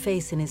holds her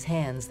face in his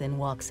hands, then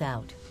walks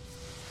out.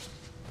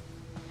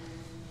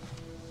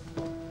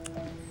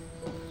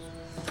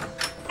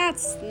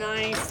 That's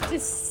nice.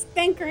 Just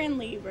spank her and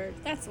leave her.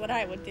 That's what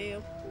I would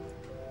do.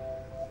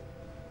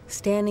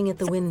 Standing at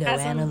the window,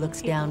 Sarcasm, Anna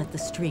looks down at the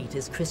street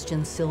as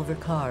Christian's silver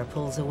car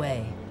pulls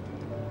away.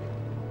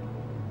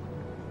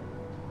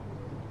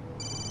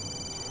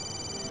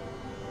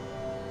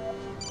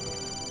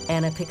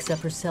 Anna picks up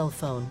her cell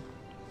phone.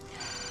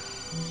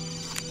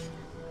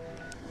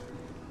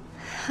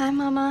 Hi,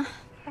 Mama.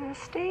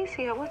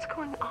 Anastasia, what's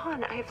going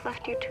on? I've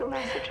left you 2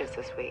 messages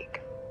this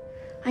week.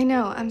 I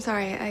know. I'm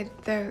sorry. I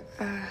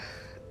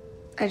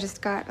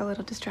just got a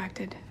little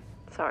distracted.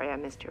 Sorry I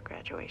missed your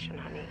graduation,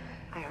 honey.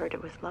 I heard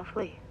it was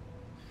lovely.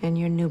 And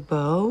your new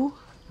beau?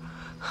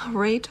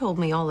 Ray told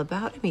me all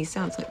about him. He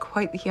sounds like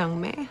quite the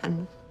young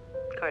man.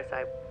 Of course,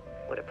 I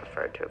would have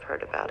preferred to have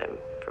heard about him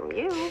from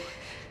you.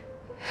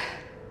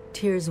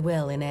 Tears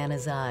well in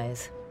Anna's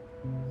eyes.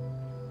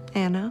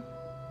 Anna?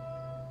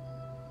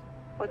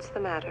 What's the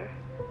matter?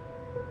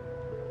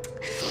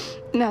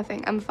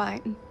 Nothing. I'm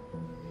fine.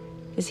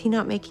 Is he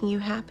not making you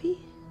happy?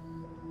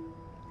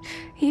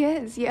 He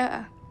is,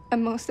 yeah.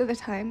 And most of the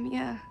time,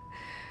 yeah.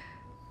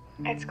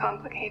 It's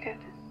complicated.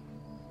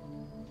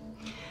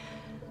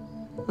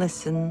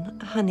 Listen,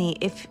 honey,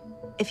 if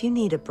you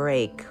need a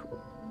break,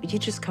 you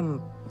just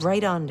come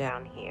right on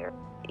down here.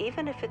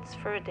 Even if it's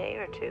for a day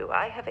or 2,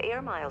 I have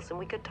air miles and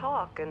we could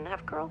talk and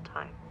have girl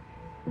time.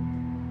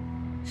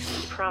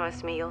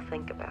 Promise me you'll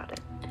think about it.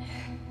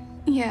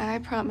 Yeah, I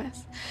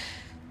promise.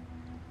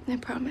 I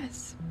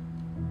promise.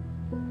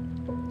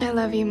 I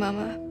love you,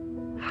 Mama.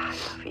 I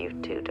love you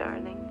too,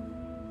 darling.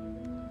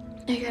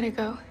 I gotta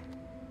go.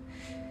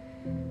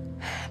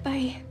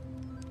 Bye.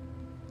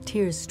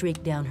 Tears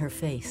streak down her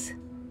face.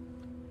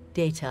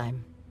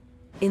 Daytime.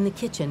 In the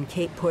kitchen,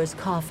 Kate pours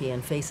coffee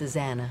and faces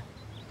Anna.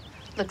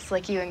 Looks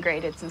like you and Gray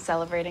did some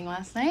celebrating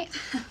last night.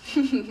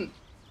 Is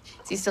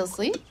he still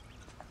asleep?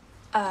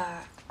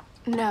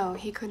 No,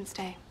 he couldn't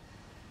stay.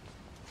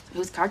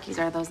 Whose car keys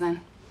are those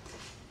then?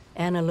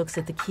 Anna looks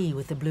at the key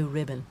with the blue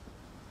ribbon.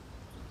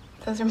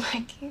 Those are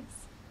my keys.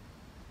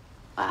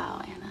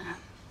 Wow, Anna.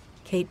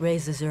 Kate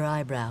raises her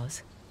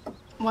eyebrows.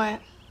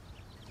 What?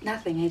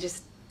 Nothing. I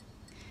just...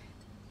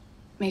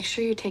 Make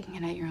sure you're taking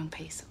it at your own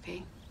pace,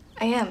 okay?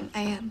 I am.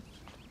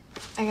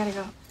 I gotta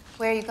go.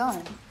 Where are you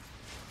going?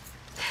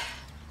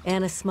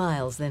 Anna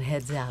smiles, then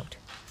heads out.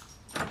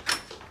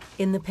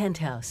 In the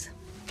penthouse,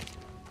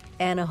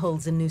 Anna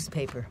holds a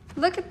newspaper.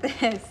 Look at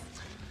this.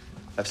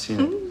 I've seen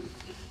it.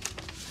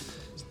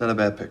 It's not a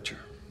bad picture.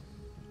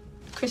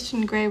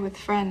 Christian Grey with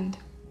friend.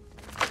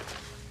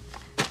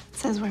 It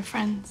says we're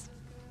friends.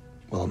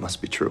 Well, it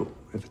must be true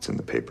if it's in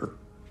the paper.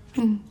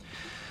 Hmm.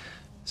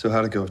 So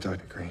how'd it go with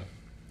Dr. Green?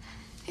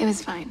 It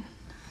was fine.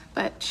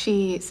 But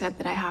she said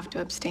that I have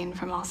to abstain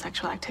from all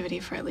sexual activity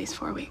for at least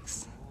 4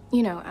 weeks.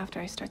 You know, after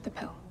I start the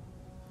pill.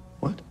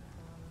 What?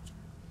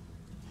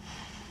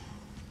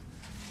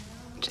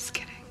 Just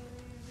kidding.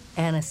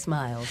 Anna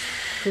smiles.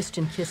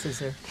 Christian kisses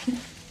her.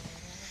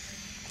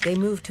 They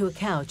move to a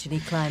couch and he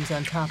climbs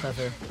on top of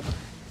her.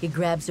 He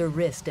grabs her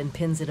wrist and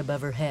pins it above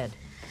her head.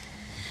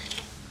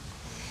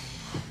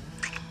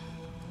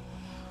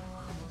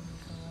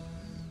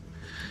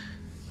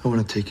 I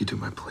want to take you to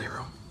my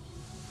playroom.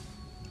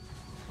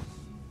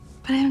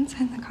 But I haven't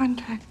signed the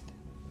contract.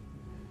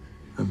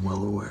 I'm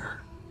well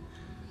aware.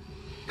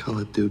 Call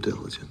it due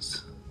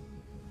diligence.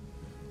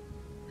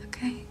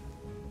 Okay.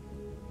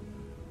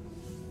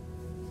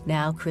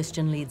 Now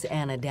Christian leads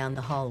Anna down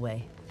the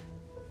hallway.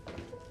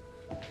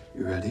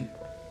 You ready?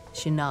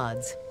 She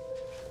nods.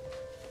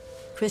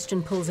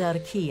 Christian pulls out a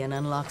key and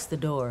unlocks the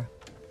door.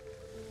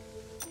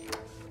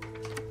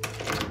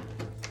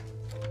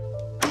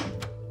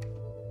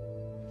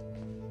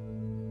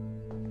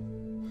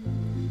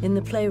 In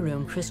the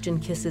playroom, Christian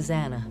kisses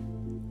Anna.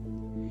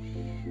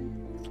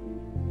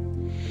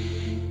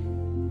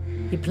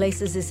 He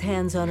places his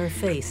hands on her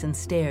face and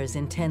stares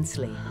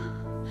intensely.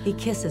 He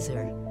kisses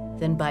her,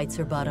 then bites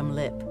her bottom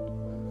lip.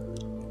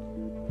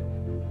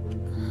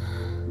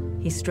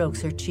 He strokes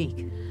her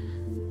cheek.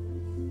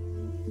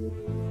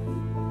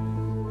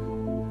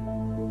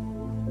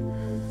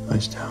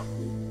 Eyes down.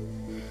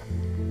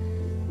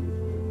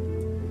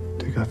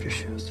 Take off your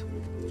shoes.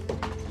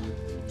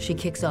 She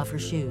kicks off her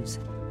shoes.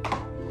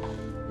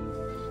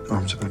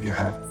 Arms above your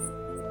head.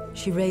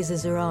 She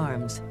raises her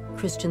arms.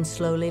 Christian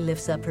slowly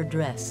lifts up her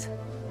dress.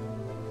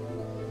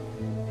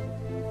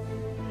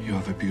 You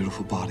have a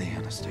beautiful body,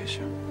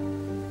 Anastasia.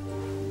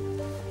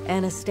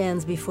 Anna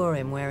stands before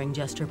him wearing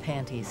just her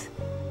panties.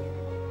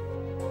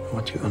 I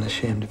want you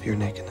unashamed of your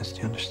nakedness,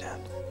 do you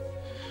understand?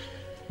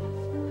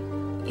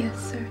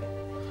 Yes, sir.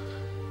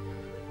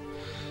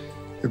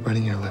 You're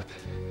biting your lip.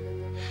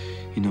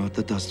 You know what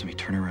that does to me.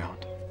 Turn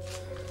around.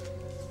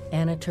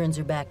 Anna turns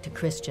her back to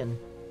Christian.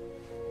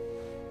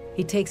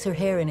 He takes her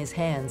hair in his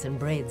hands and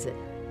braids it.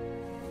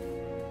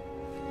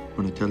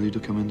 When I tell you to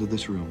come into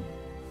this room,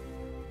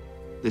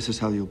 this is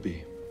how you'll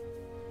be.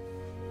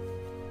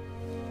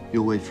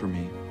 You'll wait for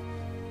me,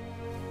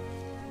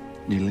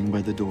 kneeling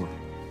by the door.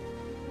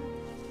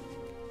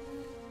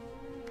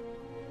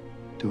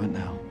 Do it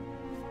now.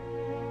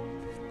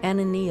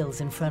 Anna kneels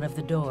in front of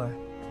the door.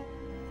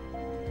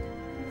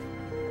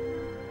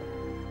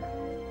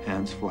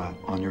 Hands flat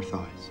on your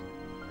thighs.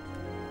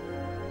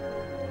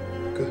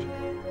 Good.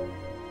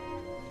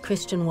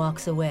 Christian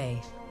walks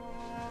away.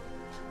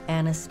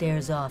 Anna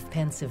stares off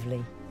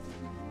pensively.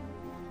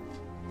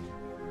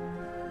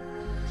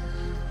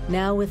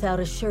 Now, without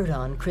a shirt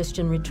on,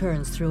 Christian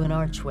returns through an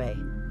archway.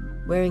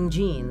 Wearing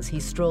jeans, he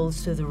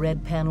strolls through the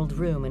red-paneled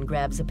room and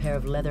grabs a pair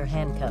of leather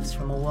handcuffs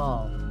from a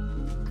wall.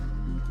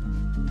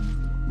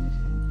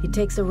 He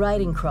takes a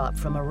riding crop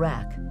from a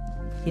rack.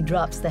 He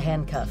drops the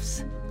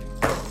handcuffs.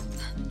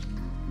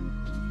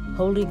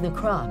 Holding the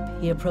crop,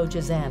 he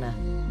approaches Anna.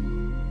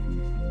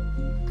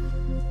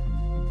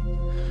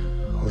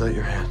 Hold out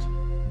your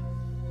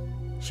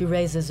hand. She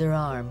raises her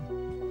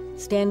arm.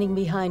 Standing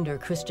behind her,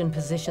 Christian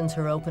positions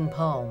her open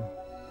palm.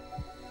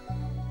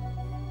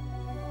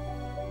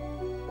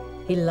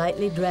 He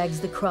lightly drags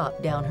the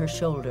crop down her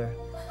shoulder.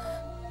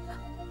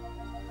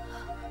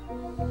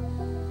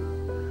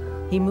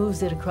 He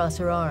moves it across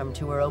her arm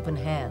to her open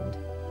hand.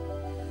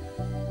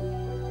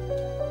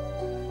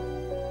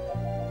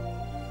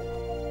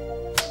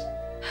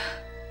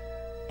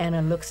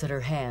 Anna looks at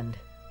her hand.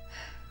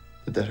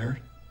 Did that hurt?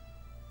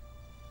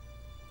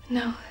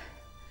 No.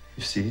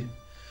 You see?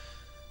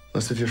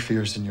 Most of your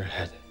fear's in your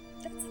head.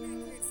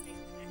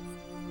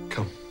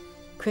 Come.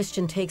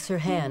 Christian takes her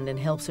hand and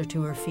helps her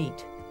to her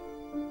feet.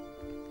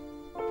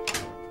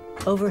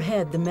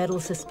 Overhead, the metal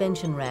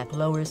suspension rack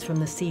lowers from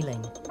the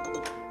ceiling.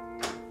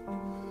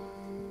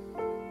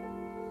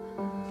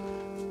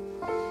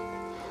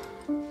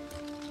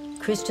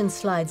 Christian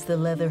slides the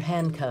leather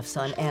handcuffs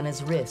on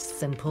Anna's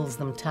wrists and pulls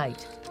them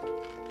tight.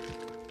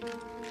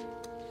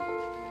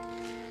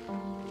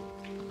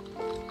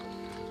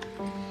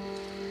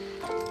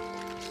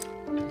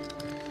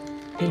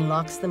 He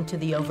locks them to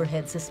the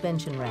overhead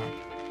suspension rack.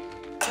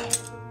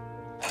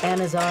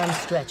 Anna's arms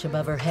stretch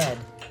above her head.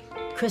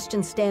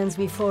 Christian stands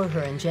before her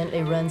and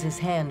gently runs his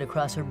hand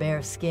across her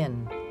bare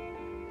skin.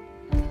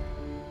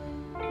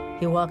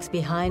 He walks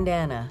behind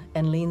Anna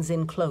and leans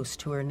in close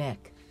to her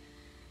neck.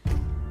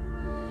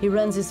 He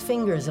runs his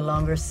fingers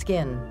along her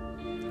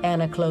skin.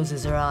 Anna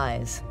closes her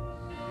eyes.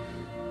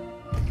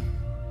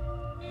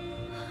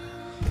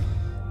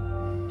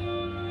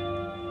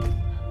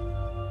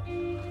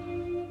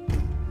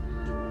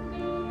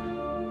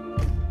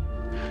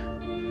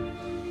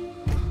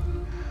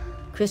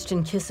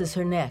 Christian kisses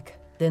her neck,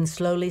 then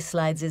slowly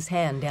slides his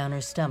hand down her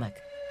stomach.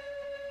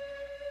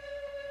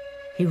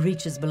 He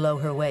reaches below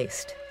her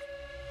waist.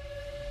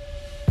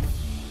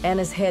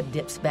 Anna's head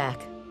dips back.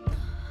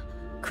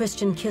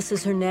 Christian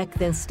kisses her neck,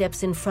 then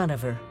steps in front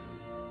of her.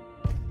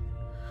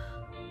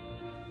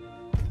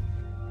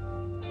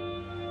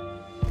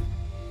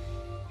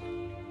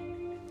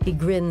 He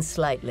grins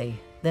slightly,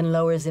 then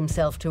lowers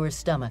himself to her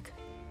stomach.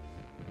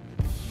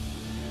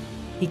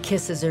 He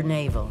kisses her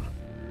navel.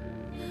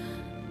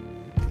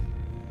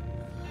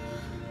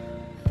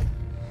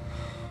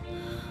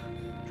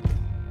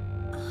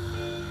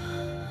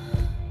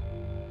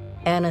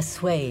 Anna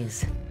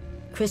sways.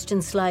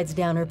 Christian slides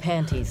down her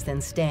panties,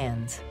 then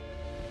stands.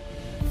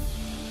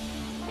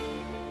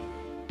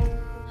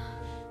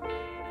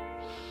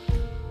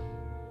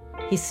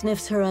 He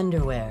sniffs her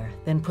underwear,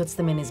 then puts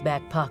them in his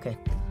back pocket.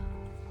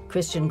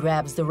 Christian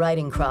grabs the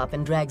riding crop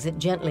and drags it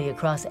gently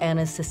across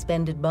Anna's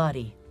suspended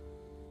body.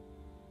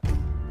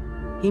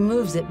 He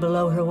moves it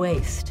below her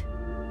waist.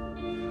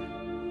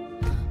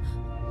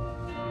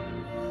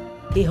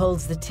 He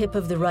holds the tip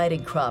of the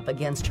riding crop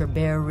against her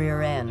bare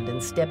rear end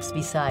and steps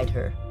beside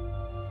her.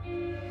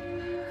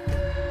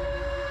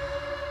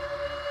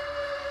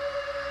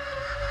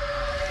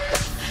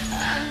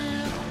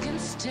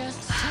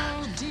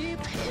 How do you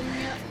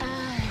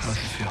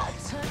feel?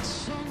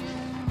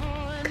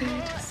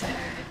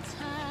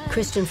 Good.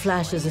 Christian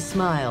flashes a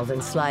smile,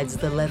 then slides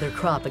the leather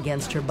crop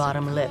against her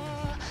bottom lip.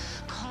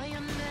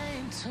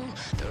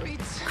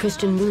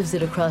 Christian moves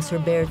it across her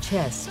bare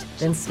chest,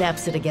 then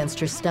snaps it against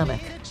her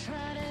stomach.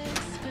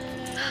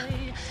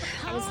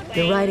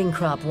 The riding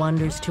crop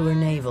wanders to her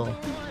navel.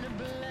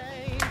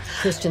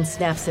 Christian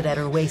snaps it at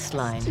her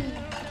waistline.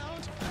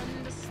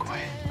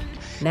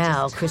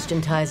 Now,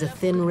 Christian ties a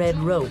thin red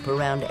rope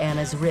around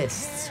Anna's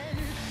wrists.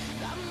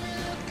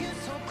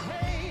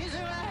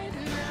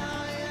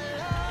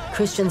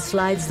 Christian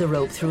slides the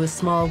rope through a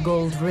small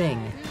gold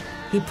ring.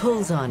 He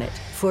pulls on it,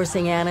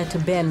 forcing Anna to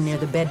bend near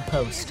the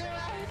bedpost.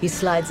 He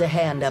slides a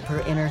hand up her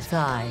inner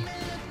thigh.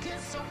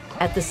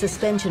 At the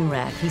suspension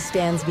rack, he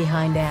stands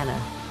behind Anna.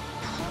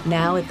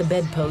 Now at the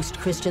bedpost,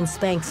 Christian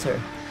spanks her.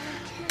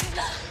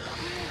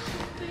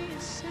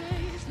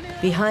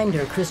 Behind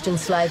her, Christian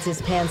slides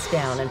his pants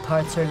down and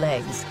parts her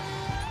legs.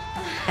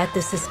 At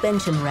the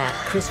suspension rack,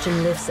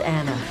 Christian lifts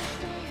Anna.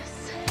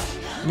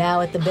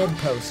 Now at the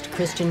bedpost,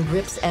 Christian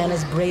grips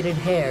Anna's braided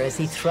hair as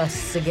he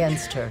thrusts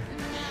against her.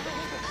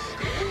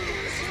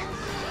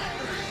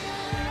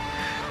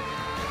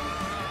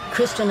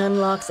 Christian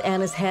unlocks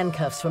Anna's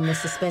handcuffs from the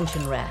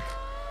suspension rack.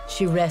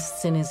 She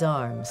rests in his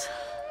arms.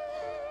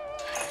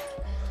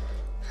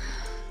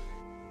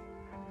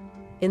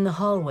 In the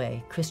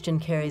hallway, Christian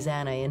carries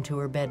Anna into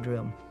her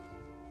bedroom.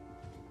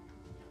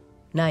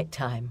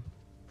 Nighttime.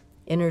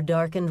 In her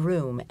darkened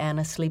room,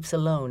 Anna sleeps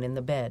alone in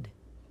the bed.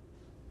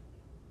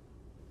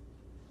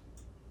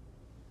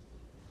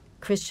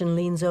 Christian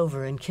leans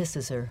over and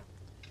kisses her.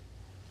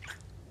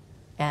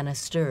 Anna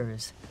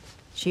stirs.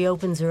 She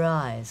opens her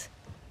eyes.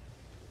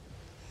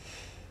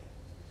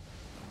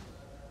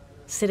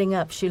 Sitting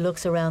up, she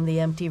looks around the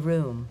empty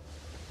room.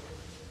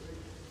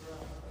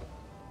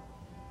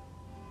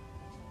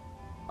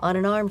 On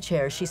an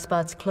armchair, she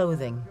spots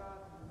clothing.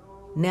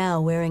 Now,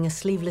 wearing a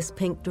sleeveless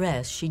pink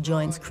dress, she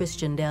joins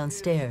Christian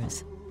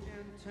downstairs.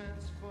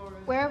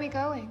 Where are we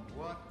going?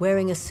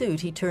 Wearing a suit,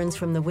 he turns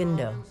from the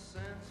window.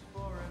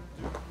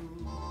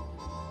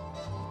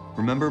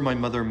 Remember my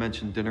mother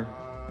mentioned dinner?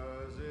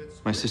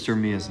 My sister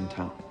Mia's in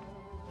town.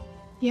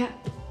 Yeah.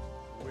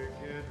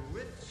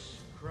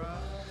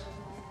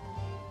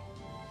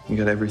 You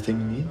got everything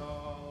you need?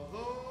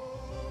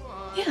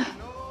 Yeah.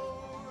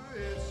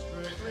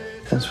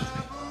 Dance with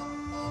me.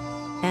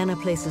 Anna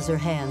places her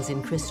hands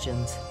in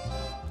Christian's.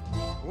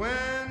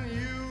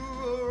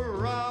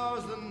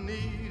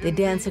 They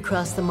dance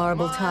across the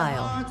marble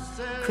tile.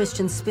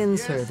 Christian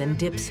spins her, then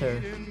dips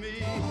her.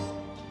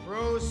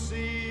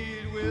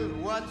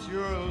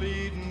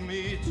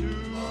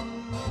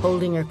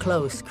 Holding her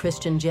close,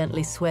 Christian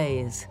gently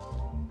sways.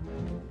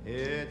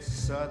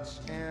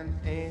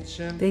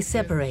 They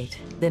separate,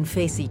 then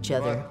face each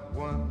other.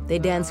 They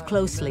dance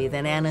closely,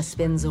 then Anna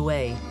spins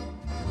away.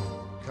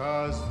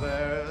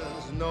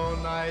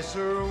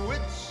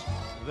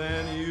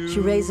 She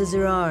raises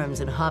her arms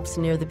and hops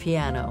near the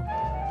piano.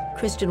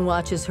 Christian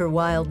watches her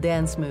wild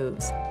dance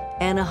moves.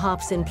 Anna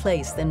hops in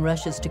place, then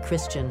rushes to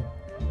Christian.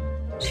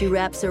 She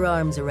wraps her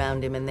arms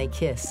around him and they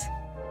kiss.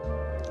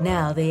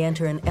 Now they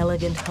enter an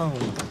elegant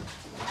home.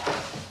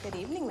 Good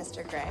evening,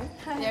 Mr. Gray.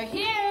 They're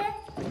here.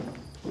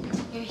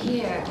 You're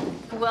here.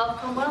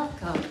 Welcome,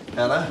 welcome.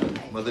 Anna,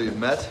 mother you've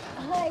met.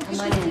 Hi, Come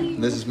on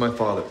in. This is my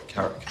father,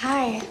 Carrick.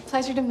 Hi,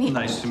 pleasure to meet you.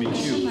 Nice to meet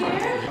you. You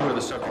are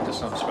the subject of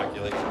some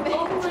speculation.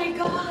 Oh my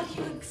God,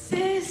 you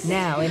exist.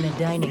 Now in a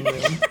dining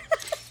room.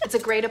 It's a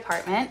great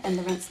apartment, and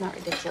the rent's not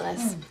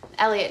ridiculous.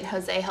 Elliot and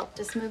Jose helped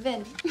us move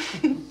in.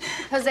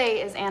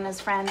 Jose is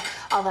Anna's friend,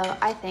 although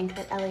I think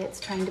that Elliot's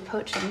trying to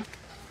poach him.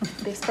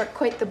 They've sparked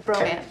quite the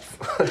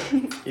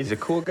bromance. He's a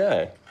cool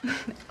guy.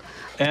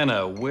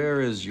 Anna,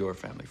 where is your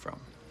family from?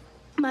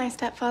 My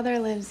stepfather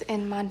lives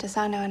in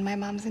Montesano, and my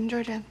mom's in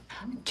Georgia.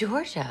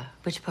 Georgia?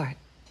 Which part?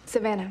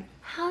 Savannah.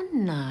 How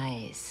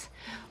nice.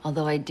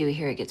 Although I do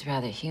hear it gets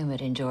rather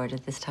humid in Georgia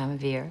this time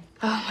of year.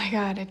 Oh my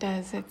God, it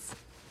does. It's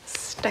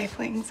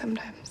stifling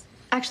sometimes.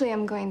 Actually,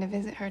 I'm going to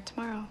visit her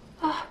tomorrow.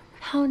 Oh,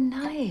 how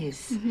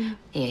nice.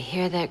 You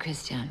hear that,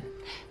 Christian?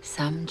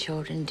 Some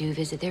children do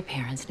visit their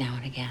parents now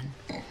and again.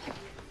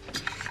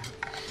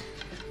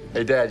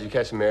 Hey, Dad, you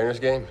catch the Mariners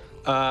game?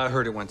 I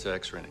heard it went to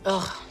extra innings.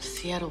 Ugh,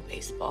 Seattle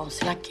baseball.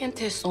 C'est la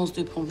quintessence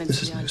du provincial.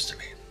 This is news to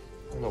me.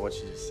 I don't know what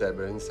you just said,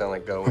 but it didn't sound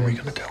like going. When are you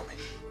gonna tell me?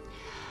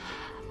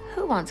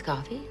 Who wants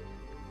coffee?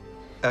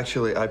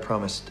 Actually, I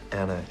promised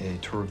Anna a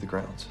tour of the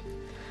grounds.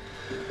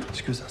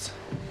 Excuse us.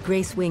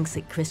 Grace winks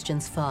at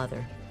Christian's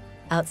father.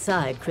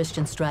 Outside,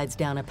 Christian strides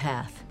down a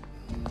path.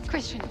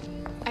 Christian,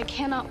 I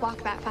cannot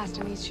walk that fast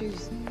in these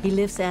shoes. He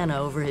lifts Anna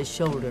over his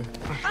shoulder.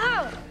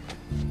 Oh!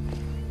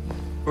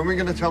 When are you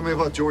gonna tell me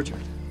about Georgia?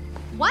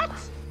 What?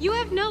 You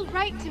have no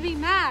right to be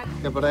mad.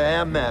 Yeah, but I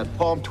am mad.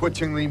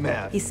 Palm-twitchingly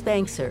mad. He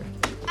spanks her.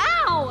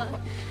 Ow!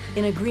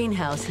 In a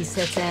greenhouse, he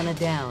sets Anna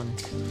down.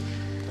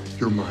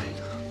 You're mine.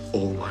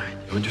 All mine.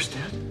 You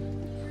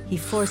understand? He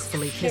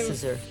forcefully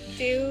kisses her.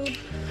 Dude.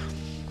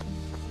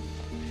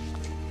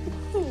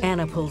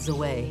 Anna pulls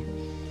away.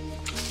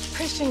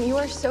 Christian, you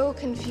are so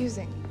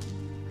confusing.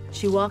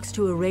 She walks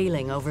to a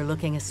railing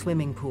overlooking a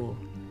swimming pool.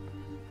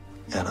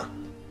 Anna,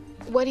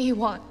 What do you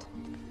want?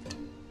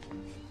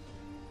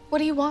 What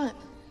do you want?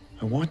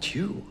 I want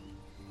you.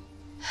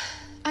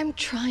 I'm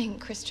trying,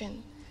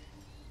 Christian.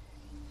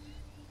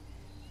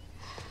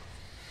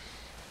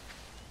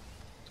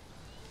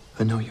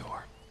 I know you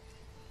are.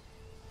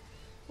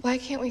 Why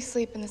can't we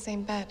sleep in the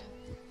same bed?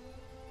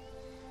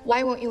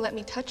 Why won't you let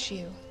me touch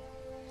you?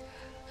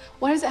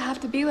 Why does it have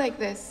to be like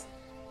this?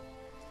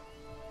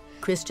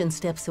 Christian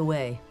steps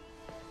away.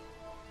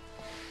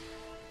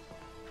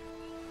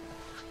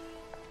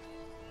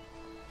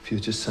 If you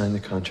had just signed the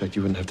contract,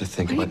 you wouldn't have to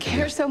think Why do you about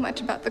care so much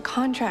about the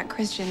contract,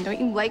 Christian? Don't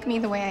you like me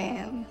the way I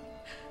am?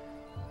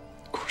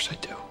 Of course I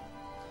do.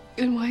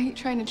 Then why are you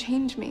trying to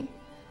change me?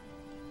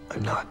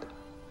 I'm not.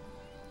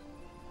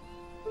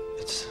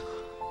 It's...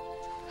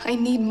 I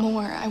need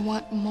more. I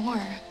want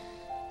more.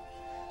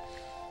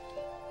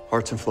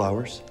 Hearts and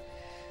flowers?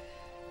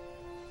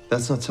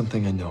 That's not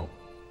something I know.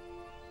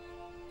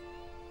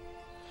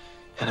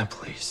 Anna,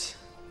 please.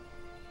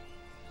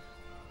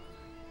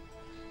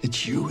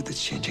 It's you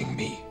that's changing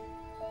me.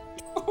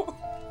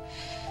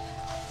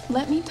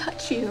 Let me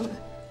touch you.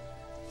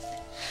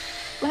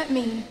 Let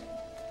me.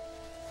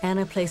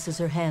 Anna places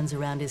her hands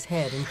around his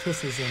head and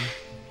kisses him.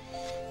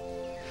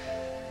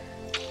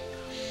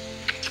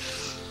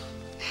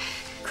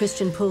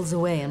 Christian pulls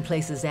away and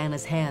places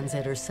Anna's hands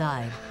at her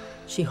side.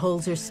 She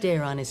holds her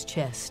stare on his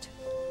chest.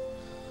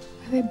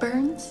 Are they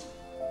burns?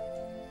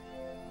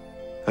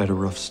 I had a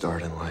rough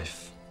start in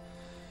life.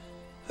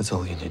 That's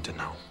all you need to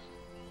know.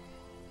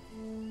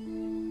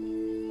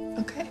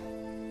 Okay.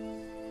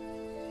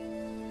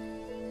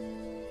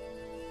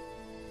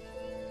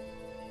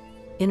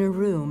 In her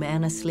room,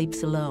 Anna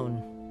sleeps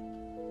alone.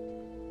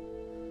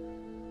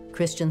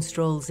 Christian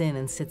strolls in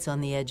and sits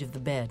on the edge of the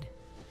bed.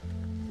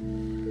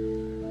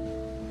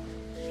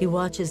 He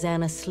watches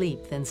Anna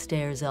sleep, then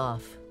stares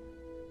off.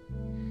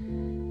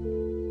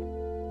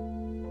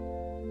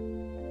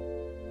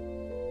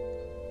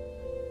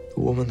 The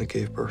woman that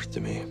gave birth to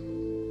me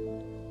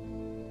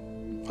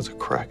was a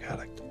crack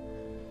addict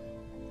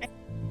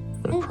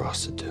and a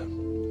prostitute.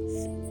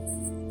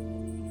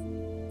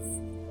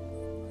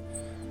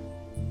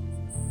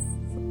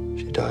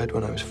 She died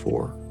when I was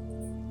 4.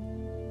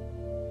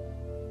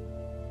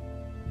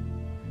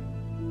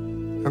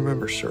 I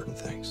remember certain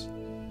things.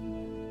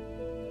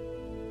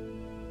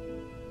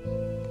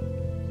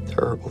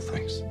 Terrible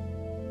things.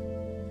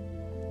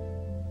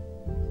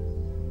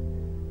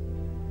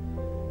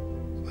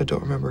 I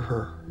don't remember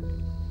her.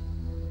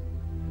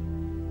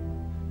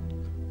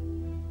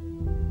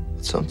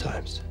 But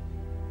sometimes,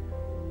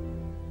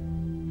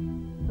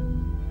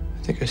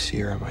 I think I see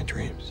her in my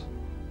dreams.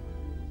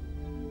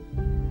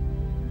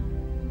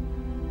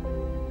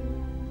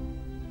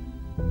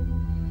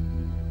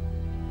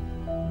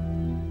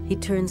 He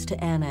turns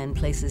to Anna and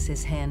places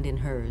his hand in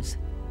hers.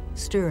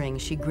 Stirring,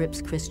 she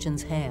grips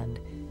Christian's hand,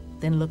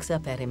 then looks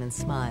up at him and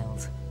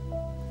smiles.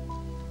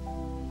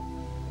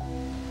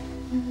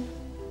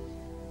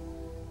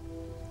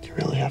 You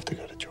really have to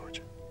go to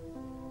Georgia.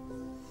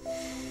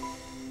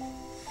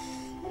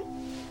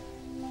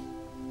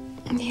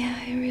 Yeah,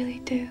 I really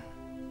do.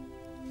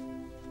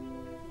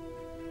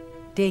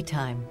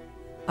 Daytime.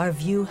 Our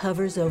view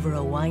hovers over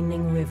a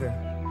winding river.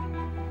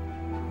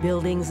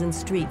 Buildings and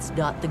streets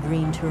dot the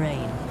green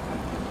terrain.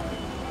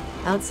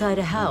 Outside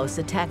a house,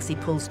 a taxi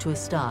pulls to a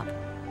stop.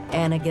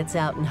 Anna gets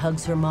out and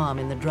hugs her mom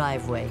in the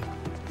driveway.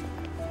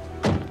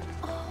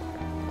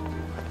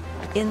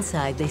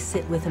 Inside, they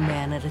sit with a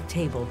man at a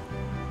table.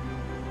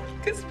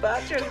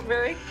 Gazpacho's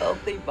very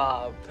healthy,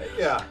 Bob.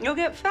 Yeah. You'll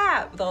get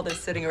fat with all this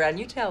sitting around.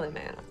 You tell him,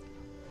 Anna.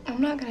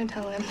 I'm not gonna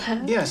tell him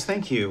that. Yes,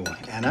 thank you,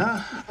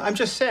 Anna. I'm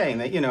just saying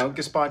that,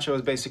 gazpacho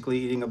is basically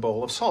eating a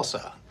bowl of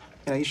salsa.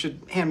 You should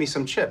hand me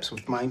some chips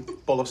with my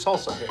bowl of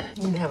salsa here.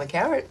 You can have a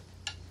carrot.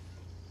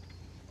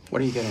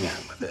 What are you getting at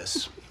with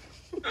this?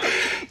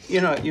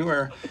 You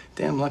are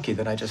damn lucky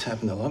that I just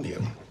happen to love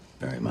you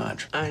very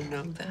much. I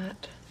know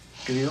that.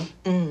 Do you?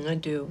 I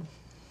do.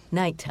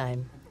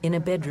 Nighttime. In a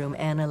bedroom,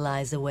 Anna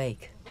lies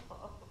awake.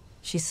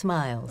 She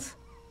smiles.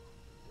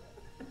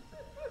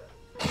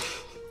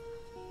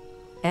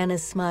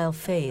 Anna's smile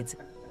fades.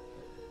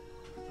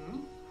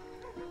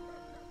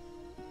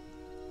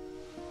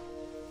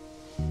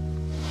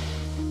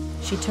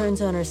 She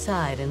turns on her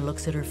side and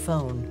looks at her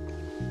phone.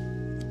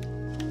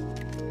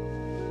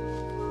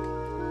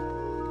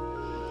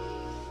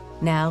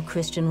 Now,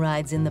 Christian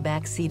rides in the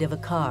back seat of a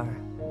car.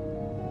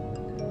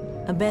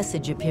 A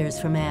message appears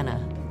from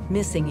Anna.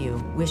 Missing you,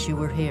 wish you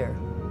were here.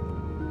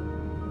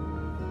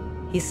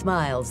 He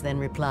smiles, then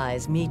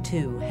replies, me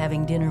too,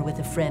 having dinner with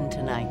a friend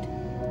tonight.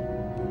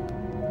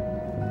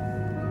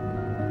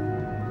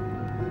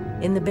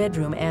 In the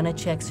bedroom, Anna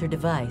checks her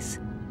device.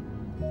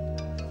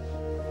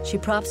 She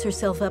props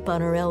herself up on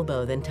her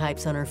elbow, then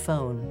types on her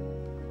phone.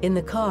 In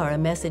the car, a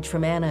message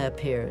from Anna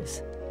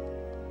appears.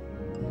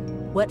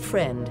 What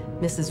friend,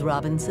 Mrs.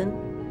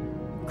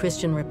 Robinson?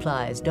 Christian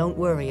replies, don't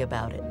worry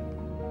about it.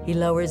 He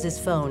lowers his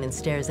phone and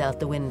stares out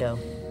the window.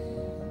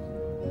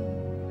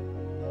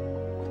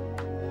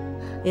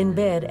 In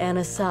bed,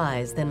 Anna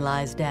sighs, then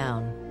lies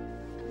down.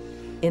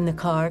 In the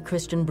car,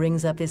 Christian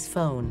brings up his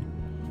phone.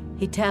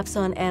 He taps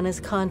on Anna's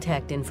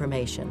contact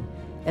information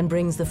and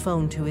brings the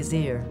phone to his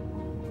ear.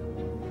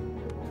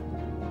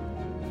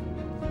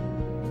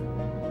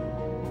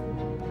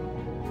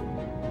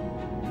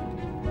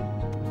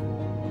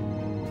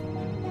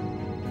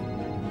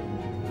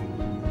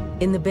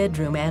 In the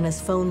bedroom, Anna's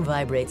phone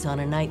vibrates on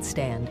a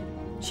nightstand.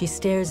 She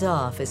stares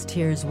off as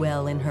tears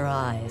well in her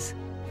eyes.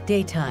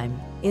 Daytime.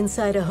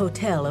 Inside a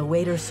hotel, a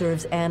waiter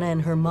serves Anna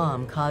and her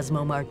mom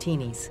Cosmo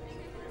martinis.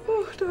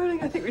 Oh,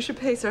 darling, I think we should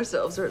pace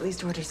ourselves, or at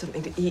least order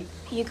something to eat.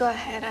 You go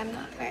ahead. I'm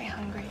not very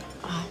hungry.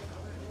 Oh,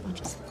 I'll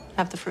just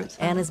have the fruits.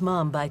 Anna's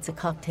mom bites a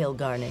cocktail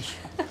garnish.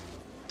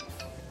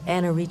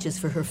 Anna reaches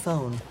for her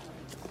phone.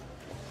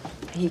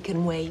 He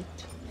can wait.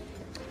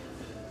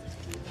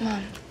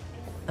 Mom.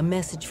 A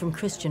message from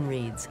Christian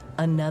reads,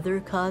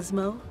 another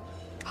Cosmo?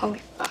 Holy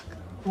fuck.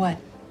 What?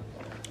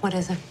 What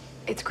is it?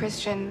 It's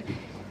Christian.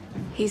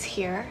 He's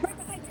here.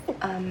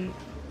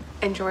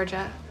 In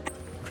Georgia.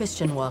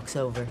 Christian walks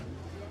over.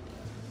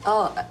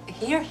 Oh,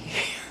 here.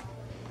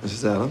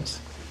 Mrs. Adams,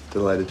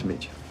 delighted to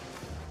meet you.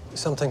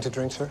 Something to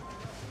drink, sir?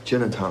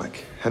 Gin and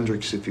tonic.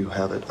 Hendrix if you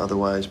have it,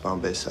 otherwise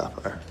Bombay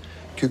Sapphire.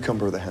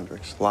 Cucumber with the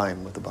Hendrix,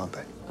 lime with the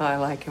Bombay. I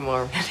like him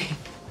already.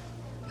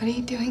 What are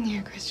you doing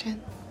here,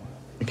 Christian?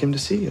 I came to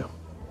see you.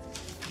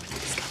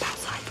 Step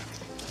outside.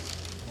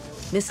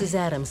 Mrs.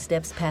 Adams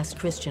steps past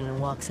Christian and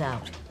walks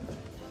out.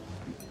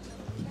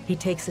 He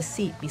takes a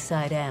seat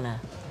beside Anna.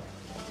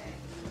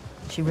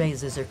 She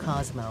raises her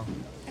Cosmo.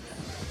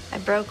 I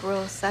broke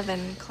Rule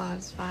 7,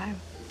 Clause 5.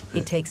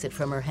 He takes it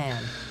from her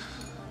hand.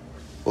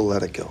 We'll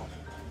let it go.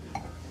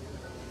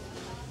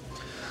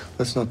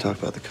 Let's not talk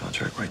about the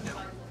contract right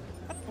now.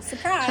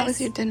 Surprise. How was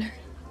your dinner?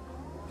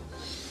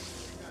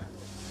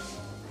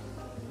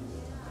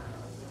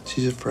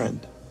 She's a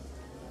friend.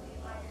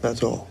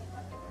 That's all.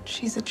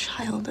 She's a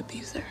child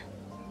abuser.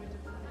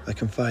 I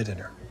confide in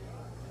her.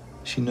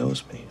 She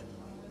knows me.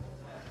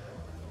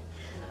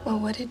 Well,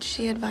 what did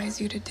she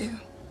advise you to do?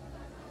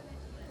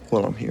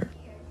 Well, I'm here.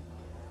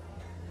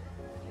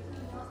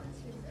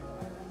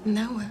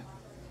 Now what?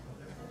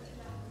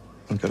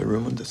 I've got a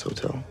room in this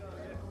hotel.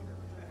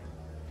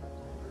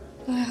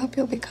 Well, I hope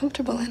you'll be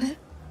comfortable in it.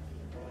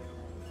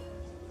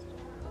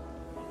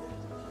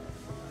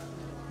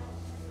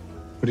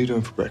 What are you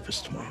doing for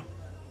breakfast tomorrow?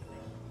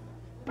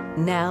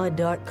 Now a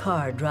dark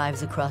car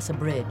drives across a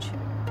bridge.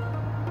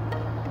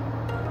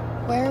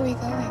 Where are we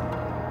going?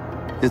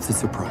 It's a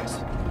surprise.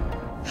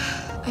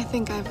 I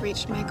think I've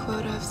reached my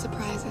quota of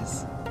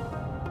surprises.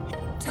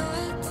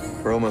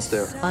 We're almost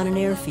there. On an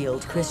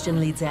airfield, Christian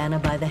leads Anna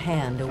by the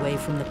hand away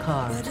from the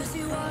car.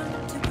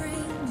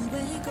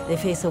 They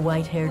face a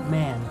white-haired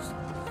man.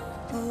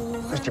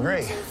 Mr.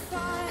 Gray.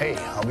 Hey,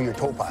 I'll be your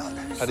co-pilot.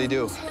 How do you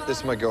do? This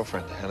is my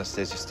girlfriend,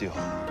 Anastasia Steele.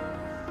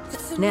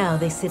 Now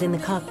they sit in the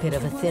cockpit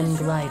of a thin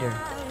glider.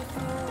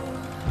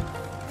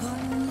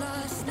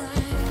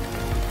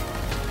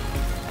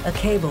 A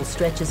cable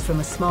stretches from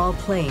a small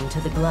plane to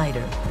the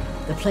glider.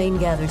 The plane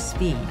gathers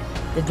speed.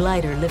 The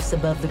glider lifts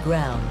above the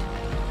ground.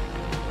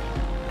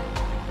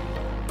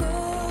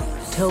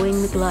 Towing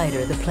the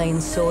glider, the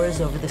plane soars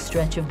over the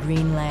stretch of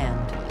green land.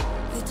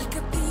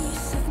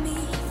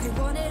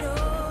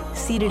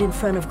 Seated in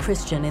front of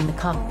Christian in the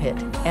cockpit,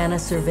 Anna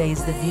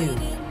surveys the view.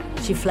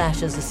 She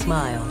flashes a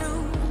smile.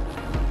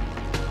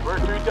 We're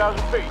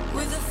 3,000 feet.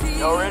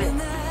 Y'all ready?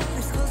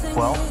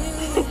 Well?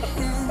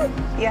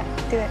 Yeah,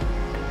 do it.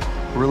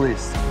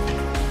 Release.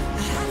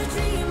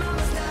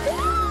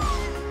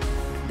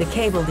 The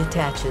cable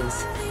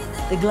detaches.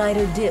 The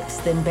glider dips,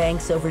 then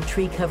banks over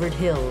tree-covered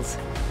hills.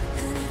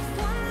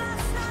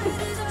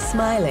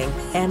 Smiling,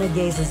 Anna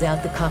gazes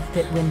out the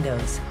cockpit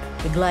windows.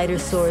 The glider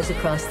soars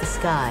across the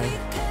sky.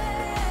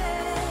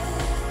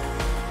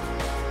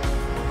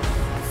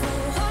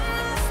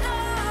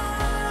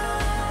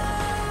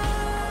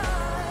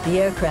 The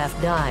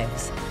aircraft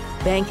dives.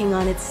 Banking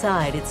on its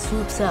side, it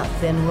swoops up,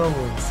 then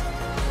rolls.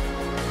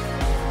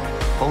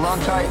 Hold on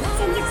tight.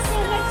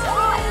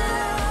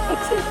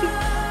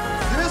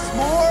 This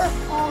more?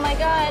 Oh my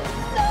God,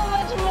 so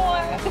much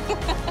more.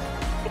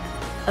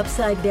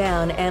 Upside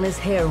down, Anna's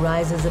hair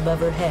rises above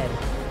her head.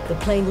 The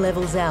plane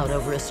levels out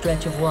over a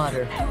stretch of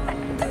water.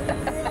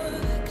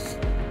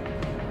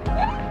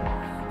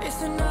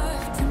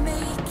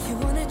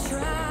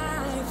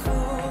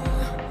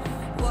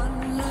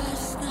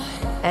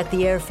 At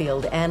the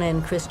airfield, Anna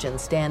and Christian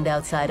stand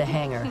outside a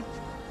hangar.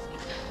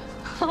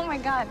 Oh my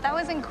God, that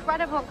was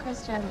incredible,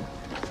 Christian.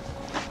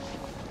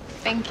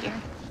 Thank you.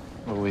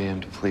 What we aim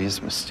to please,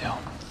 Miss Steele.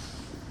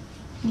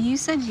 You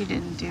said you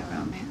didn't do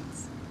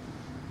romance.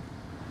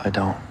 I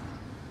don't.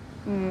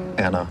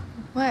 Anna.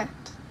 What?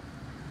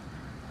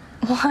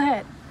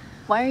 What?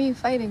 Why are you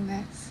fighting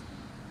this?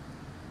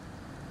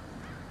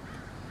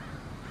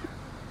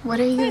 What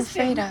are you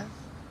afraid of?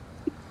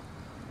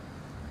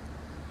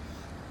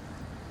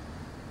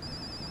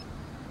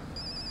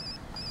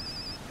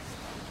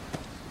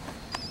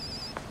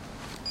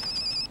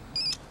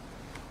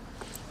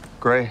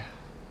 Gray.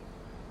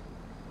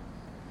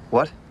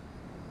 What?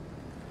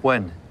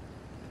 When?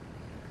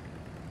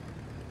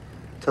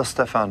 Tell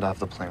Stefan to have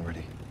the plane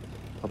ready.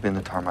 I'll be in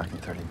the tarmac in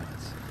 30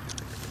 minutes.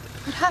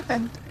 What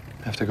happened?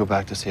 I have to go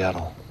back to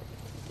Seattle.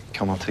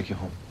 Come, I'll take you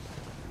home.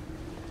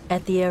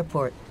 At the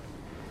airport,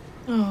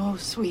 Oh,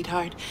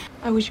 sweetheart.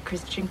 I wish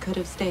Christian could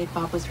have stayed.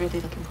 Bob was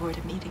really looking forward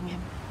to meeting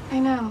him. I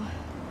know.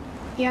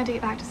 He had to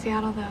get back to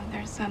Seattle, though.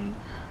 There's some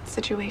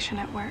situation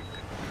at work.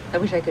 I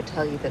wish I could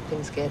tell you that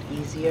things get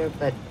easier,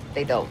 but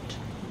they don't.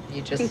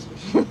 You just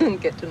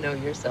get to know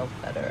yourself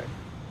better.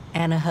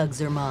 Anna hugs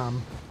her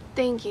mom.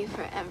 Thank you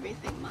for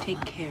everything, Mama.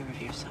 Take care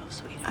of yourself,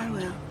 sweetheart. I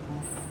will.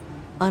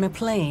 On a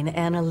plane,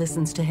 Anna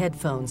listens to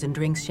headphones and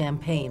drinks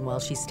champagne while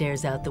she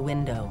stares out the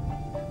window.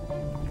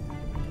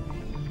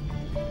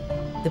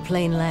 The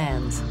plane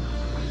lands.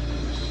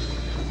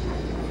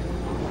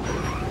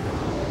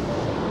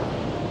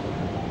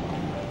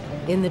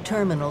 In the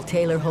terminal,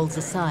 Taylor holds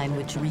a sign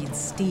which reads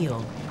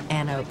Steele.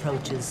 Anna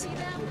approaches.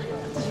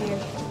 Did you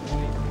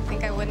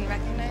think I wouldn't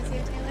recognize you,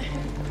 Taylor?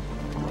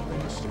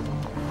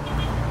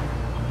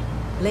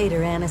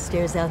 Later, Anna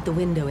stares out the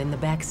window in the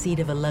back seat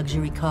of a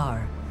luxury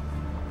car.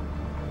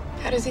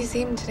 How does he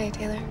seem today,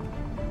 Taylor?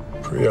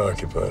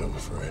 Preoccupied, I'm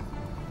afraid.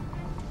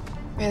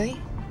 Really?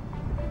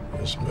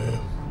 Yes, ma'am.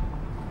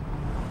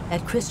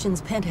 At Christian's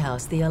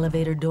penthouse, the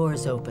elevator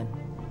doors open.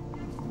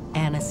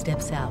 Anna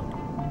steps out.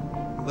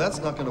 Well, that's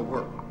not gonna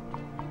work.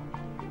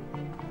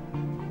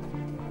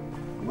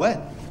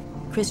 When?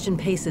 Christian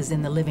paces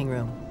in the living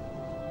room.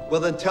 Well,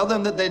 then tell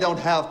them that they don't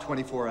have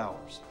 24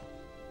 hours.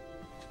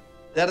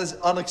 That is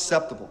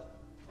unacceptable.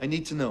 I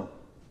need to know.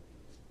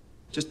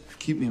 Just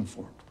keep me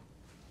informed.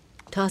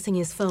 Tossing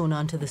his phone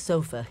onto the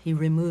sofa, he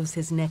removes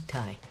his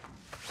necktie.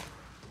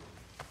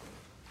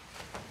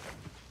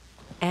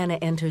 Anna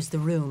enters the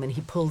room and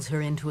he pulls her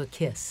into a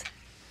kiss.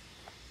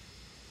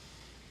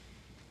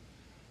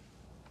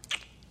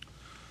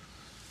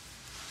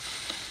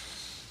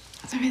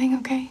 Is everything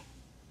okay?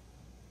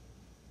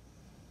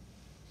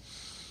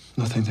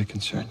 Nothing that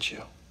concerns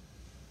you.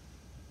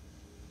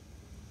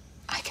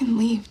 I can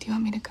leave. Do you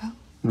want me to go?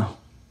 No.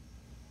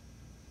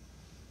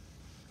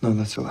 No,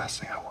 that's the last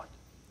thing I want.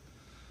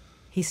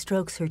 He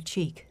strokes her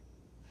cheek.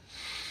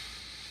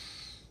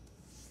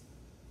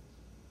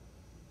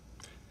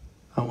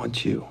 I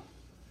want you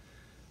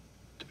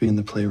to be in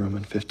the playroom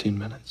in 15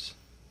 minutes.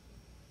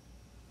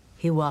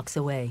 He walks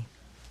away.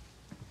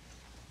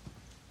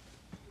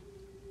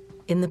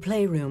 In the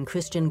playroom,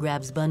 Christian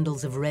grabs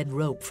bundles of red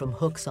rope from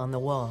hooks on the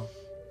wall.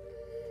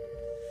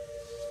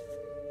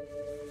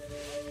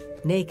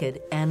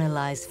 Naked, Anna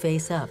lies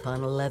face up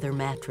on a leather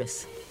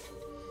mattress.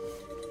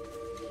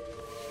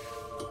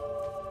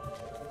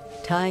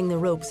 Tying the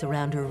ropes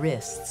around her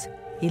wrists,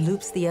 he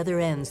loops the other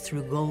ends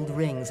through gold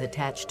rings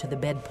attached to the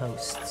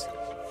bedposts.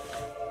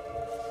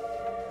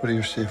 What are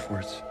your safe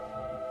words?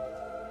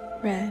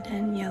 Red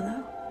and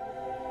yellow.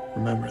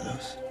 Remember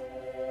those.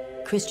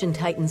 Christian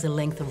tightens a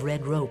length of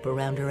red rope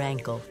around her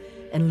ankle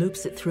and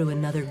loops it through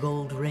another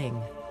gold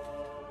ring.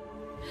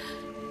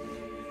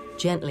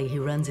 Gently, he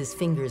runs his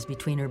fingers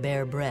between her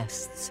bare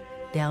breasts,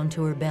 down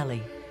to her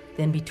belly,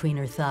 then between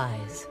her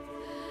thighs.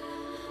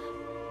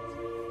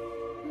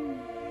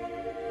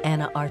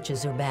 Anna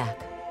arches her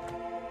back.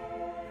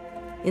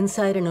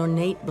 Inside an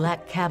ornate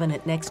black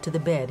cabinet next to the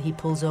bed, he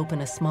pulls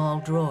open a small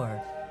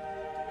drawer.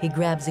 He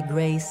grabs a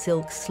gray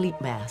silk sleep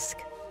mask.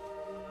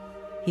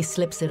 He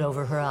slips it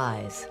over her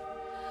eyes.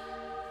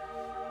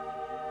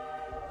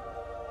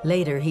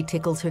 Later, he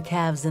tickles her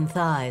calves and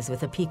thighs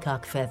with a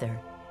peacock feather.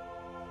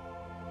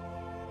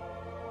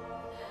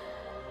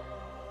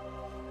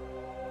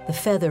 The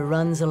feather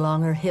runs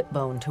along her hip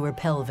bone to her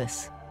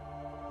pelvis.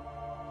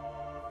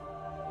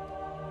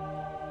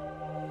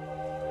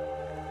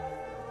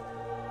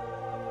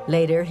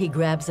 Later, he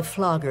grabs a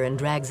flogger and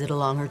drags it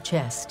along her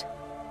chest.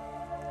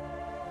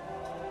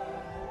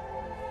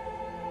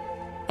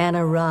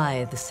 Anna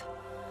writhes.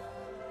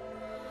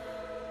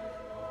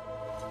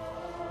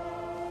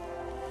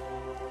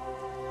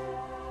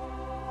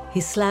 He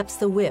slaps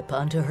the whip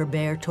onto her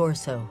bare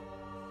torso.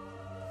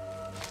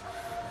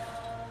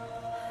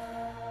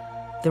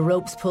 The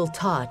ropes pull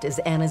taut as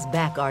Anna's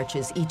back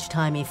arches each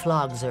time he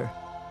flogs her.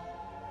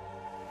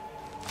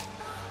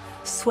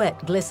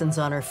 Sweat glistens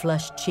on her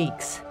flushed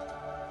cheeks.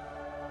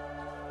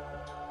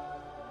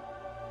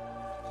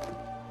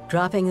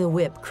 Dropping the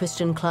whip,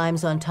 Christian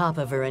climbs on top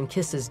of her and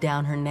kisses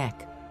down her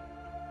neck.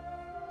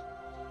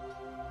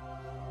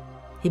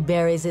 He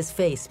buries his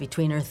face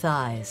between her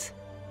thighs.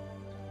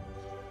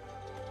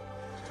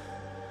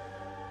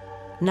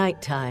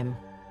 Nighttime.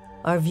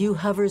 Our view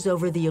hovers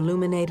over the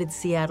illuminated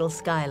Seattle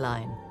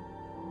skyline.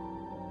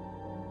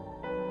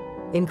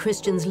 In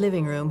Christian's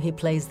living room, he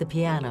plays the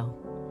piano.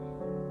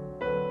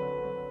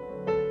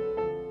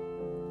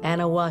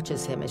 Anna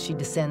watches him as she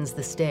descends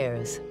the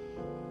stairs.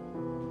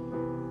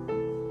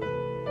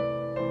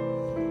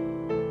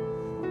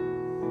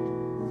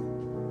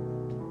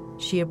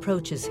 She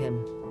approaches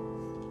him.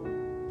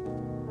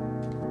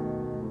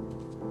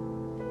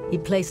 He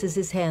places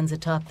his hands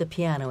atop the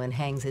piano and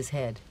hangs his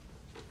head.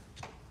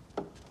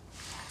 That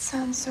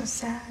sounds so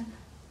sad.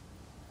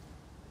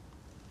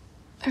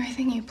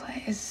 Everything you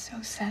play is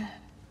so sad.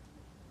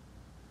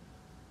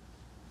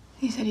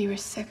 You said you were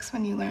 6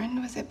 when you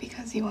learned. Was it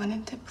because you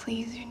wanted to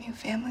please your new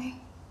family?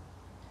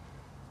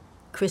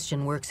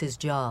 Christian works his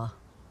jaw.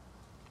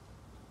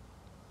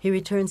 He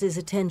returns his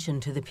attention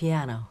to the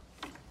piano.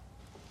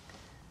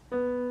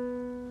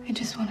 I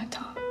just want to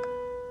talk.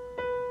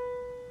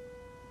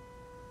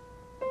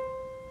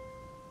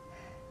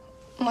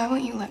 Why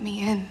won't you let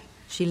me in?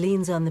 She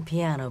leans on the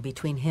piano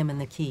between him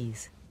and the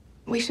keys.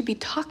 We should be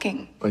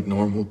talking. Like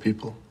normal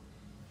people?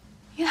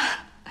 Yeah.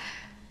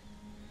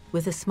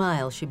 With a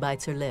smile, she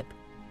bites her lip.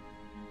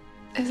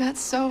 Is that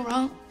so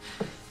wrong?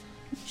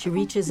 She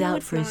reaches No, out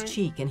it's for his not.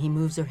 cheek and he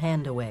moves her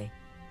hand away.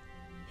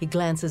 He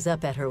glances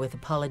up at her with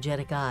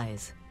apologetic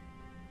eyes.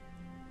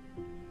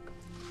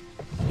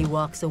 He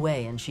walks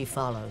away and she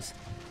follows.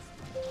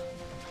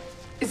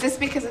 Is this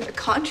because of the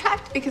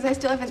contract? Because I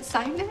still haven't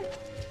signed it?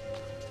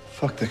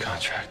 Fuck the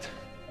contract.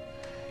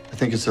 I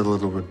think it's a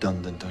little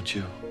redundant, don't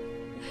you?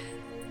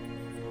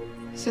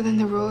 So then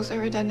the rules are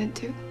redundant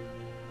too?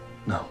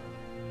 No.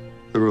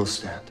 The rules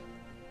stand.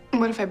 And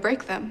what if I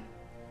break them?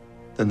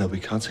 Then there'll be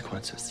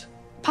consequences.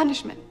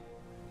 Punishment.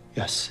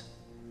 Yes.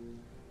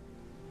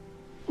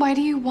 Why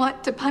do you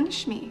want to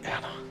punish me?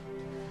 Anna.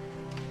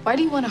 Why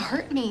do you want to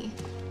hurt me?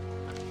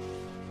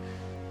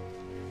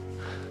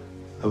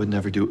 I would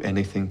never do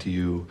anything to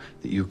you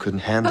that you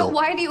couldn't handle. But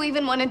why do you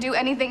even want to do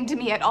anything to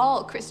me at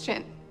all,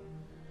 Christian?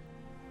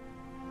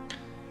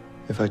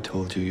 If I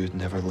told you, you'd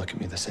never look at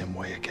me the same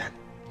way again.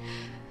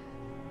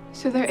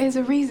 So there is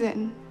a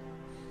reason.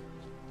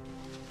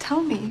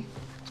 Tell me.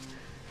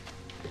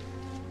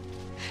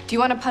 Do you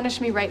want to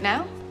punish me right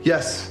now?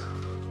 Yes.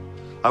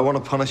 I want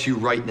to punish you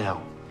right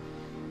now.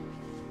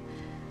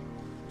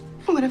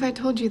 What if I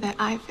told you that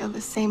I feel the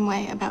same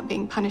way about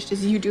being punished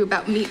as you do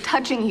about me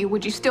touching you?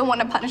 Would you still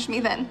want to punish me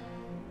then?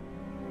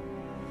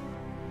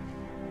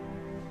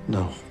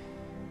 No.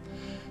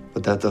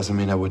 But that doesn't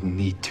mean I wouldn't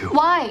need to.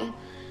 Why?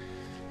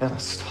 Anna,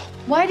 stop.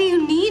 Why do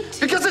you need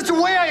to? Because it's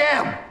the way I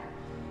am!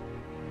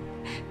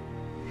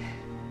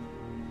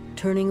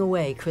 Turning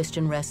away,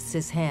 Christian rests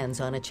his hands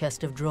on a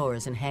chest of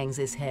drawers and hangs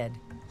his head.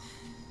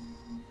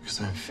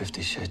 Because I'm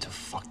 50 shades of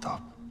fucked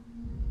up.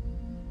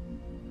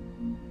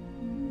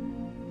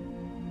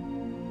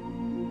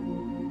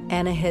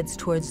 Anna heads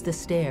towards the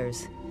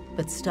stairs,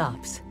 but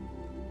stops.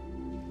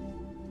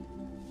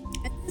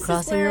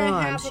 Crossing her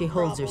arms, she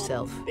holds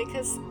herself.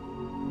 Because...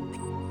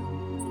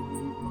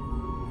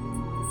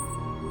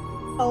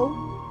 Oh?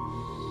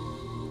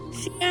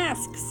 She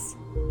asks.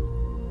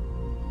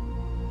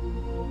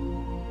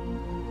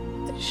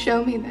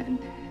 Show me then.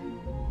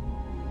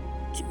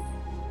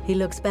 He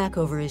looks back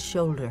over his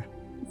shoulder.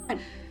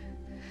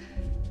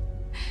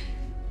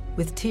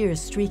 With tears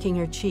streaking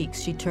her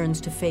cheeks, she turns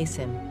to face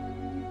him.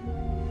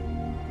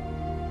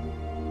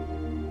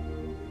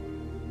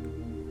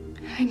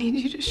 I need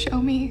you to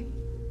show me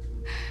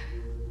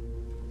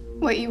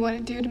what you want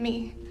to do to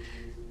me.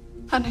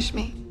 Punish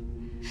me.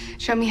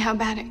 Show me how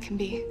bad it can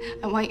be.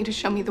 I want you to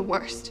show me the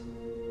worst.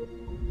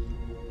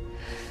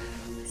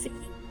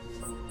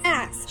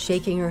 Ask.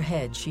 Shaking her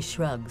head, she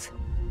shrugs.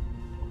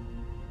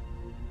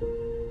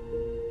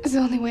 It's the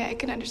only way I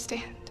can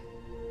understand.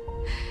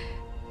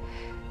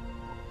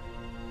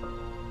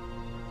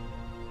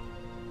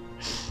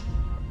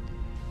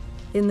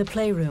 In the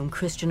playroom,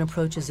 Christian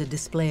approaches a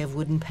display of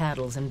wooden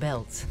paddles and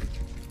belts.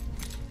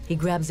 He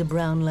grabs a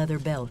brown leather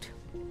belt.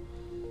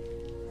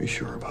 Are you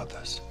sure about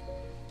this?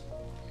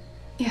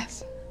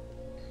 Yes.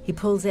 He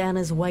pulls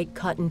Anna's white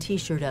cotton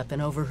t-shirt up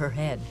and over her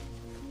head.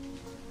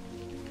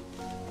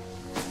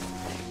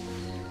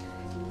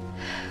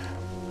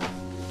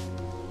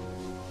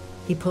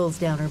 He pulls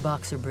down her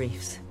boxer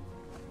briefs.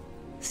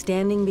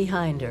 Standing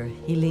behind her,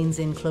 he leans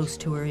in close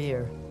to her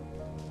ear.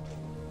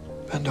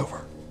 Bend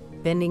over.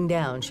 Bending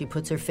down, she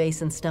puts her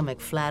face and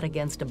stomach flat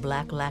against a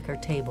black lacquer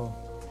table.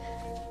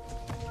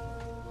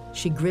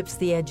 She grips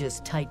the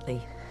edges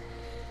tightly.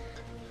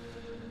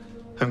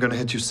 I'm gonna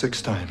hit you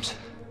 6 times.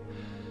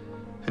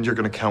 And you're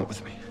gonna count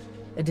with me.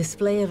 A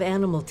display of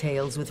animal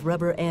tails with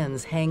rubber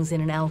ends hangs in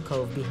an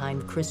alcove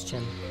behind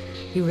Christian.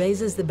 He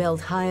raises the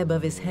belt high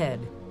above his head.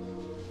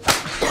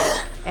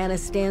 Anna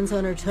stands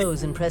on her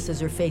toes and presses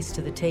her face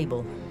to the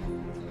table.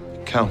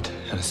 Count,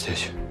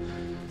 Anastasia.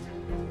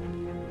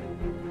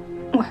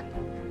 1.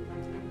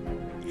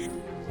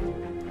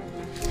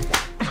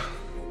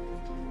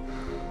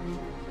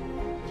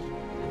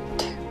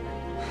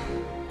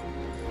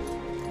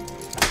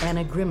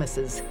 Anna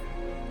grimaces.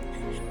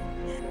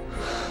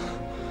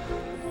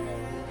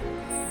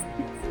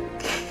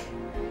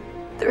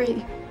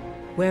 3.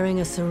 Wearing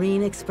a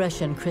serene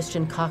expression,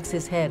 Christian cocks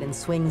his head and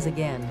swings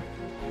again.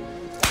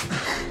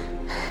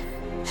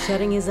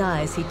 Shutting his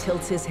eyes, he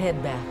tilts his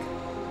head back.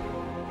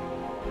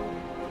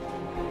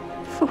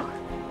 4.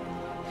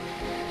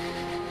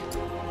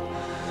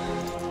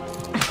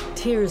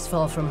 Tears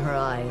fall from her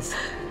eyes.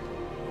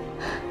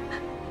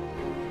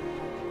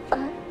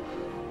 5.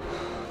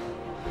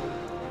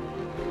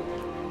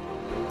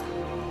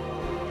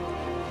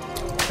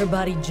 Her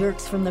body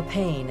jerks from the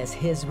pain as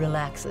his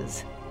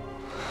relaxes.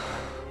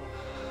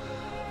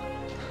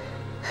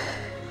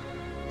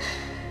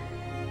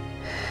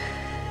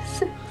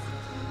 6.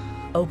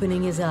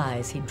 Opening his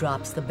eyes, he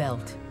drops the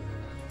belt.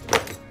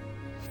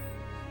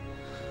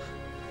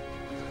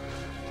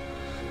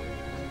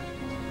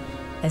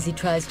 As he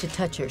tries to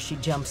touch her, she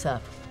jumps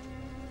up.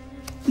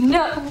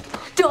 No!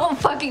 Don't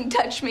fucking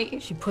touch me!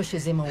 She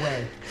pushes him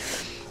away.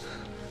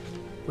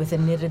 With a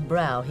knitted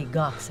brow, he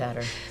gawks at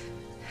her.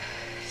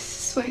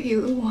 This is what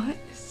you want.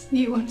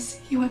 You want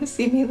to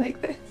see me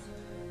like this?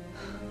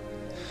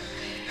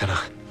 Anna.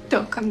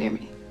 Don't come near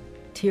me.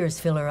 Tears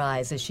fill her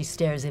eyes as she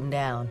stares him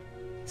down.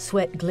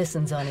 Sweat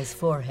glistens on his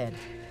forehead.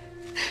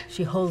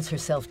 She holds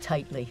herself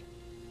tightly.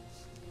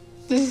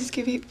 Does this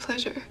give you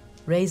pleasure?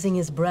 Raising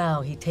his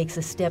brow, he takes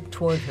a step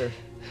toward her.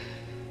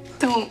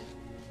 Don't.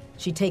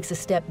 She takes a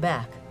step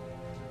back.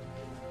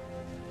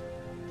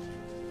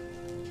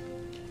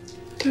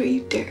 Don't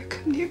you dare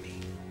come near me.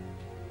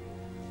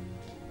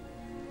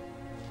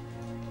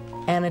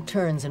 Anna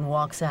turns and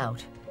walks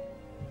out.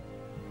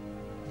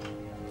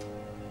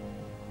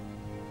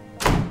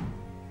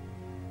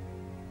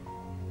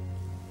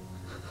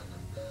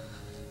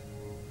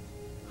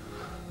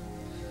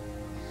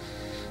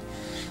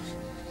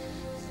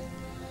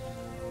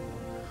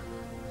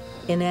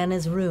 In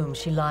Anna's room,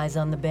 she lies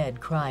on the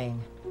bed,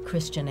 crying.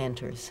 Christian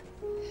enters.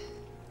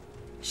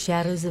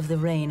 Shadows of the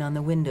rain on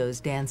the windows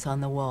dance on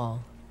the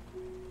wall.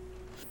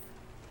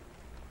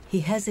 He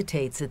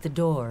hesitates at the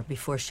door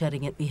before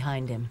shutting it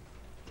behind him.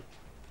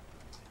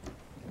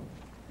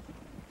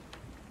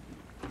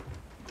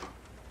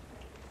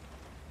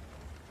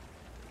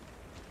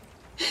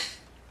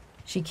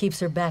 She keeps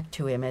her back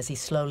to him as he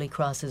slowly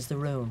crosses the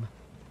room.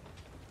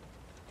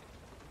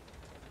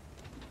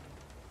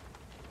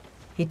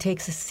 He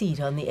takes a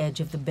seat on the edge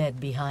of the bed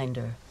behind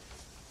her.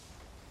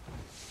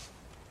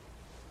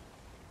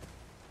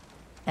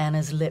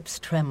 Anna's lips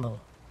tremble.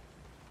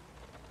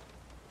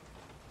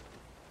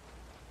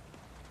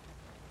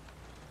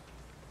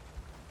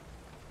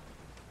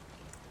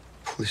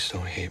 Please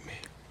don't hate me.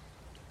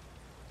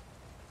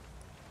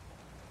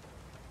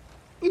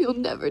 You'll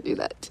never do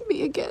that to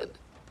me again.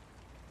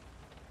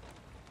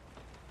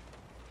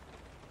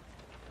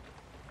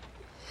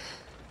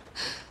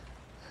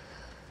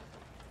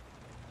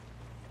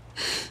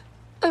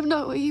 I'm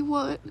not what you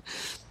want.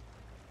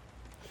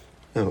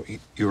 No,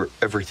 you're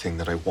everything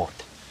that I want.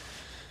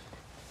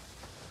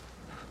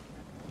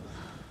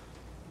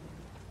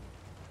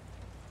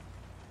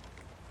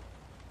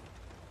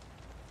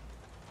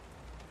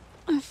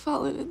 I've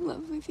fallen in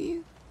love with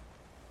you.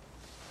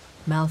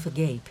 Mouth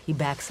agape, he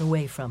backs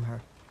away from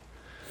her.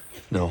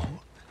 No.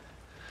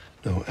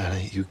 No, Anna,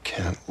 you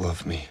can't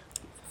love me.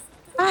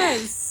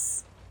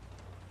 Yes.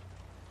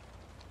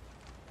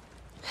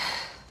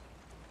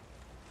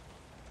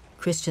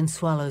 Christian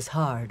swallows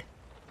hard.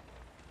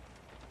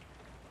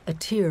 A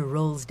tear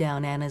rolls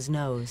down Anna's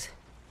nose.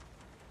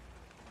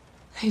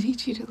 I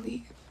need you to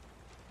leave.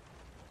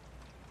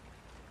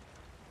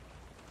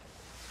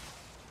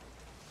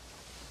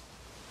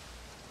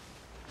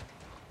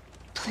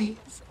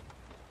 Please.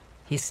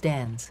 He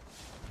stands.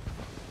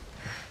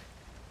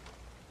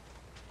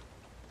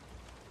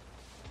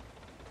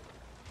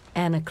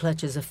 Anna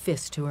clutches a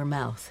fist to her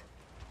mouth.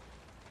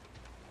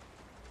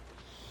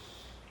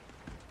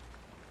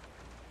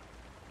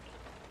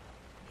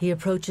 He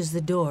approaches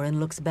the door and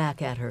looks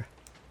back at her.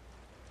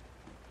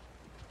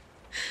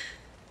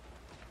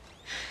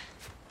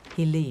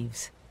 He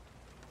leaves.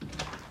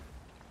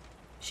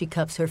 She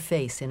cups her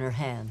face in her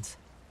hands.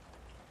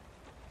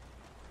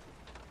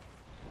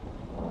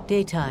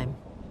 Daytime.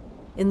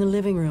 In the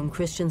living room,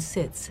 Christian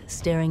sits,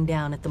 staring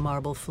down at the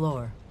marble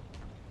floor.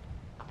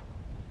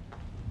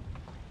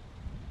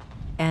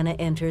 Anna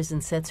enters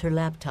and sets her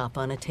laptop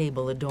on a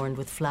table adorned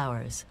with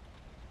flowers.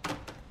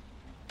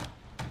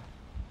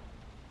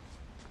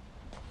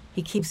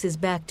 He keeps his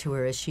back to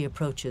her as she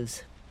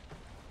approaches.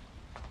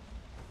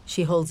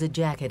 She holds a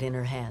jacket in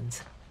her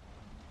hands.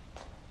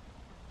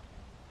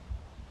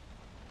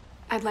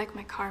 I'd like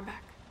my car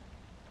back.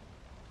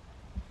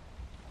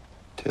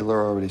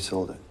 Taylor already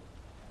sold it.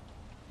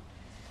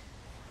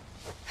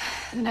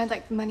 And I'd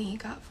like the money he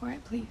got for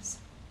it, please.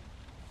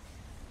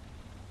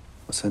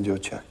 I'll send you a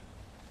check.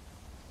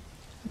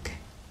 Okay.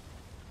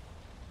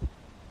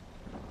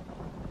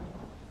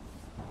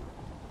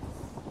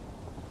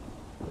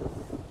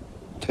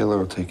 Taylor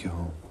will take you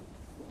home.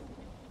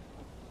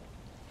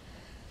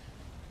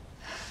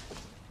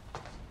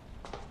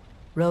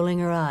 Rolling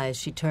her eyes,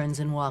 she turns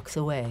and walks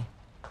away.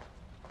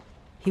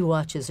 He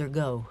watches her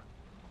go.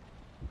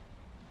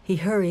 He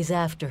hurries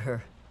after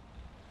her.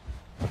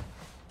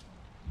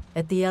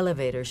 At the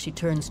elevator, she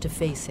turns to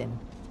face him.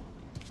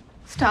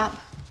 Stop.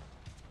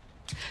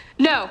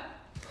 No!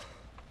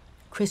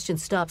 Christian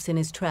stops in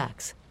his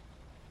tracks.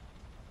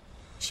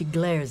 She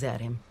glares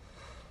at him.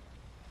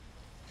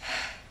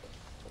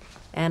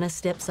 Anna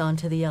steps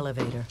onto the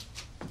elevator.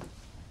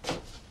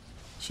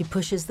 She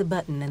pushes the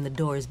button and the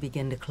doors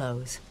begin to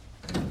close.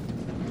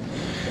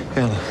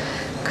 Anna.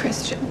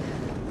 Christian.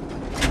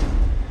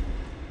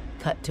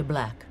 Cut to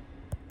black.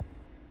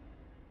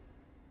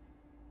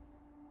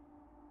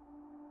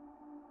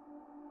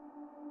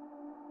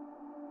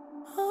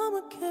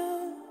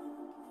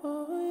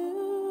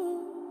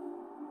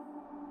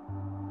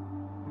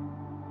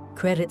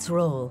 Credits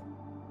roll.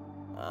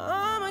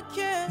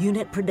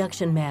 Unit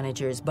production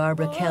managers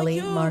Barbara Kelly,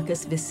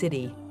 Marcus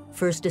Visitti.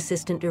 First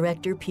Assistant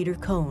Director Peter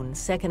Cohn.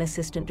 Second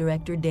Assistant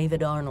Director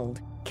David Arnold.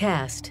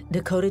 Cast: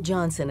 Dakota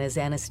Johnson as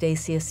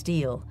Anastasia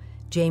Steele,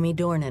 Jamie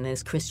Dornan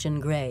as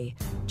Christian Grey,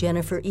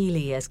 Jennifer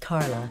Ely as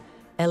Carla,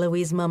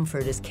 Eloise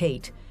Mumford as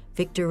Kate,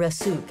 Victor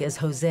Rasuk as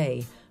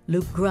Jose,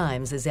 Luke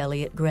Grimes as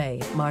Elliot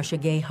Gray, Marcia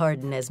Gay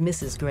Harden as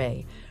Mrs.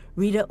 Gray,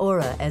 Rita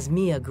Ora as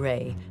Mia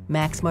Gray,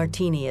 Max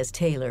Martini as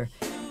Taylor,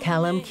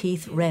 Callum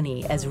Keith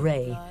Rennie as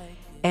Ray,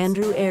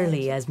 Andrew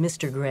Airley as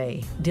Mr.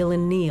 Gray,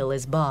 Dylan Neal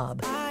as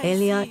Bob,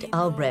 Elliot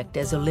Albrecht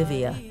as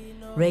Olivia,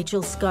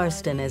 Rachel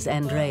Scarston as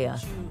Andrea,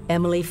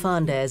 Emily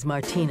Fonda as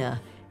Martina,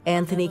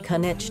 Anthony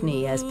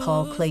Konechny as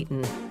Paul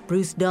Clayton,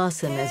 Bruce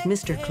Dawson as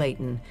Mr.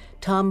 Clayton,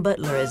 Tom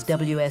Butler as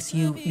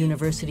WSU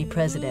University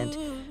President,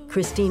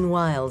 Christine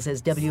Wiles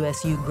as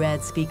WSU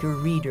Grad Speaker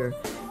Reader,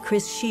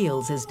 Chris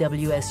Shields as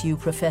WSU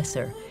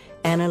Professor,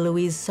 Anna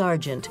Louise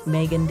Sargent,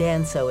 Megan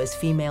Danso as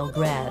Female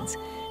Grads,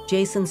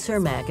 Jason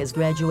Cermak as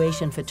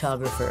Graduation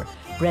Photographer,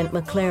 Brent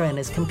McLaren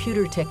as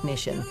Computer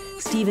Technician,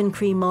 Stephen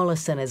Cree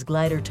Mollison as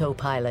Glider Tow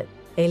Pilot,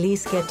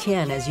 Elise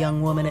Gatien as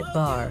Young Woman at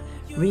Bar,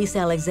 Reese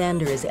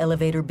Alexander as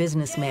Elevator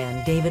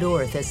Businessman, David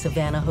Orth as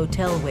Savannah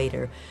Hotel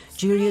Waiter,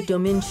 Julia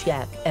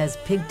Dominchak as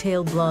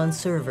Pigtail Blonde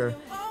Server,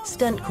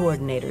 Stunt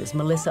Coordinators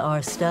Melissa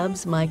R.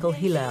 Stubbs, Michael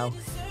Hilau,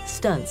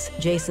 Stunts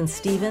Jason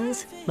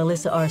Stevens,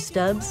 Melissa R.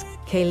 Stubbs,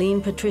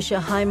 Kayleen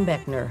Patricia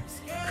Heimbeckner,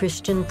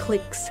 Christian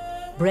Klicks,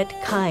 Brett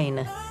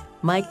Kine,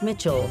 Mike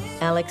Mitchell,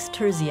 Alex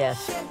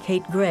Terzieff,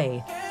 Kate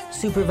Gray.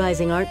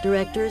 Supervising art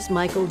directors,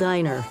 Michael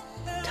Diner,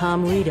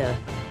 Tom Rita.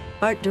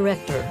 Art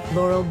director,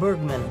 Laurel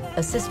Bergman.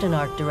 Assistant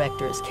art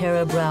directors,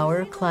 Kara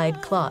Brower,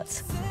 Clyde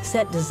Klotz.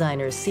 Set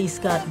designers, C.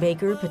 Scott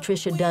Baker,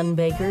 Patricia Dunn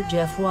Baker,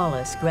 Jeff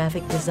Wallace.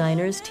 Graphic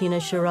designers, Tina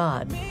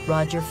Sherrod,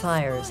 Roger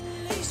Fires.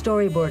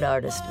 Storyboard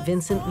artist,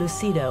 Vincent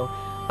Lucido.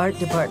 Art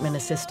department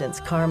assistants,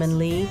 Carmen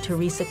Lee,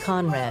 Teresa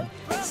Conrad.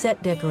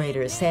 Set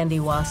decorators, Sandy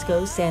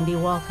Wasco, Sandy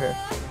Walker.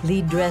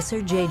 Lead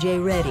dresser, J.J.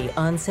 Reddy.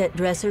 On-set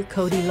dresser,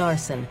 Cody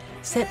Larson.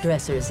 Set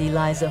dressers,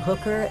 Eliza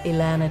Hooker,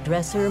 Ilana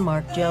Dresser,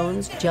 Mark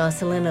Jones,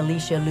 Jocelyn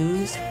Alicia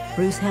Luz,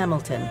 Bruce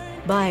Hamilton.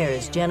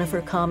 Buyers,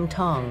 Jennifer Com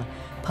Tong,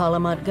 Paula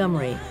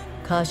Montgomery,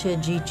 Kasia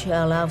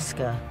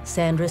Gichalowska,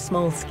 Sandra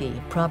Smolsky.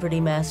 Property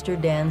master,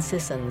 Dan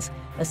Sissons.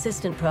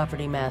 Assistant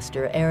property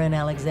master, Aaron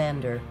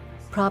Alexander.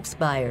 Props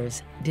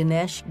buyers,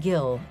 Dinesh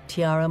Gill,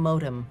 Tiara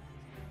Modem.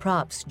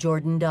 Props,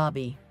 Jordan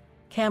Dobby.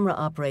 Camera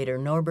operator,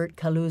 Norbert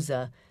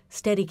Kaluza.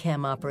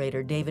 Steadicam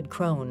operator, David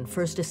Crone.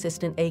 First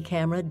assistant A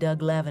camera,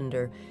 Doug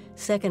Lavender.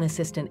 Second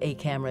assistant A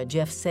camera,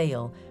 Jeff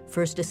Sale.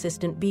 First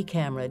assistant B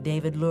camera,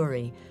 David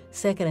Lurie.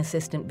 Second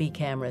assistant B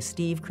camera,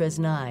 Steve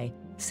Kresnai.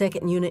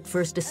 Second unit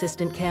first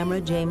assistant camera,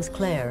 James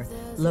Clare.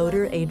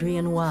 Loader,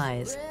 Adrian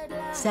Wise.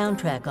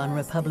 Soundtrack on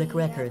Republic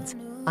Records.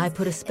 I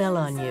Put a Spell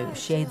on You,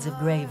 Shades of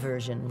Grey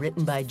version,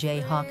 written by Jay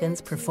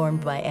Hawkins,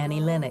 performed by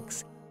Annie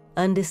Lennox.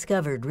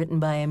 Undiscovered, written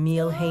by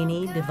Emil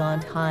Haney,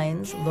 Devont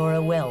Hines,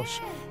 Laura Welsh.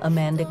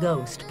 Amanda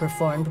Ghost,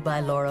 performed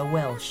by Laura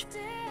Welsh.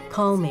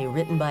 Call Me,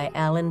 written by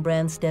Alan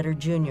Branstetter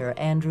Jr.,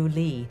 Andrew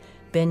Lee,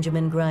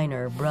 Benjamin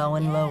Greiner,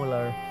 Browen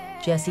Lowler,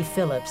 Jesse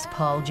Phillips,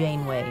 Paul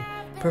Janeway.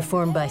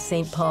 Performed by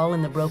St. Paul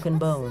and the Broken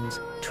Bones.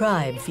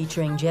 Tribe,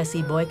 featuring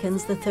Jesse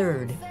Boykins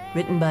III.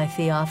 Written by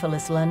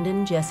Theophilus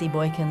London, Jesse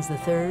Boykins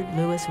III,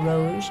 Louis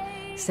Roge,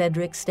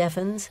 Cedric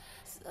Steffens,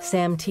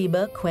 Sam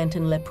Tiba,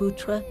 Quentin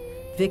Lepoutre,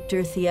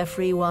 Victor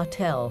Thiefry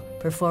Wattel,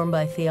 performed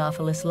by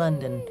Theophilus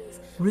London.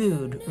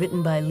 Rude,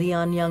 written by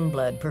Leon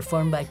Youngblood,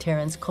 performed by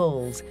Terrence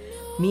Coles.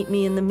 Meet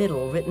Me in the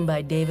Middle, written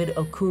by David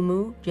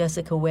Okumu,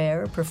 Jessica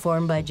Ware,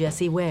 performed by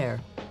Jessie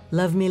Ware.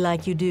 Love Me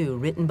Like You Do,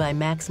 written by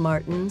Max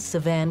Martin,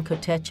 Savan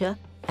Kotecha,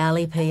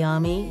 Ali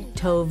Payami,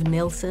 Tove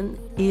Nilsson,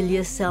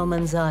 Ilya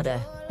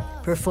Salmanzadeh,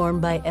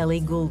 performed by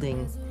Ellie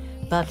Goulding.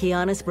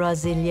 Baquianas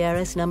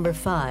Brasileiras No.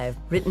 5,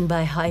 written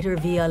by Heiter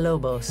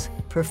Villalobos,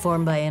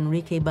 performed by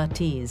Enrique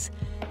Batiz.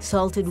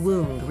 Salted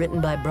Wound, written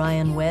by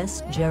Brian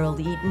West, Gerald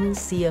Eaton,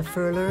 Sia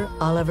Furler,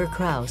 Oliver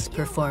Krauss,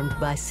 performed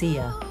by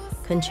Sia.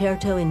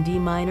 Concerto in D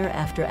minor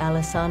after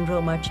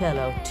Alessandro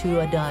Marcello, Tu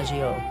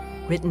Adagio,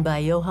 written by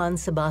Johann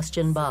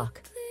Sebastian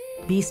Bach.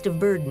 Beast of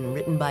Burden,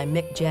 written by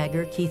Mick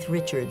Jagger, Keith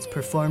Richards,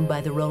 performed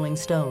by the Rolling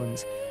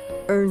Stones.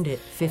 Earned It,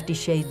 50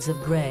 Shades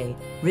of Grey,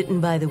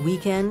 written by The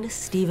Weeknd,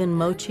 Stephen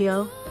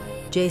Mochio,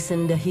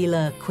 Jason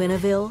Dahila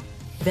Quineville.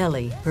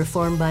 Belly,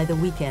 performed by The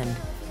Weeknd.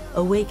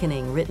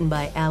 Awakening, written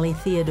by Ali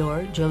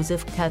Theodore,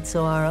 Joseph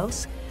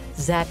Katsoaros,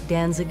 Zach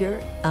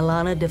Danziger,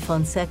 Alana De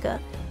Fonseca,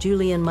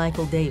 Julian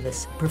Michael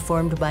Davis,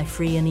 performed by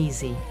Free and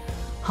Easy.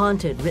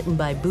 Haunted, written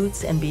by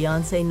Boots and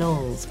Beyonce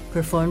Knowles,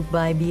 performed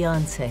by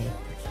Beyonce.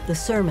 The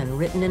Sermon,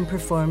 written and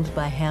performed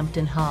by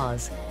Hampton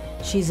Hawes.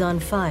 She's on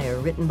Fire,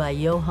 written by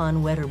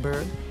Johan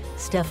Wetterberg,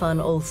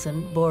 Stefan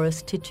Olsen,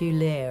 Boris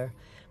Titulaire,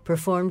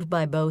 performed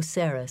by Bo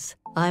Saris.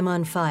 I'm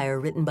on Fire,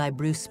 written by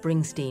Bruce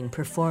Springsteen,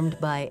 performed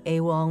by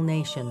AWOL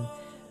Nation.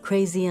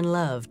 Crazy in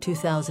Love,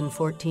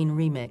 2014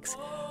 remix,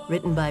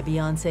 written by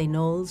Beyonce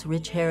Knowles,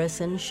 Rich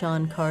Harrison,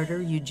 Sean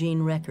Carter,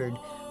 Eugene Record,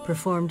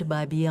 performed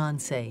by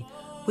Beyonce.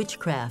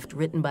 Witchcraft,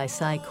 written by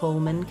Cy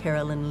Coleman,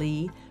 Carolyn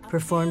Lee,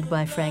 performed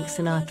by Frank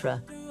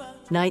Sinatra.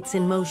 Nights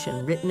in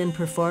Motion, written and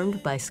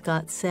performed by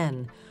Scott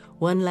Senn.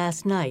 One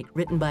Last Night,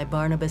 written by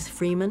Barnabas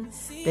Freeman,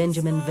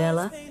 Benjamin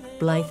Vella,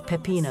 Blythe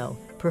Pepino,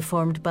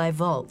 performed by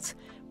Vaults.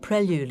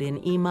 Prelude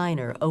in E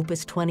minor,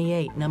 Opus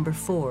 28, No.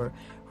 4,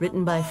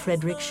 written by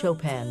Frederick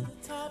Chopin.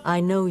 I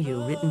Know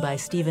You, written by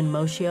Stephen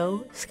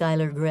Moschio,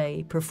 Skylar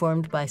Gray,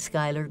 performed by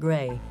Skylar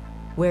Gray.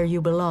 Where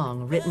You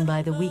Belong, written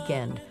by The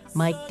Weeknd,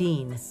 Mike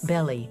Dean,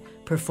 Belly,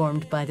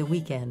 performed by The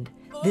Weeknd.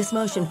 This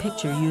motion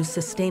picture used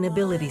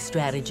sustainability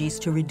strategies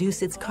to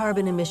reduce its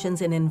carbon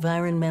emissions and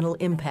environmental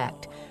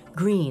impact.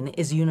 Green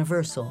is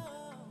universal.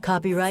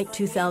 Copyright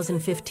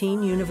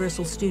 2015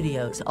 Universal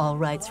Studios, all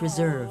rights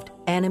reserved.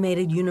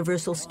 Animated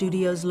Universal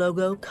Studios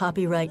logo,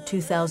 copyright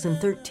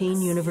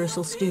 2013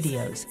 Universal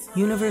Studios.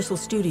 Universal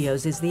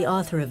Studios is the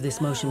author of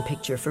this motion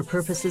picture for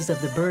purposes of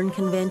the Berne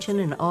Convention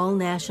and all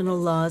national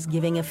laws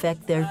giving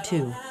effect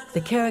thereto.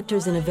 The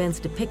characters and events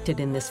depicted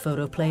in this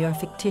photoplay are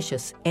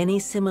fictitious. Any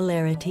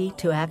similarity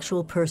to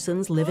actual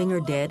persons, living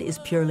or dead, is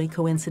purely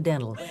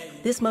coincidental.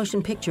 This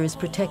motion picture is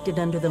protected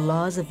under the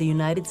laws of the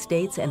United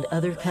States and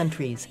other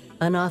countries.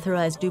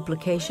 Unauthorized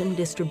duplication,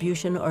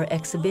 distribution, or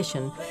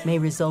exhibition may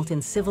result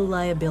in civil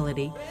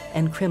liability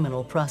and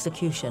criminal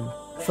prosecution.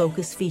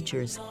 Focus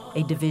Features,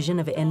 a division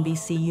of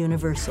NBC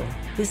Universal.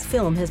 This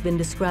film has been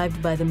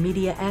described by the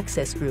Media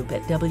Access Group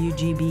at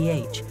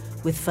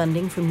WGBH with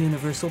funding from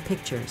Universal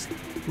Pictures.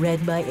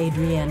 read by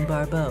Adrienne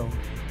Barbeau.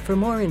 For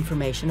more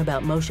information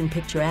about Motion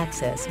Picture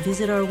Access,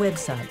 visit our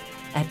website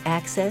at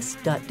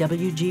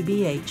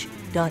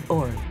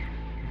access.wgbh.org.